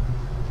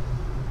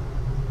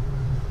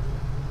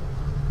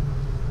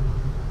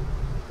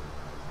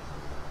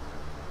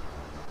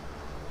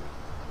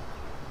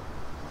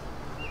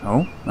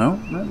 Oh,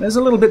 no, there's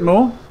a little bit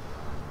more.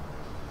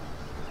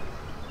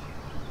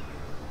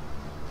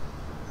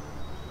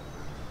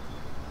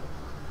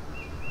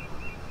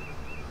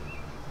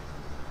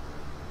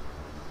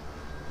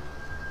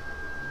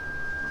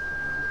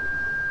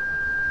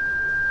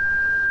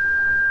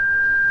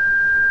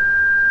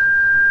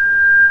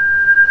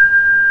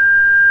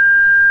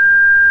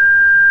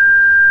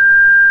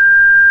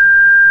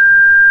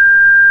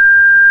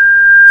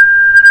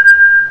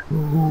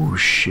 Oh,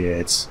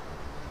 shit.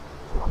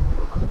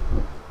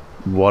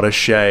 What a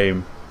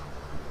shame.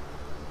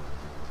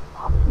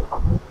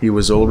 He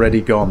was already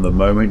gone the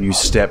moment you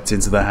stepped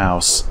into the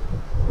house.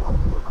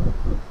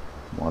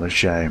 What a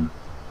shame.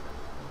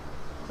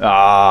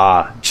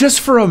 Ah, just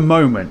for a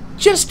moment,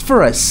 just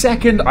for a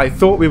second, I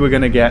thought we were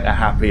going to get a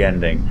happy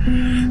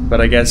ending. But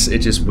I guess it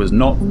just was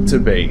not to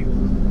be.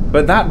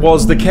 But that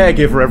was The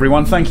Caregiver,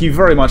 everyone. Thank you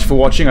very much for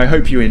watching. I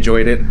hope you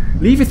enjoyed it.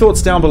 Leave your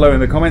thoughts down below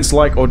in the comments,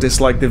 like or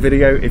dislike the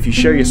video. If you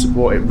show your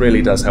support, it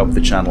really does help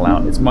the channel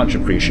out. It's much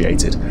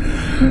appreciated.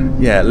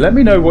 Yeah, let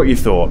me know what you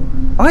thought.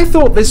 I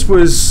thought this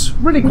was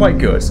really quite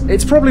good.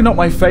 It's probably not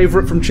my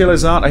favourite from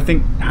Chiller's art. I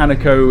think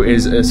Hanako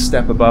is a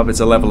step above,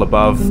 it's a level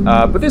above.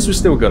 But this was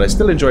still good. I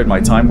still enjoyed my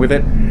time with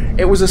it.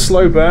 It was a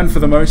slow burn for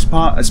the most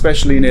part,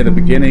 especially near the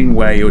beginning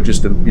where you're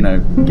just, you know,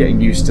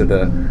 getting used to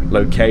the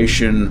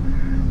location,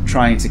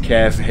 trying to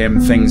care for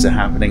him, things are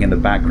happening in the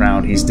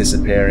background, he's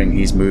disappearing,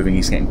 he's moving,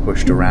 he's getting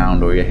pushed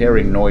around, or you're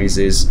hearing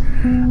noises,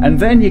 and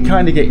then you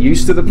kind of get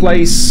used to the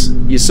place,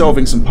 you're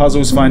solving some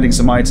puzzles, finding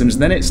some items,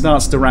 then it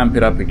starts to ramp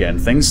it up again,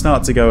 things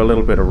start to go a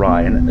little bit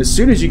awry, and as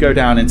soon as you go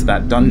down into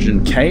that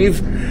dungeon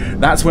cave,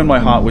 that's when my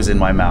heart was in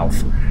my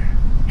mouth.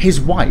 His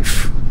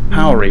wife,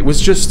 Haori,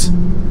 was just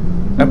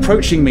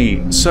approaching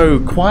me so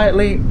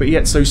quietly, but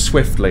yet so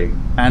swiftly,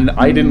 and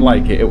I didn't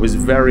like it. It was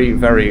very,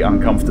 very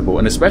uncomfortable,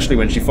 and especially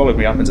when she followed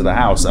me up into the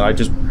house, and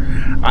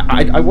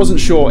I wasn't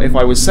sure if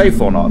I was safe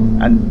or not,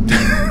 and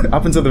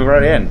up until the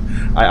very end,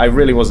 I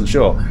really wasn't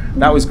sure.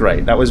 That was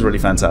great. That was really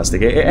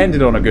fantastic. It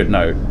ended on a good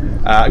note.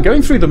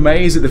 Going through the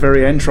maze at the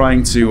very end,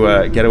 trying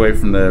to get away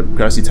from the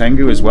Kursi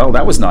Tengu as well,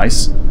 that was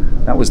nice.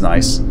 That was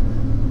nice.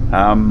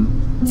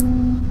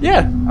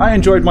 Yeah, I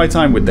enjoyed my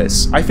time with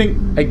this. I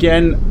think,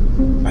 again,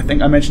 I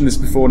think I mentioned this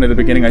before near the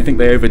beginning, I think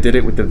they overdid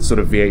it with the sort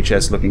of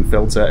VHS looking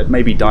filter.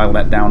 Maybe dial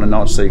that down a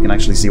notch so you can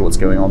actually see what's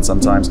going on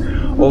sometimes.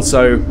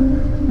 Also,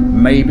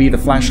 maybe the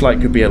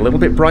flashlight could be a little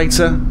bit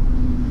brighter.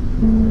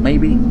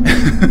 Maybe.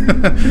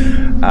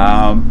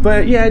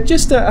 But yeah,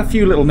 just a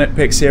few little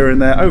nitpicks here and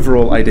there.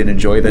 Overall, I did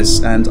enjoy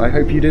this, and I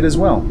hope you did as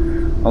well.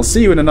 I'll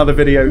see you in another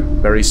video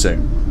very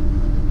soon.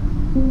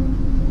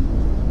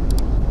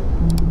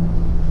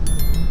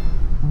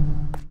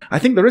 I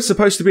think there is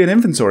supposed to be an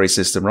inventory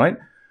system, right?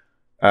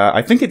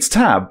 I think it's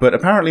tab, but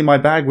apparently my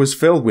bag was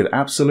filled with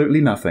absolutely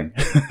nothing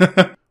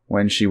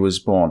when she was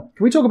born.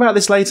 Can we talk about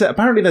this later?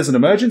 Apparently there's an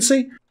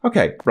emergency?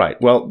 Okay,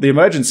 right. Well, the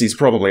emergency's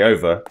probably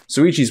over.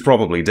 Souichi's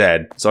probably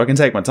dead, so I can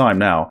take my time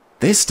now.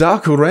 This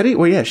dark already?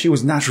 Well, yeah, she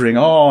was nattering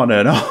on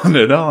and on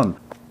and on.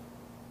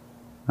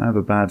 I have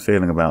a bad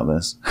feeling about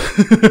this.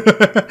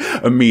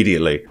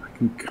 Immediately. I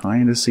can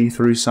kind of see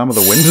through some of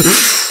the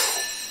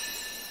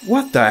windows.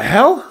 What the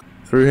hell?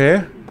 Through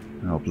here?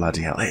 Oh,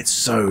 bloody hell. It's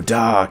so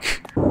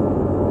dark.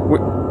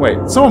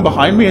 Wait, someone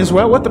behind me as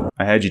well? What the?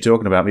 I heard you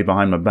talking about me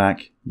behind my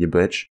back, you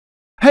bitch.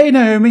 Hey,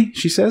 Naomi,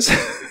 she says.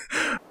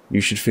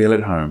 You should feel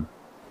at home.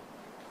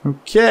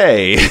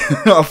 Okay,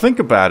 I'll think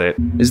about it.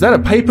 Is that a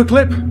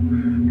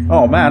paperclip?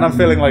 Oh man, I'm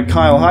feeling like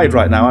Kyle Hyde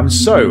right now. I'm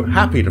so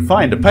happy to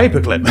find a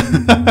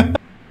paperclip.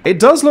 It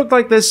does look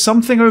like there's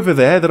something over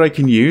there that I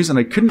can use, and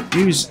I couldn't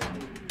use...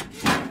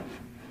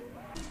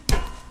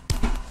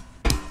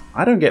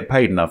 I don't get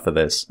paid enough for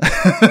this.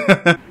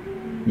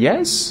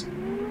 Yes?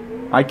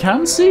 I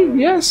can see?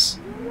 Yes?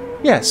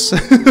 Yes.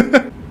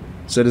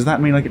 So does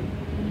that mean I can...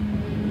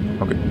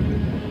 Okay.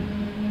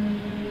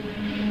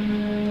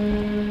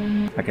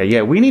 Okay,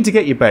 yeah, we need to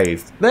get you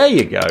bathed. There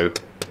you go.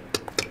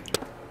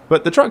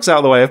 But the truck's out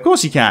of the way. Of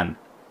course you can.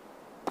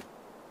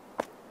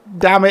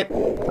 Damn it.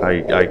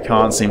 I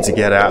can't seem to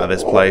get out of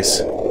this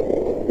place.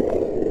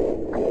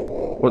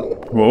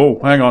 What? Whoa,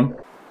 hang on.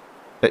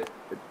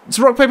 It's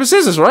rock, paper,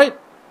 scissors, right?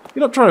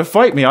 You're not trying to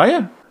fight me, are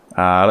you?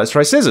 Let's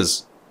try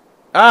scissors.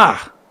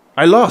 Ah!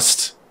 I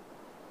lost.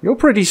 You're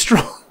pretty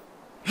strong.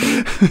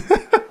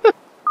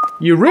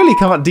 You really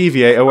can't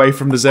deviate away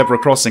from the zebra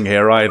crossing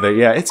here either.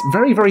 Yeah, it's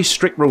very, very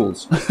strict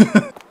rules.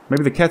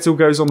 Maybe the kettle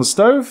goes on the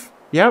stove?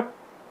 Yep.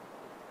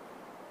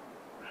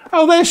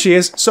 Oh, there she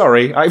is.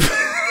 Sorry.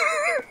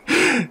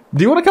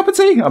 Do you want a cup of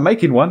tea? I'm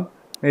making one.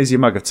 Here's your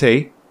mug of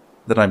tea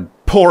that I'm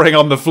pouring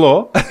on the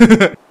floor.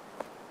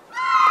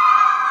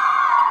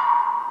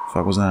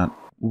 Fuck was that?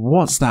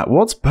 What's that?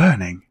 What's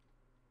burning?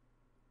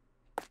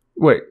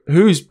 Wait,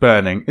 who's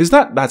burning? Is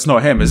that... That's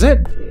not him, is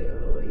it?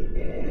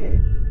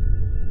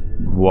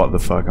 What the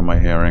fuck am I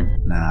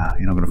hearing? Nah,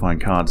 you're not gonna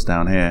find cards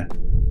down here.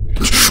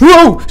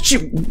 Whoa!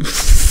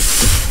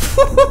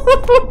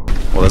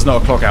 Well, there's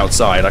not a clock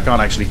outside. I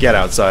can't actually get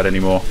outside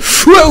anymore.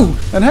 Whoa!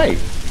 And hey,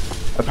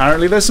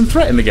 apparently there's some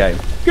threat in the game.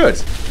 Good.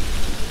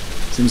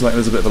 Seems like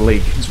there's a bit of a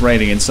leak. It's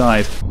raining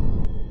inside.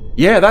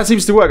 Yeah, that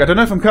seems to work. I don't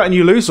know if I'm cutting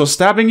you loose or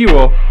stabbing you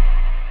or...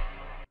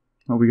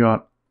 What we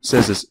got?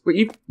 Scissors. But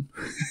you...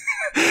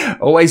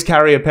 Always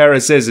carry a pair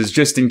of scissors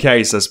just in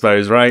case, I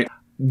suppose, right?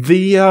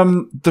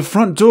 The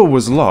front door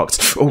was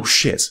locked. Oh,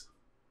 shit.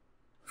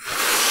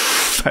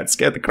 That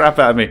scared the crap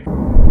out of me.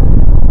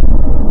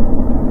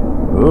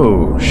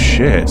 Oh,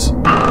 shit.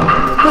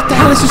 What the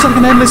hell? It's just like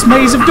an endless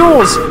maze of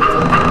doors.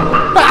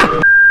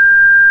 Ah!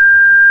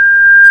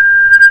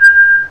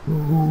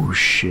 Oh,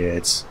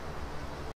 shit.